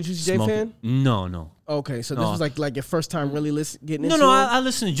always been a Juicy J Smoking- fan? No. Okay, so this No. was like your first time really getting No, into no. him? I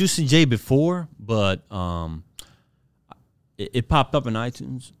listened to Juicy J before, but it popped up in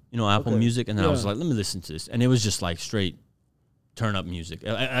iTunes, Apple Okay. Music, and then I was Yeah. like, let me listen to this, and it was just like straight turn up music.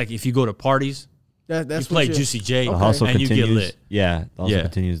 Like if you go to parties, That's you what play you're- Juicy J, The Hustle and you continues. get lit. Yeah, the Hustle Yeah.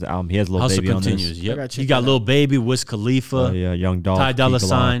 continues. The album. He has Lil Hustle Baby on continues. this. I Yep. gotta You check got that Lil out. Baby, Wiz Khalifa. Yeah, Young Dolph, Ty Dolla Key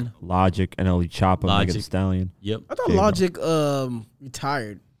Glock, $ign. Logic, NLE Chopper, Megan Thee Logic. Stallion. Yep. I thought Okay, bro. Logic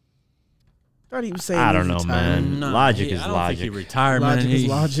retired. Thought he was saying I he don't was know, retired. man. Nah, Logic is I don't think he Logic. retired, Logic man. is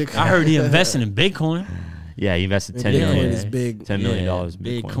Logic. I heard he invested in Bitcoin. Yeah, he invested $10 Bitcoin million. is big. $10 million dollars in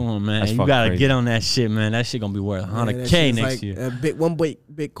Bitcoin. Bitcoin, man. That's You fucking gotta crazy. get on that shit, man. That shit gonna be worth Yeah, 100K that shit's next like, year. One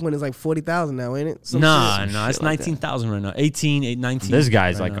Bitcoin is like 40,000 now, ain't it? Some Nah, shit. nah, it's shit like that. 19,000 right now. 18, 19. This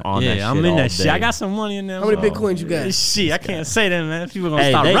guy's right like now. on yeah, that I'm shit in all that shit. I day. got some money in there. How many So- Bitcoins you got? Shit, I can't say that, man. People gonna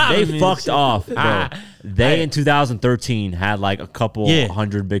Hey, start robbing they me. and fucked shit. off, bro. Ah. They Hey. in 2013 had like a couple Yeah.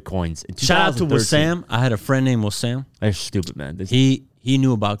 hundred Bitcoins. In Shout out to 2013 Wissam. I had a friend named Wissam. They're stupid, man. This, He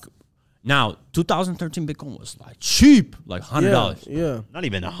knew about. Now, 2013 Bitcoin was like cheap, like $100. Yeah. not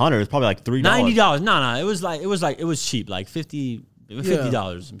even 100. It's probably like $3. $90. No, it was cheap, like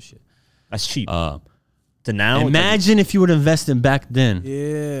 $50 some shit. That's cheap. Uh, to now, it's like- Imagine if you would invest in back then,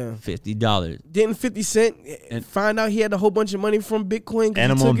 Yeah. $50. Didn't 50 Cent find out he had a whole bunch of money from Bitcoin? 'cause he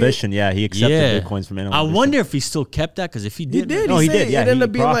Animal took it? Ambition. Yeah, he accepted Yeah, Bitcoins from Animal I Ambition. wonder if he still kept that because if he He did, did. No, he said did. Yeah, it ended he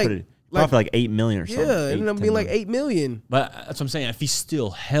up being profited. like Profit like 8 million or something. yeah, it ended up 10 being like million. 8 million. But that's what I'm saying. If he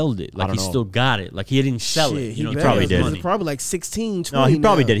still held it, like don't he know. still got it, like he didn't sell Shit, it, you know, he to probably make did. his It was money. probably like 16, 20 No, he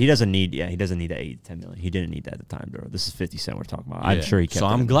probably now. did. He doesn't need. Yeah, he doesn't need the 8-10 million. He didn't need that at the time, bro. This is 50 Cent we're talking about. I'm Yeah. sure he kept. So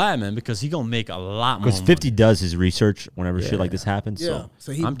it I'm in. glad, man, because he gonna make a lot more. Because 50 does his research whenever shit Yeah. like this happens. Yeah.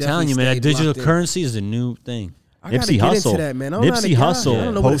 So he I'm telling you, man, that definitely stayed digital locked in. currency is a new thing. I gotta Nipsey get Hussle. into that, man. I don't know how to Nipsey get out Hussle here. I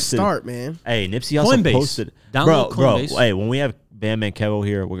don't know where to posted- start, man. Hey, Nipsey Hussle Coinbase. posted. Download Bro, Coinbase. hey, when we have Bandman Kevo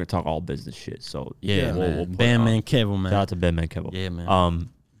here, we're gonna talk all business shit. So Yeah, we'll man. put it Bandman on. Kevo, man. Shout out to Bandman Kevo. Yeah, man.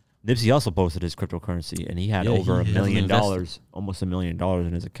 Nipsey Hussle posted his cryptocurrency, and he had Yeah, over he $1 million, invested. almost $1 million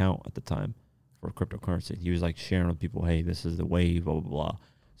in his account at the time for cryptocurrency. He was like sharing with people, "Hey, this is the wave." Blah blah blah.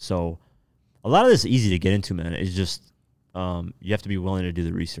 So a lot of this is easy to get into, man. It's just you have to be willing to do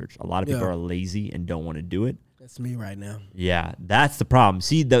the research. A lot of people Yeah. are lazy and don't want to do it. That's me right now. Yeah, that's the problem.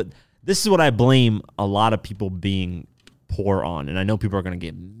 See, this is what I blame a lot of people being poor on, and I know people are gonna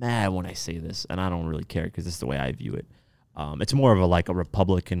get mad when I say this, and I don't really care because this is the way I view it. It's more of a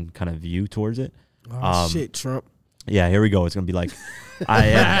Republican kind of view towards it. Oh shit, Trump. Yeah, here we go. It's gonna be like,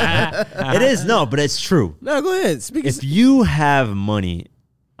 it is but it's true. No, go ahead. Speak. If you have money,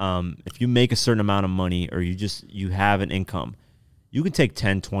 if you make a certain amount of money, or you have an income, you can take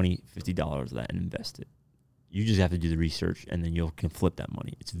 $10, $20, $50 of that and invest it. You just have to do the research, and then you can flip that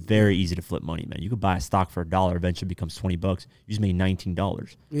money. It's very easy to flip money, man. You could buy a stock for $1, eventually becomes $20. You just made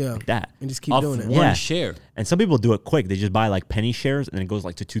 $19. Yeah, like that, and just keep Off doing it. one share. And some people do it quick. They just buy like penny shares, and then it goes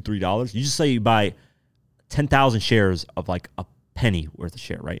like to $2, $3. You just say you buy 10,000 shares of like a penny worth of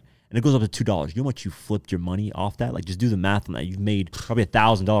share, right? And it goes up to $2. You know what you flipped your money off that? Like, just do the math on that. You've made probably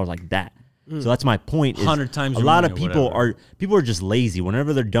 $1,000 like that. So that's my point. 100 times a your lot money of or people are just lazy.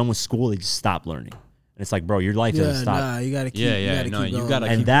 Whenever they're done with school, they just stop learning. And it's like, bro, your life doesn't stop. Nah, you gotta keep. You gotta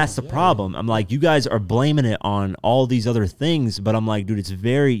And keep that's the problem. I'm like, you guys are blaming it on all these other things, but I'm like, dude, it's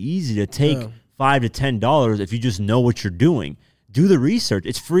very easy to take $5 to $10 if you just know what you're doing. Do the research.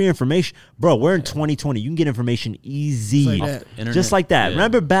 It's free information. Bro, we're in 2020. You can get information easy. Just like that. Yeah.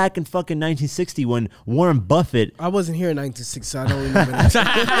 Remember back in fucking 1960 when Warren Buffett... I wasn't here in 1960, so I don't remember that.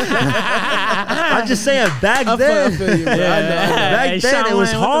 I'm just saying, back then... I feel you, bro. I know. Back then, it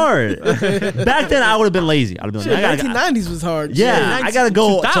was hard. Back then, I would have been lazy. I'd have been like, 1990s was hard. yeah, I got to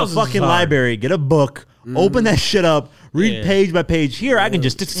go to a 2000s fucking was hard. library, get a book, open that shit up, read page by page. Here, I can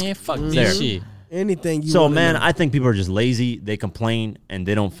just... Yeah, fuck there. this shit. Anything you So, wanna man, know. I think people are just lazy. They complain and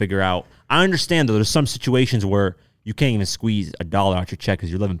they don't figure out. I understand, though, there's some situations where you can't even squeeze $1 out your check because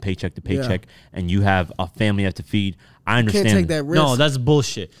you're living paycheck to paycheck and you have a family you have to feed. I understand. can't take that risk. No, that's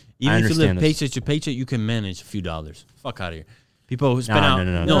bullshit. Even if you live understand this. paycheck to paycheck, you can manage a few dollars. Fuck out of here. People who spend No, out.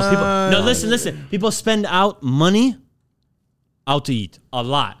 no. People, listen. People spend out money out to eat a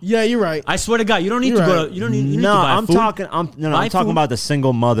lot. Yeah, you're right. I swear to God, you don't need You're to go right. to. You don't need. You need No, to buy I'm food. talking. I'm Buy talking food. about the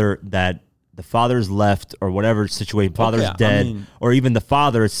single mother that the father's left or whatever situation. Father's I dead, mean- or even the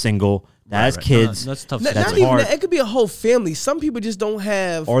father is single that has Right. kids, That's tough. Not, That's not even hard. that. It could be a whole family. Some people just don't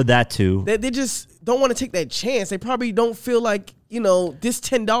have. or that too. They just don't want to take that chance. They probably don't feel like, this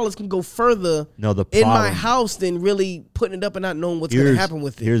 $10 can go further No, the in my problem- house than really putting it up and not knowing what's going to happen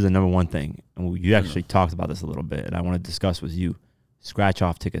with it. Here's the number one thing, and you actually talked about this a little bit, and I want to discuss with you: scratch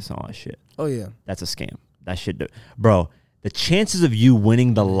off tickets and all that shit. Oh, yeah. That's a scam. That shit, bro. The chances of you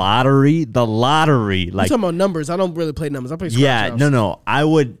winning the lottery, I'm like, talking about numbers. I don't really play numbers. I play yeah, scratch offs. no, I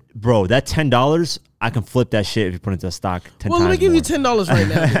would, bro. That $10, I can flip that shit if you put it into a stock 10 Well, times let me give more. you $10 right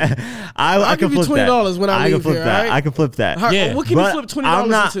now. I give can you flip that. $20 when I can leave flip here, that. all right? I can flip that. Yeah. What can But you flip $20 I'm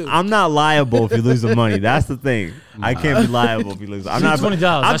not, into? I'm not liable if you lose the money. That's the thing. I can't be liable if you lose. I'm not $20.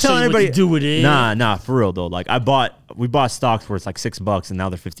 I'm I'll show telling you what everybody. to do with it. Nah, for real though. Like we bought stocks where it's like $6, and now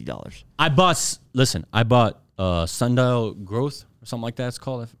they're $50. I bought Sundial Growth or something like that. It's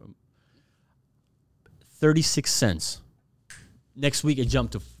called 36 cents. Next week it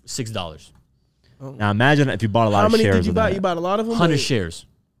jumped to $6. Now imagine if you bought a lot How of many shares. did you of buy? that. You bought a lot of them? 100 or- shares.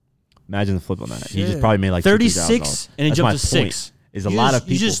 Imagine the flip on that. He just Shit. probably made like 36 and it That's jumped my to point, 6. Is a lot of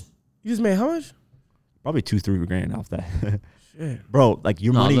people You just You just made how much? probably 2-3 grand off that. Shit. Bro, like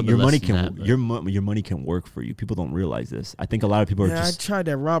your No, a money, little bit your less money than can that, but- your money can work for you. People don't realize this. I think a lot of people are Yeah, I just. tried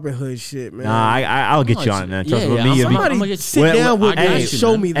that Robin Hood shit, man. Nah, I'll get you on it, man. Trust me, with me, I'm you'll be- Somebody gonna get- sit Wait, down with I me got and you,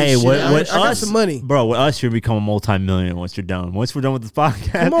 show man. me this Hey, shit. with I got us, some money. bro. With us, you'll become a multi-millionaire once you're done. Once we're done with this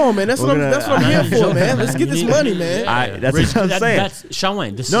podcast. Come on, man. That's we're what I'm. gonna- That's what I'm here for, man. Let's get this money, man. That's Rich, what I'm saying. That's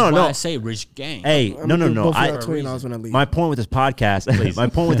Shawn. This No, is no. why I say rich gang. Hey, I'm no. gonna give both of I, y'all $20 when I leave. my point with this podcast, my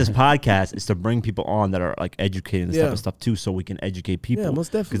point with this podcast is to bring people on that are like educated in this type Yeah. of stuff too, so we can educate people. Yeah, most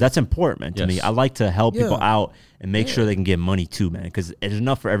definitely. Because that's important, man. To me, Yes. I like to help people Yeah. out and make sure they can get money too, man. Because it's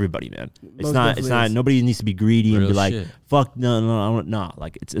enough for everybody, man. It's Most not. It's definitely not. is. Nobody needs to be greedy and Real be like, shit. "Fuck, no, I don't." Nah,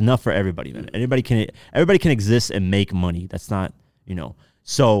 like it's enough for everybody, man. Everybody can exist and make money. That's not,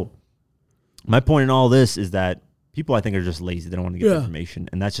 So, my point in all this is that people, I think, are just lazy. They don't want to get the Yeah. information,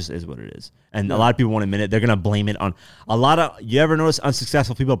 and that just is what it is. And a lot of people won't admit it. They're gonna blame it on a lot of. You ever notice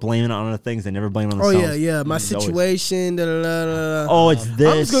unsuccessful people blame it on other things? They never blame it on Oh themselves. yeah. My It's always, situation. Da, da, da, da, da. oh, it's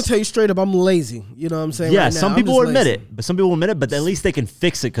this. I'm just gonna tell you straight up. I'm lazy. You know what I'm saying? Yeah, right now. some I'm people just will admit lazy. it, but some people will admit it. But at least they can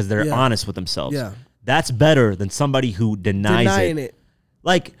fix it because they're Yeah. honest with themselves. Yeah. That's better than somebody who denies Denying it. it.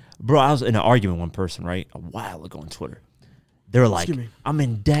 Like, bro, I was in an argument with one person, right, a while ago on Twitter. They were like, Excuse me. I'm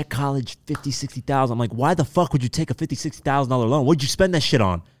in debt college, 50, 60,000. I'm like, why the fuck would you take a $50,000, $60,000 loan? What'd you spend that shit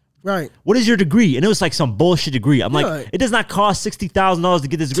on? Right. What is your degree? And it was like some bullshit degree. I'm Yeah. like, it does not cost $60,000 to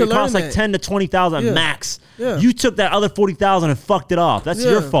get this degree. It learn costs like that. 10 to 20,000 Yeah. max. Yeah. You took that other 40,000 and fucked it off. That's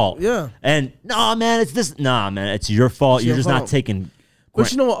Yeah. your fault. Yeah. And no, man, it's this. Nah, man, it's your fault. It's You're your just not fault. taking. But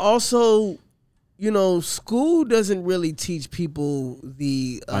you know what? Also, school doesn't really teach people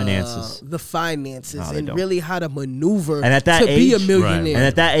the finances, no, and don't. really how to maneuver and at that to be a age, millionaire. And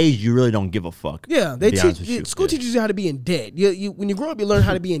at that age, you really don't give a fuck. Yeah, they to be honest teach. with you. School teaches you how to be in debt. When you grow up, you learn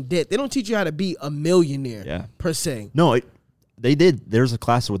how to be in debt. They don't teach you how to be a millionaire. Per se. No, they did. There's a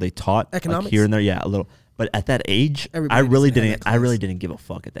class where they taught economics like here and there. Yeah, a little. But at that age, Everybody I really doesn't have didn't. that I really class. didn't give a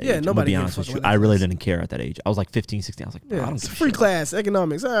fuck at that Yeah, age. nobody I'm gonna be gives a honest fuck with you. about that I really class. didn't care at that age. I was like 15, 16. I was like, bro, I Yeah, don't it's a give a free shit. class,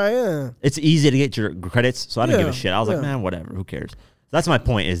 economics. All right, yeah. It's easy to get your credits, so I didn't give Yeah, a shit. I was yeah. like, man, whatever. Who cares? That's my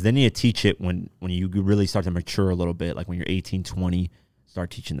point. Is then you teach it when you really start to mature a little bit, like when you're 18, 20. Start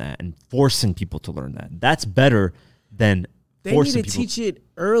teaching that and forcing people to learn that. That's better than They need forcing to people. teach it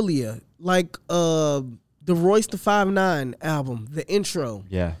earlier, like the Royce the 5'9" album, the intro.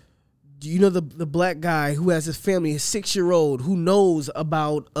 Yeah. You know the black guy who has his family, his 6-year-old, who knows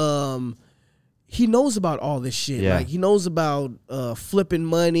about he knows about all this shit. Yeah. Like he knows about flipping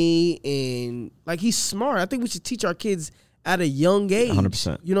money and like he's smart. I think we should teach our kids at a young age.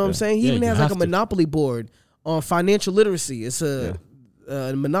 100%. You know what I'm Yeah. saying? He Yeah, even you has like have a to. Monopoly board on financial literacy. It's a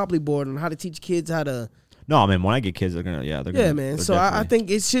Monopoly board on how to teach kids how to. No, I mean when I get kids, they're gonna. Yeah, Man. So I think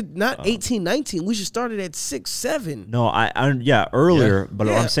it should not 18, 19. We should start it at 6, 7. No, earlier. But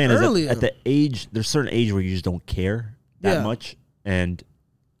what Yeah, I'm saying earlier. is at the age, there's certain age where you just don't care that Yeah. much, and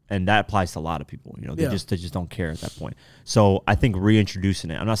that applies to a lot of people. They Yeah. just don't care at that point. So I think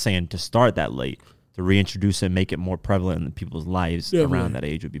reintroducing it. I'm not saying to start that late. To reintroduce it, and make it more prevalent in people's lives around that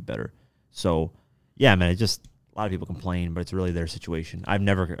age would be better. So yeah, man, it's just a lot of people complain, but it's really their situation.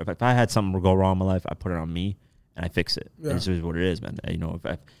 If I had something go wrong in my life, I put it on me and I fix it. Yeah. This is what it is, man.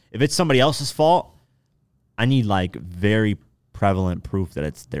 If it's somebody else's fault, I need like very prevalent proof that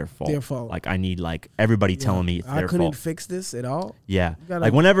it's their fault. Their fault. Like I need like everybody telling me it's I their couldn't fault. fix this at all. Yeah. gotta-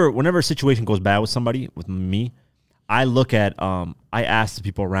 Like whenever a situation goes bad with somebody, with me, I look at I ask the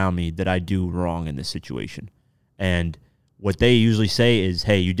people around me that I do wrong in this situation. And what they usually say is,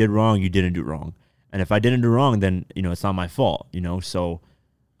 hey, you did wrong, you didn't do wrong. And if I didn't do wrong, then it's not my fault, So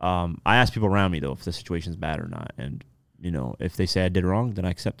I ask people around me though if the situation's bad or not. And if they say I did wrong, then I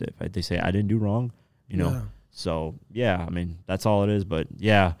accept it. If they say I didn't do wrong, Yeah. So yeah, I mean that's all it is. But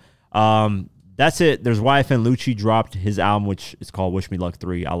yeah, that's it. There's YFN Lucci dropped his album, which is called Wish Me Luck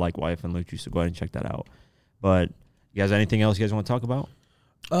 3. I like YFN Lucci, so go ahead and check that out. But you guys, anything else you guys want to talk about?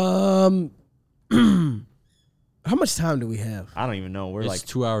 How much time do we have? I don't even know. We're It's like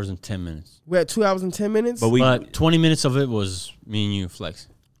 2 hours and 10 minutes. We're at 2 hours and 10 minutes. But 20 minutes of it was me and you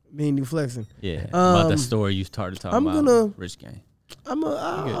flexing. Me and you flexing. Yeah. About that story you started talking I'm about. gonna- Rich Gang.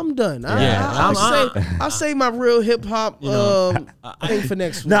 I'm done. Yeah. I'll say my real hip hop thing for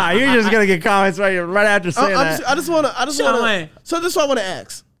next week. nah. You're just gonna get comments right after saying that. I just want to. So this is what I want to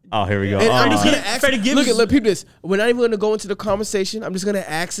ask. Oh, here we go. And I'm just Oh. gonna ask. Freddie Gibbs- Look, people this. We're not even gonna go into the conversation. I'm just gonna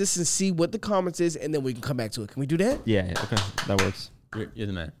ask this and see what the comments is, and then we can come back to it. Can we do that? Yeah. Okay, that works. You're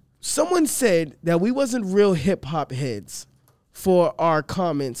the man. Someone said that we wasn't real hip hop heads for our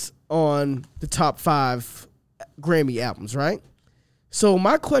comments on the top 5 Grammy albums, right? So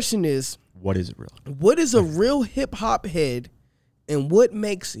my question is, What is it real? what is a real hip hop head, and what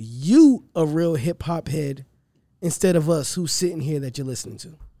makes you a real hip hop head instead of us who's sitting here that you're listening to?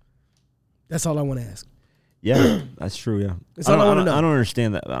 That's all I want to ask. Yeah, that's true. Yeah, That's all I wanna know. I don't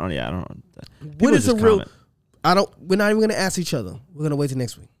understand that. I don't. Yeah, I don't. What People is a just real? comment. We're not even gonna ask each other. We're gonna wait till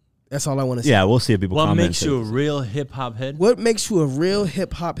next week. That's all I want to say. Yeah, we'll see if people What comment. makes you a real hip hop head? What makes you a real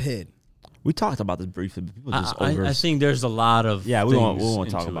hip hop head? We talked about this briefly, but people just I think there's a lot of Yeah, we won't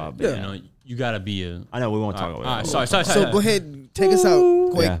things talk into about it. it. You know, you gotta be a. I know we won't talk All about right, it. sorry. So go ahead, take us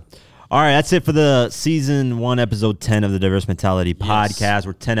out quick. Yeah. All right, that's it for the season 1, episode 10 of the Diverse Mentality podcast.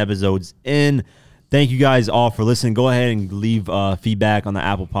 We're 10 episodes in. Thank you guys all for listening. Go ahead and leave feedback on the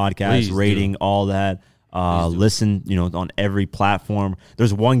Apple Podcast, Please rating, all that. Listen, on every platform.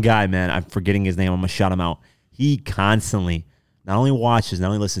 There's one guy, man, I'm forgetting his name. I'm gonna shout him out. He constantly not only watches, not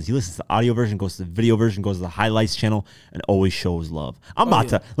only listens. He listens to the audio version, goes to the video version, goes to the highlights channel, and always shows love. I'm about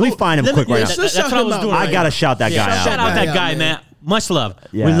to let me find him quick right now. let's That's shout what I him was out. doing. I gotta shout that guy out. Shout out man. that guy, man. Much love.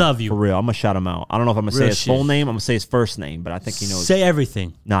 Yeah, We love you. for real. I'm gonna shout him out. I don't know if I'm gonna say Real his full shit. name. I'm gonna say his first name, but I think he knows. Say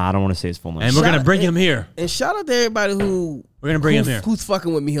everything, Nah, I don't want to say his full name. and we're Shout gonna out- bring him here. And shout out to everybody who We're gonna bring him here. who's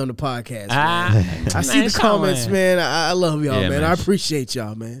fucking with me on the podcast. Ah, man. I see the comments, man. I love y'all, Yeah, man. man. I appreciate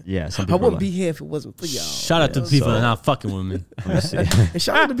y'all, man. Yeah, some I people wouldn't are be here if it wasn't for y'all. Shout out to the people that are not fucking with me. Let me see. And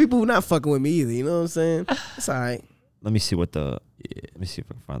shout out to people who not fucking with me either. You know what I'm saying? It's all right. Let me see what the. Let me see if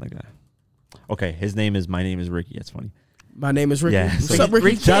I can find that guy. Okay, my name is Ricky. That's funny. My name is Ricky. Yeah, What's so up,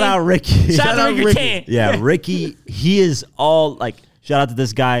 Ricky? Shout out Ricky. Shout out to Ricky. Ricky. Yeah, Ricky. He is all like shout out to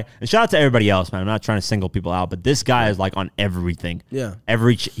this guy, and shout out to everybody else, man. I'm not trying to single people out, but this guy is like on everything. Yeah.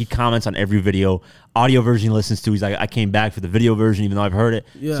 He comments on every video. Audio version he listens to. He's like, I came back for the video version, even though I've heard it.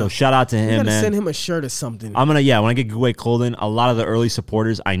 Yeah. So shout out to You him, gotta man. send him a shirt or something. When I get Giveaway clothing, a lot of the early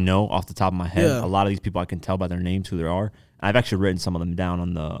supporters I know off the top of my head. Yeah. A lot of these people I can tell by their names who they are. I've actually written some of them down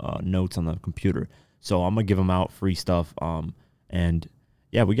on the notes on the computer. So I'm gonna give them out free stuff. And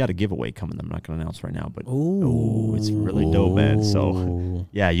yeah, we got a giveaway coming. I'm not gonna announce right now, but it's really dope, man. So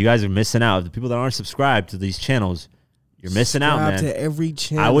yeah, you guys are missing out. The people that aren't subscribed to these channels, you're missing out, man. Subscribe to every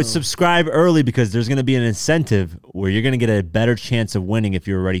channel. I would subscribe early because there's going to be an incentive where you're going to get a better chance of winning if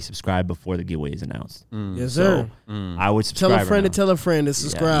you're already subscribed before the giveaway is announced. Yes, sir. I would subscribe. Tell a friend right to tell a friend to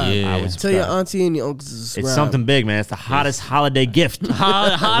subscribe. Yeah. I would Tell your subscribe. auntie and your uncle to subscribe. It's something big, man. It's the hottest holiday gift.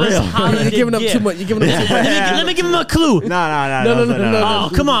 Hottest Real. holiday You're giving up gift. too much. You're giving up too much. Let me give him a clue. No.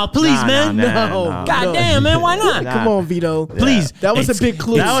 Oh, come on, please, man. No. God damn, man. Why not? Nah. Come on, Vito. Please. That was a big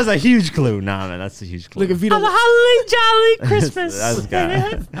clue. That was a huge clue. Nah, man, that's a huge clue. Look at Vito. Have a holly jolly Christmas. That's got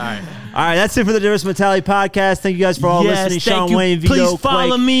it. All right, that's it for the Diverse Mentality podcast. Thank you guys for all listening. thank Sean you. Wayne, Vito, Please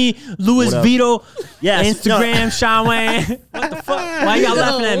follow Quake. me, Louis What up? Vito. Yes. Instagram, Sean Wayne. What the fuck? Why y'all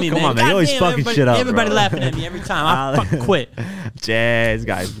laughing at me, Come man? on, man. You always Goddamn, fucking everybody- shit up, Everybody bro. laughing at me every time. I fucking quit. Jazz,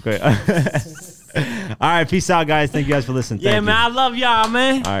 guys. Quick. All right, peace out, guys. Thank you guys for listening. Yeah, Thank man. you. I love y'all,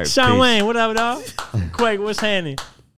 man. All right, Sean peace. Wayne, what up, dog? Quake, what's happening?